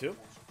works for me too.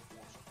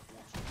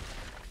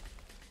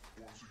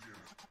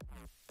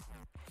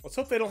 Let's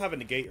hope they don't have a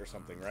negate or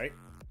something, right?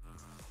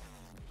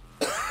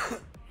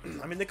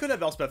 I mean, they could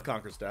have Elspeth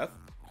Conquers Death.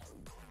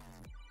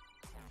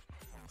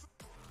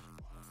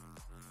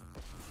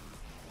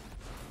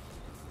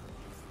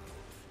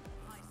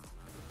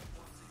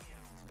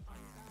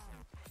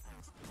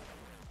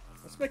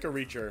 Let's make a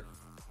Reacher.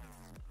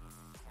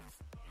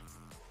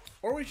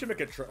 Or we should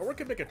make a or we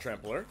could make a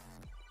Trampler.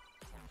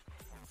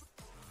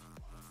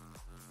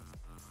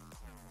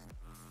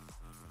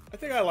 I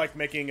think I like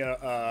making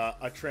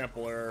a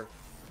Trampler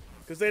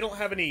because they don't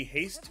have any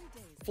haste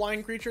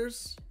flying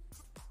creatures.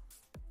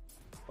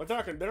 Like they're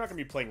not gonna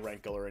be playing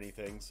Rankle or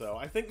anything, so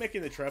I think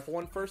making the Trample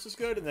one first is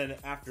good, and then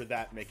after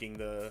that making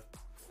the...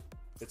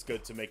 It's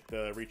good to make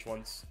the Reach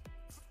ones.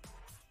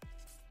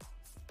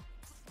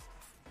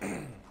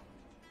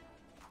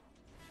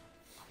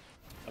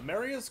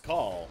 Amaria's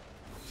Call.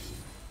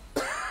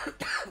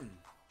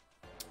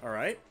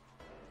 Alright.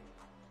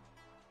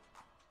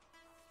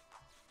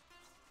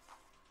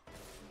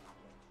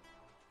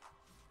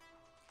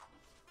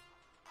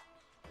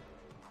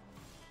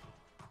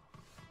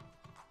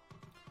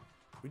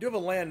 We do have a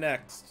land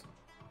next.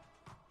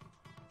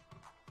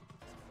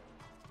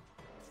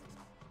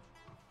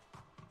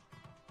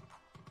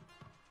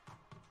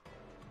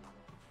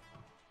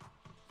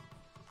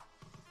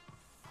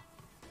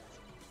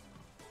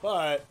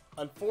 But,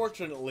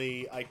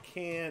 unfortunately, I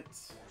can't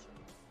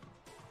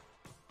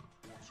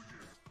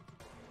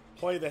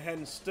play the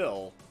hen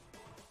still.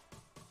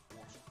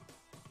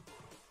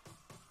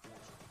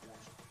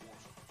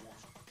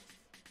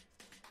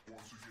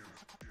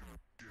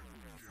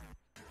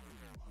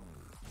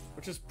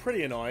 Which is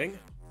pretty annoying.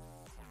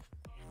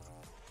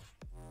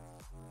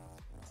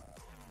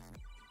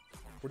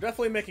 We're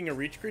definitely making a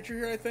reach creature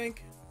here, I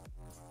think.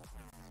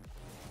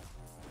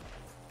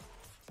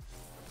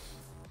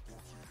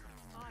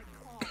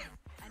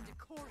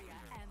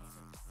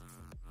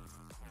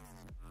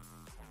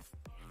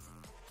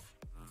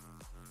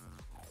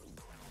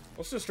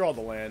 Let's just draw the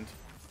land.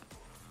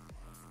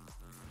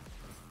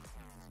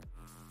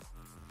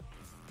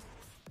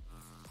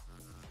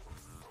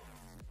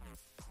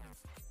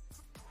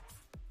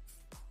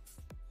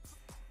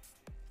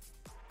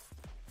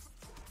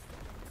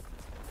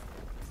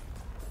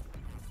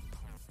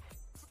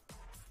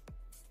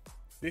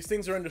 These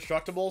things are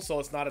indestructible, so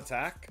it's not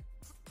attack.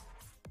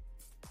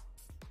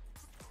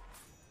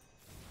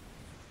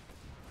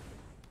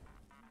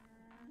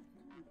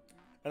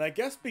 And I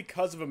guess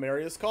because of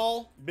Amaria's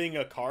Call being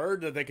a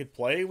card that they could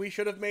play, we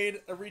should have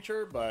made a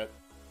Reacher, but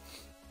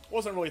I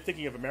wasn't really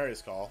thinking of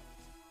Amaria's Call.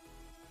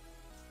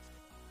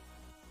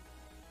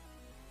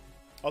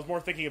 I was more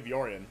thinking of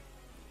Yorion.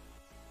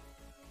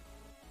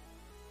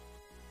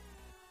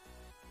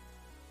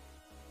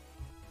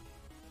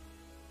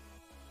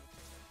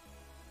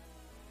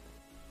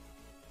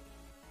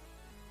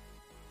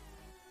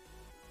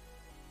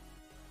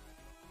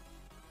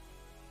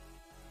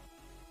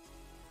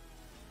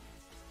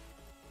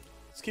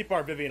 Let's keep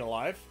our Vivien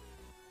alive.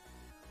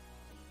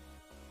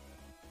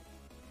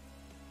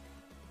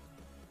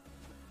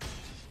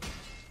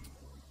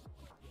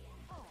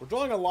 We're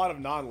drawing a lot of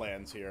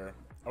non-lands here.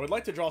 I would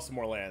like to draw some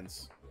more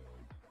lands.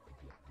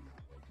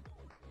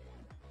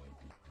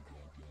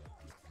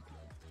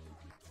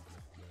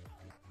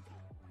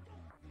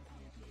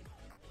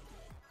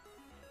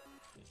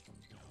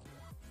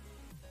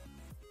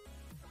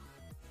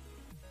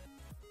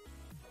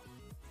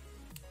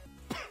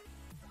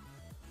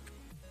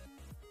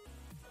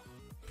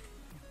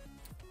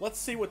 Let's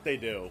see what they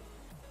do.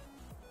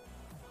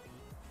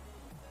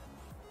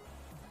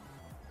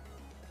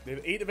 They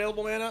have 8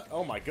 available mana?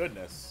 Oh my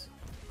goodness.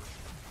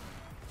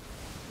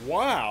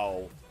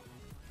 Wow.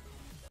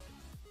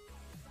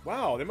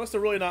 Wow, they must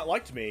have really not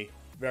liked me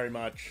very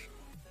much.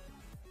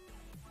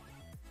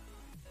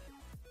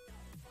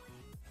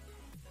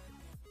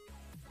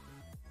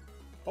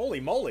 Holy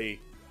moly.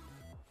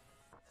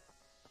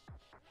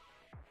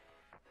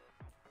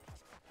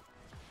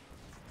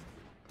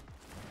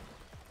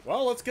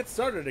 Well, let's get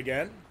started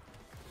again.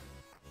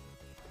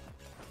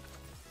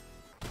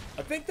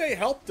 I think they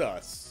helped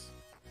us.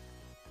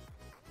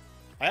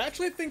 I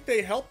actually think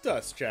they helped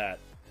us, chat.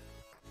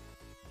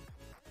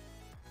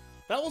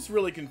 That was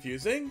really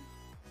confusing.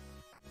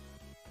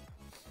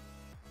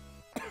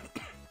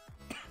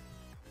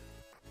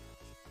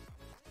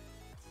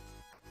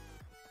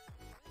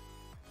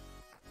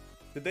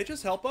 Did they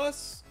just help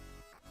us?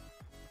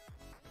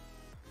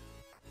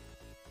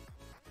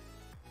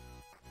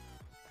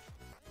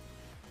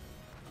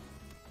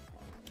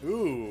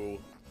 Ooh.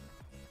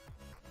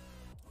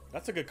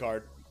 That's a good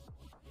card.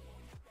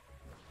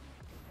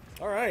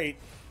 Alright.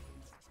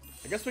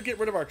 I guess we get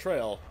rid of our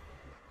trail.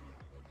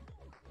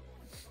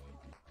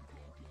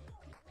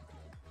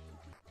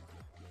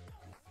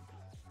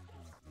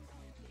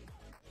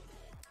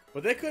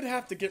 But they could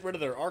have to get rid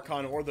of their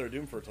Archon or their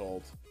Doom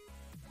Foretold.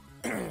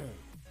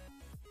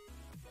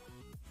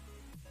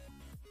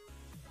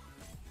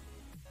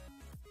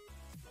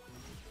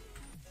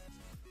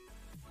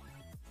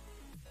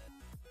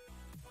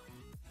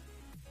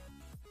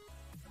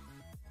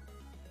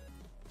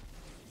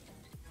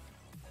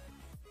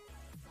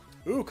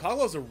 Ooh,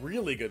 Kogla's a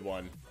really good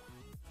one.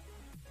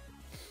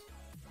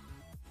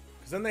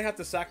 Because then they have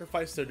to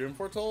sacrifice their Doom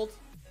Foretold.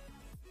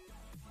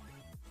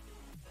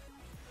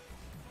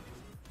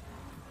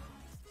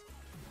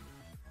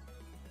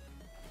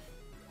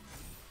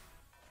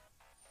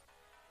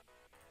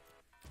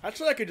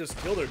 Actually, I could just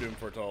kill their Doom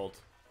Foretold.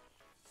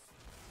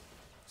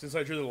 Since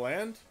I drew the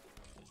land.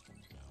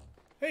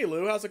 Hey,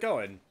 Lou, how's it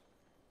going?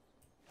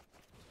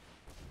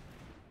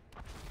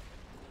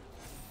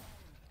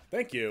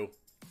 Thank you.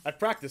 I've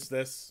practiced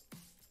this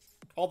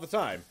all the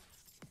time.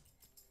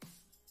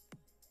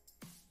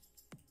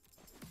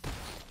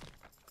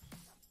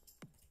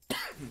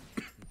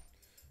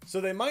 So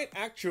they might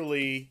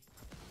actually...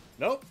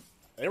 Nope.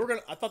 They were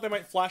gonna... I thought they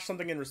might flash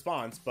something in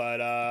response,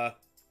 but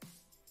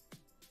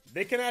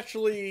they can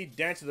actually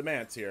Dance to the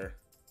Manse here,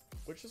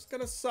 which is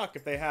gonna suck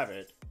if they have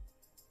it.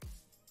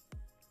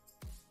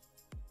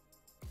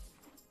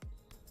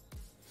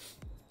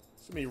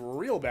 It's gonna be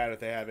real bad if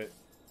they have it.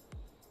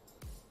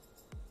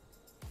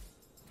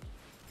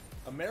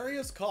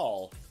 Amaria's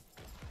Call.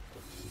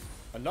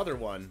 Another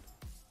one.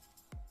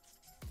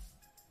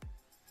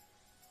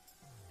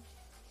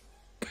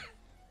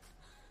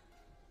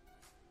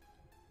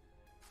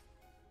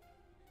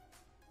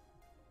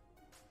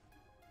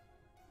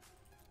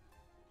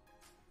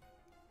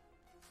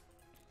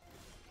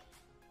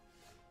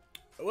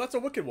 Oh, that's a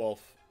Wicked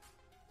Wolf.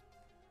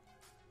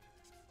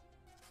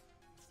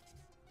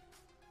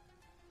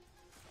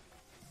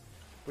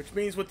 Which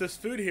means with this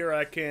food here,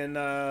 I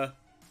can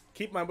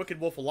keep my Wicked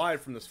Wolf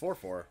alive from this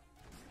 4/4.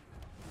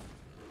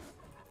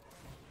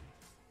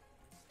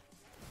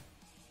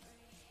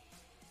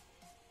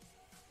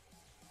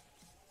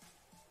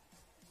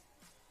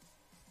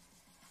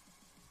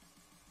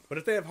 But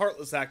if they have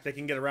Heartless Act, they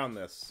can get around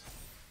this.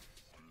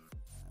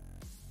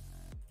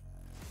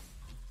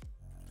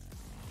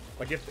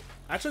 Like if...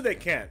 Actually, they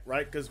can't,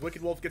 right? Because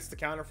Wicked Wolf gets the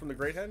counter from the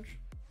Great Henge?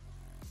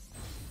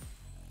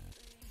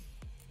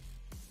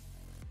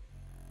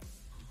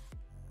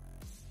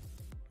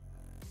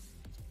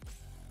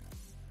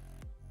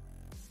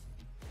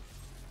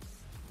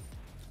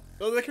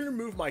 Oh, they can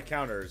remove my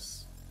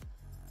counters.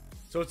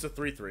 So it's a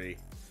 3/3.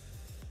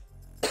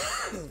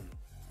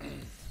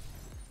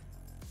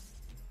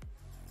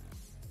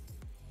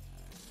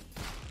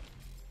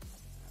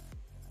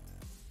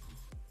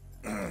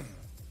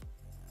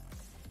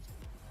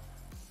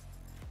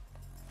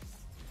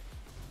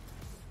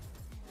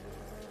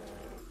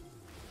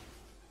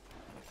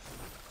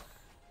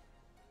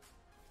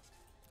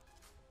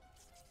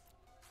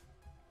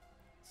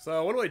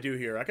 So what do I do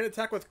here? I can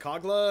attack with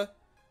Kogla,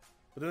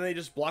 but then they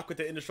just block with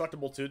the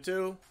Indestructible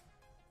 2/2.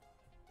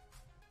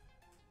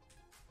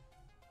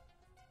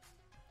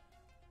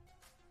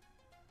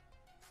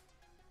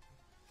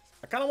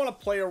 I kind of want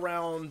to play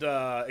around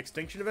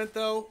Extinction Event,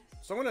 though,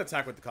 so I'm going to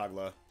attack with the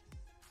Kogla.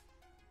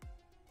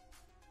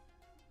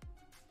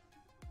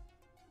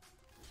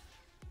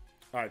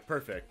 Alright,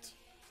 perfect.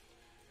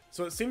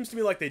 So it seems to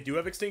me like they do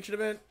have Extinction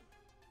Event.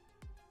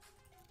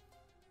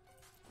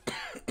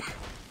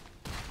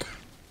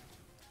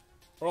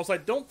 Or else I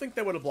don't think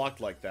they would have blocked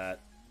like that.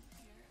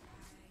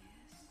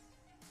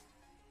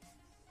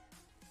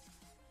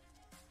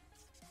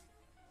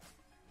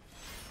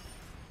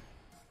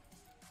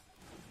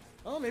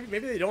 Oh, maybe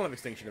they don't have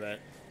Extinction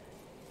Event.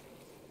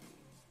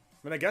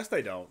 I mean, I guess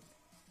they don't.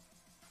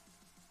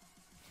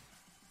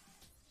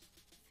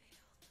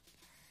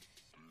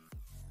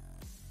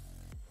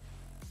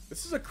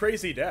 This is a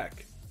crazy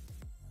deck.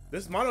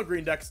 This mono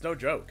green deck's no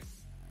joke.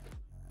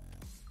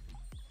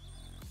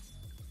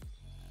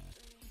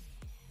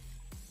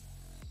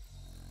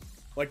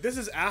 Like, this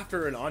is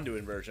after an Ondu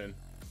version.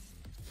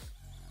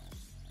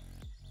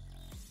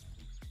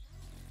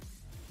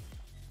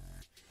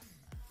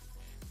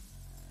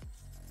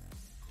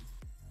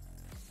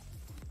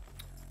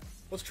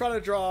 Let's try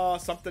to draw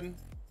something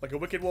like a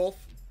Wicked Wolf.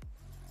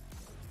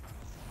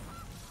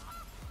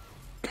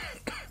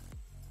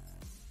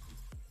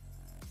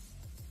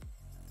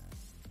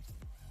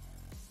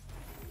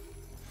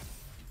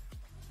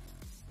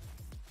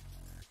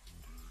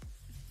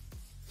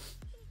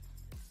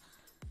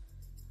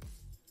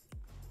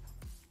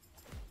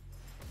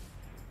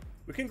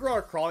 We can grow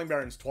our Crawling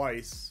Barrens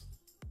twice.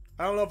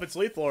 I don't know if it's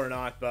lethal or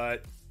not,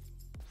 but...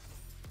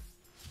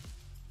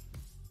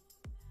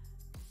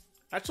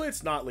 Actually,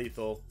 it's not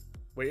lethal.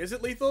 Wait, is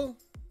it lethal?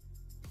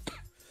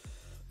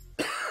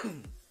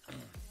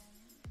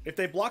 If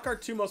they block our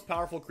 2 most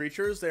powerful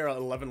creatures, they are at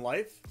 11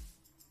 life.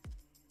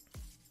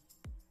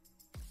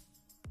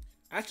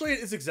 Actually, it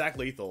is exact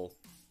lethal.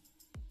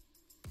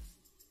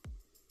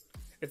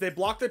 If they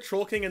block the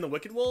Troll King and the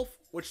Wicked Wolf,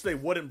 which they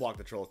wouldn't block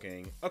the Troll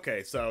King.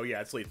 Okay, so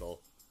yeah, it's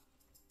lethal.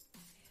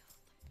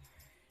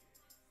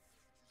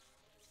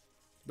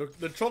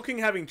 The Troll King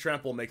having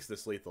trample makes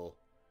this lethal.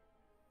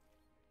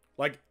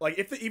 Like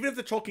even if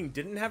the Troll King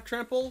didn't have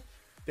trample,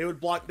 they would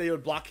block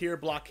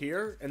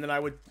here, and then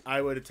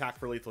I would attack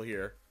for lethal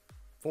here.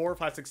 4,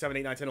 5, 6, 7,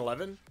 8, 9, 10,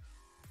 11.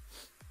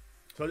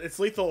 So it's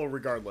lethal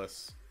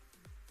regardless.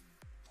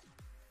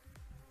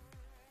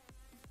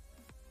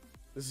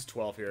 This is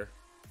 12 here.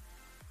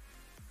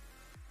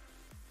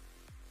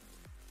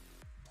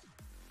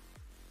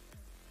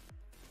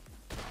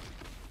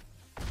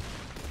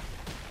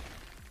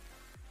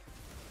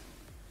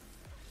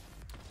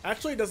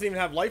 Actually, it doesn't even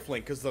have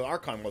lifelink because the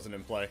Archon wasn't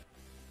in play.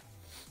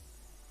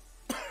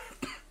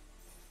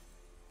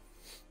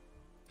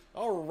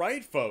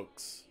 Alright,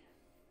 folks.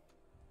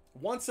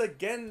 Once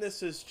again,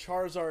 this is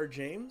Charizard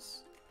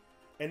James.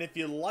 And if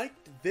you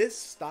liked this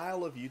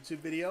style of YouTube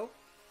video,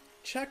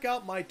 check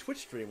out my Twitch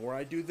stream where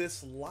I do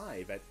this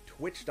live at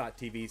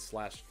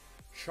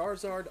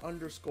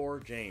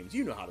twitch.tv/Charizard_James.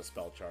 You know how to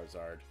spell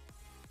Charizard.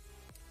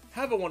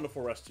 Have a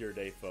wonderful rest of your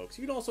day, folks.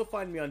 You can also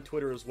find me on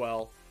Twitter as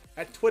well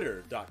at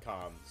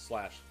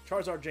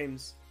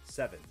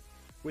twitter.com/CharizardJames7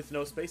 with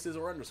no spaces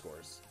or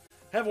underscores.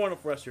 Have a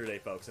wonderful rest of your day,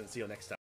 folks, and see you next time.